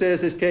state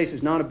says this case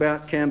is not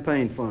about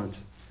campaign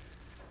funds.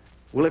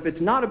 Well, if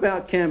it's not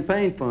about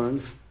campaign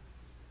funds,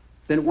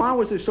 then why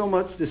was there so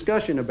much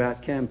discussion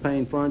about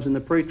campaign funds in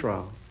the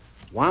pretrial?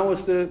 Why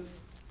was the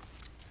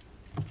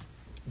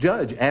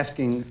judge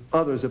asking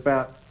others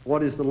about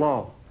what is the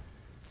law?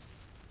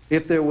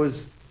 If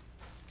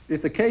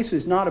the case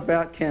is not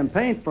about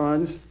campaign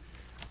funds,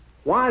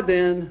 why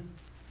then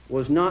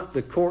was not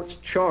the court's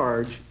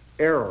charge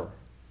error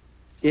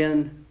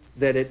in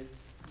that it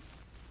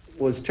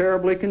was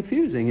terribly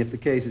confusing if the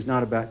case is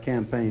not about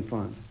campaign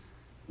funds?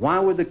 Why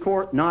would the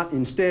court not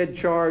instead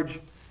charge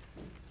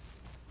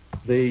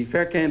the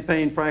Fair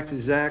Campaign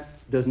Practices Act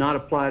does not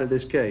apply to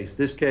this case?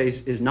 This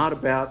case is not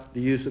about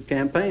the use of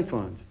campaign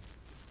funds.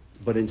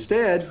 But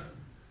instead,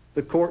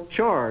 the court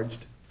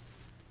charged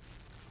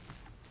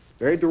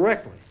very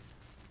directly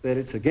that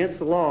it's against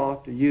the law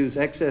to use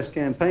excess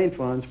campaign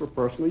funds for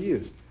personal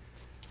use.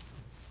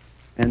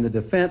 and the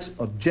defense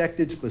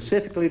objected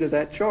specifically to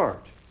that charge.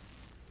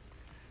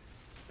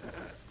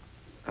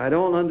 I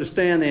don't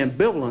understand the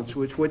ambivalence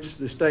which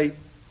the state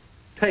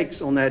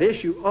takes on that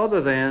issue,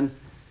 other than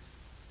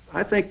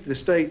I think the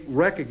state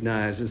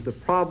recognizes the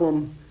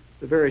problem,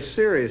 the very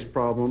serious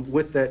problem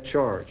with that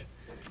charge.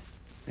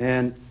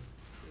 And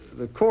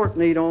the court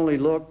need only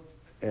look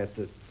at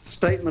the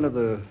statement of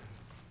the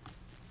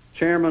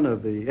chairman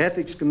of the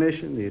Ethics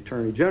Commission, the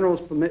Attorney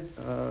General's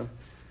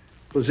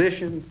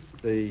position,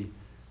 the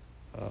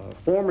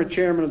former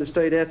chairman of the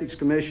State Ethics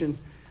Commission,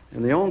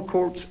 and the own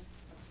court's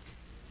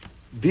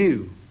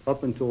view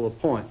up until a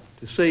point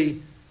to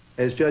see,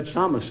 as Judge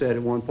Thomas said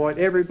at one point,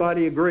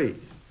 everybody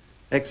agrees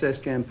excess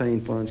campaign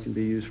funds can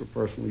be used for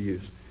personal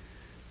use.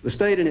 The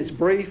state in its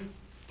brief,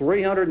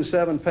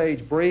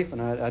 307-page brief,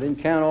 and I didn't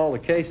count all the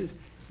cases,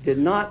 did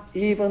not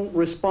even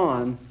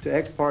respond to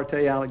Ex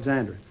parte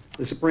Alexander,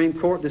 the Supreme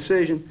Court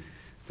decision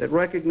that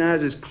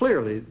recognizes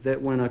clearly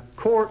that when a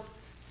court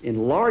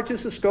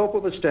enlarges the scope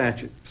of a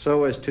statute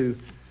so as to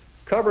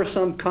cover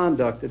some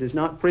conduct that has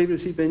not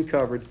previously been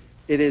covered,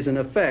 it is in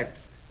effect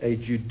a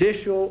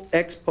judicial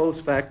ex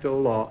post facto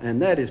law,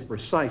 and that is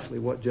precisely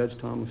what Judge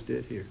Thomas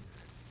did here.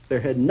 There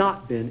had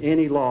not been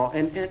any law,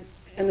 and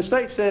the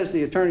state says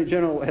the Attorney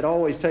General had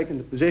always taken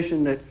the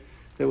position that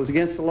was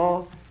against the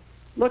law.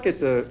 Look at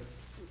the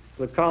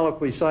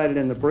colloquy cited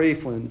in the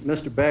brief when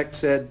Mr. Beck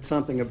said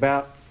something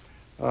about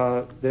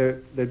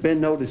there'd been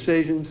no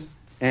decisions,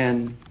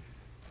 and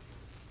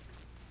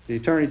the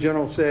Attorney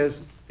General says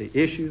the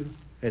issue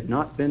had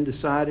not been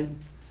decided.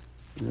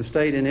 And the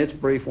state in its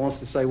brief wants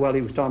to say, well,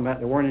 he was talking about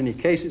there weren't any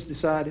cases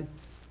decided.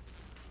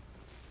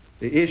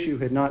 The issue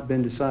had not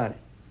been decided.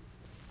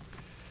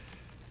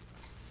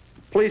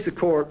 Please the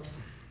court,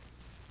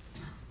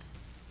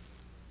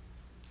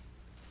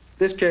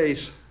 this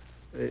case,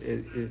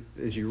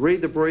 as you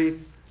read the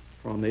brief,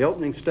 from the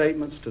opening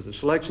statements to the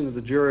selection of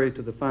the jury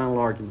to the final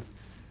argument,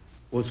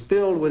 was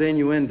filled with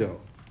innuendo,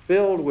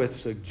 filled with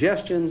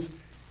suggestions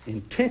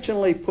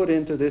intentionally put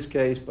into this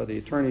case by the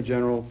Attorney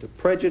General to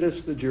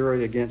prejudice the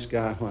jury against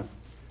Guy Hunt.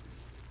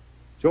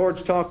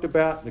 George talked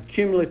about the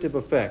cumulative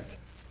effect.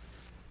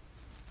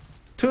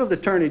 Two of the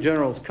Attorney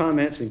General's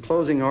comments in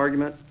closing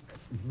argument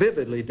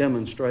vividly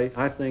demonstrate,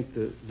 I think,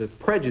 the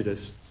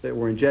prejudice that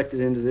were injected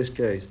into this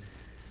case.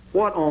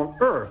 What on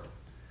earth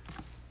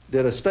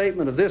did a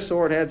statement of this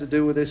sort have to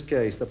do with this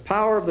case? The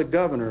power of the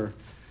governor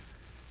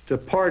to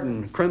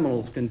pardon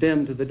criminals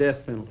condemned to the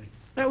death penalty.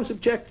 That was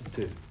objected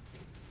to.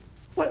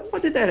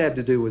 What did that have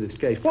to do with this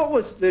case? What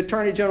was the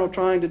Attorney General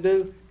trying to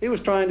do? He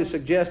was trying to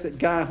suggest that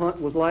Guy Hunt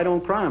was light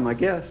on crime, I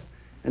guess.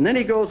 And then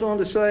he goes on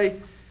to say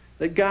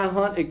that Guy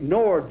Hunt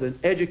ignored the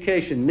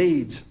education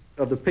needs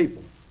of the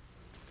people.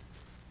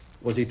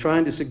 Was he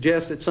trying to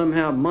suggest that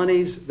somehow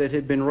monies that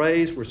had been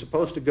raised were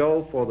supposed to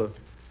go for the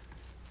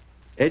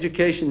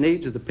education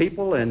needs of the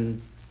people,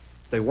 and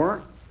they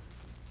weren't?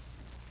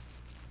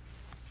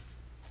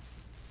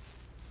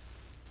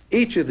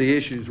 Each of the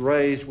issues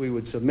raised, we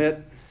would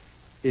submit,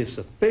 is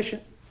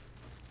sufficient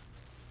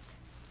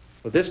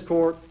for this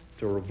court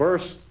to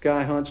reverse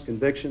Guy Hunt's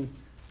conviction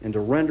and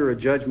to render a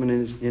judgment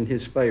in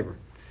his favor.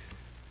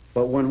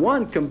 But when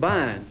one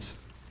combines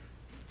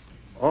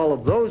all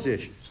of those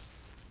issues,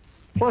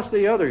 plus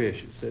the other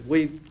issues that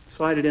we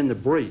cited in the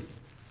brief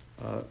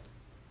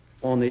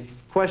on the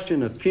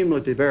question of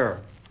cumulative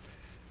error,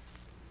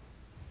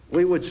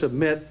 we would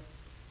submit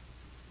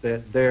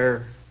that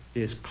there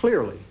is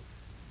clearly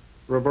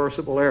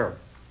reversible error.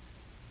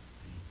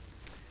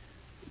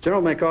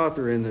 General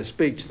MacArthur, in the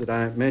speech that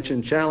I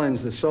mentioned,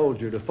 challenged the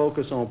soldier to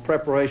focus on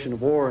preparation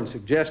of war and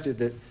suggested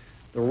that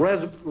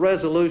the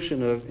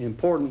resolution of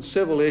important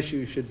civil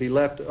issues should be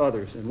left to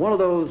others. And one of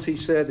those, he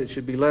said, that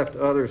should be left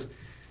to others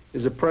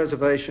is the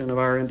preservation of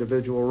our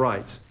individual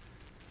rights.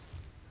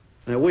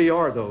 Now, we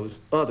are those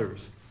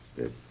others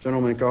that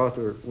General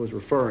MacArthur was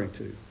referring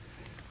to.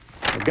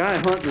 Now, Guy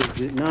Hunt was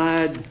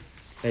denied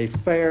a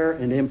fair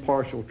and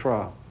impartial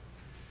trial.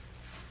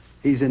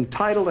 He's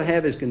entitled to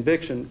have his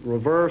conviction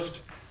reversed,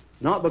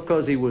 not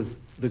because he was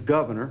the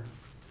governor,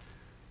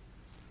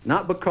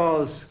 not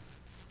because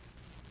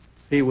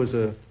he was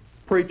a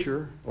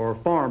preacher or a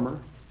farmer.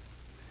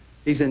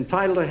 He's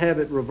entitled to have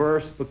it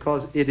reversed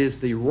because it is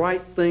the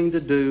right thing to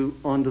do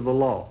under the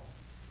law.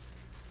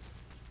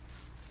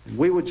 And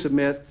we would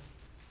submit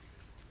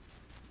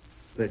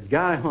that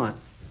Guy Hunt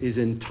is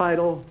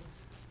entitled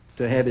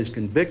to have his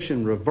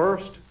conviction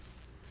reversed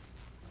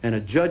and a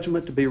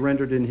judgment to be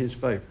rendered in his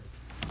favor.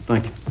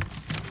 Thank you.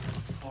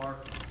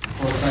 Clark,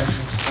 thank you,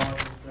 Mr. Clark,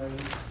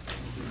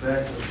 Mr.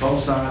 Beck.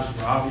 Both sides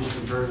were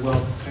obviously very well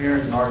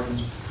prepared and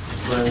arguments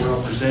very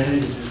well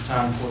presented. At this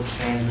time, the court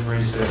stands in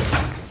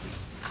recess.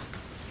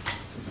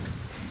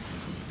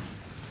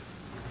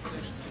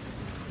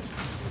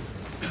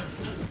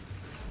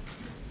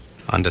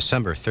 On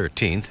December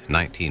 13,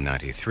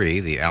 1993,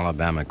 the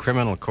Alabama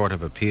Criminal Court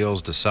of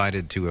Appeals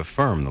decided to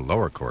affirm the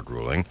lower court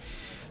ruling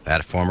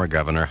that former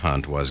Governor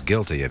Hunt was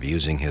guilty of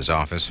using his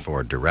office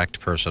for direct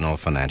personal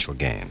financial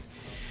gain.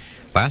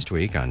 Last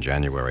week, on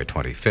January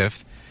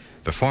 25th,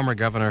 The former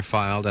governor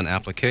filed an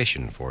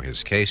application for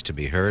his case to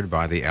be heard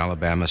by the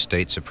Alabama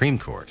State Supreme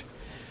Court.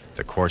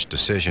 The court's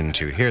decision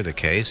to hear the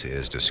case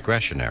is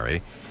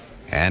discretionary,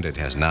 and it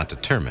has not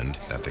determined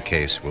that the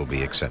case will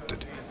be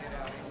accepted.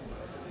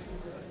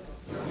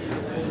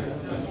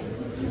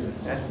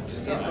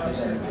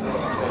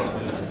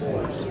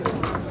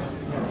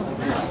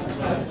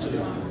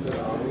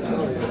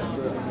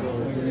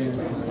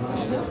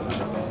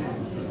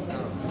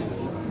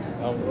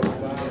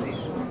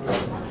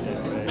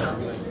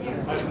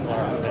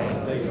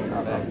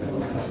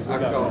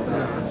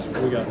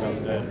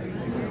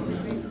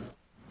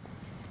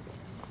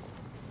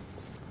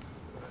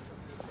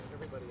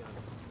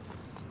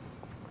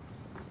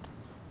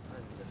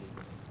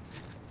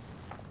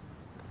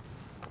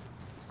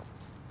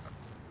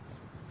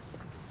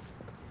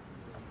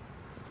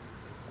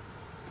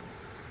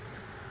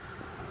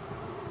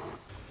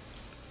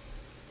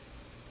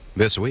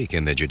 This week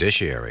in the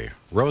judiciary,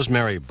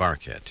 Rosemary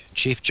Barkett,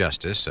 Chief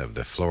Justice of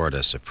the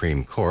Florida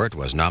Supreme Court,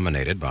 was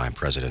nominated by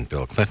President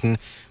Bill Clinton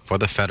for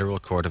the Federal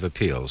Court of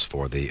Appeals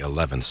for the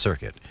 11th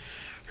Circuit.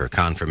 Her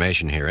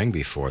confirmation hearing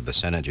before the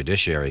Senate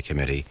Judiciary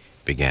Committee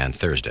began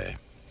Thursday.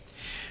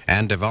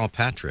 And Deval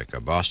Patrick,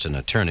 a Boston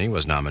attorney,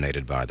 was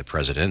nominated by the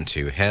President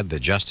to head the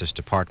Justice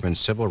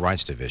Department's Civil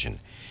Rights Division.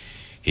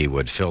 He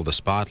would fill the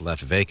spot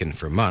left vacant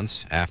for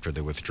months after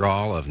the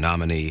withdrawal of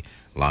nominee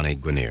Lani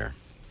Guinier.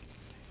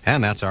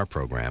 And that's our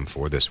program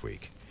for this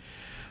week.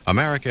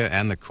 America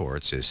and the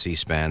Courts is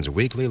C-SPAN's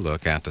weekly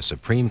look at the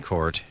Supreme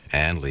Court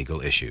and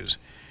legal issues.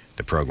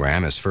 The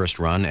program is first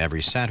run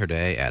every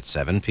Saturday at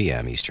 7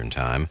 p.m. Eastern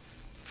Time,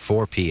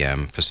 4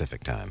 p.m.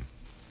 Pacific Time.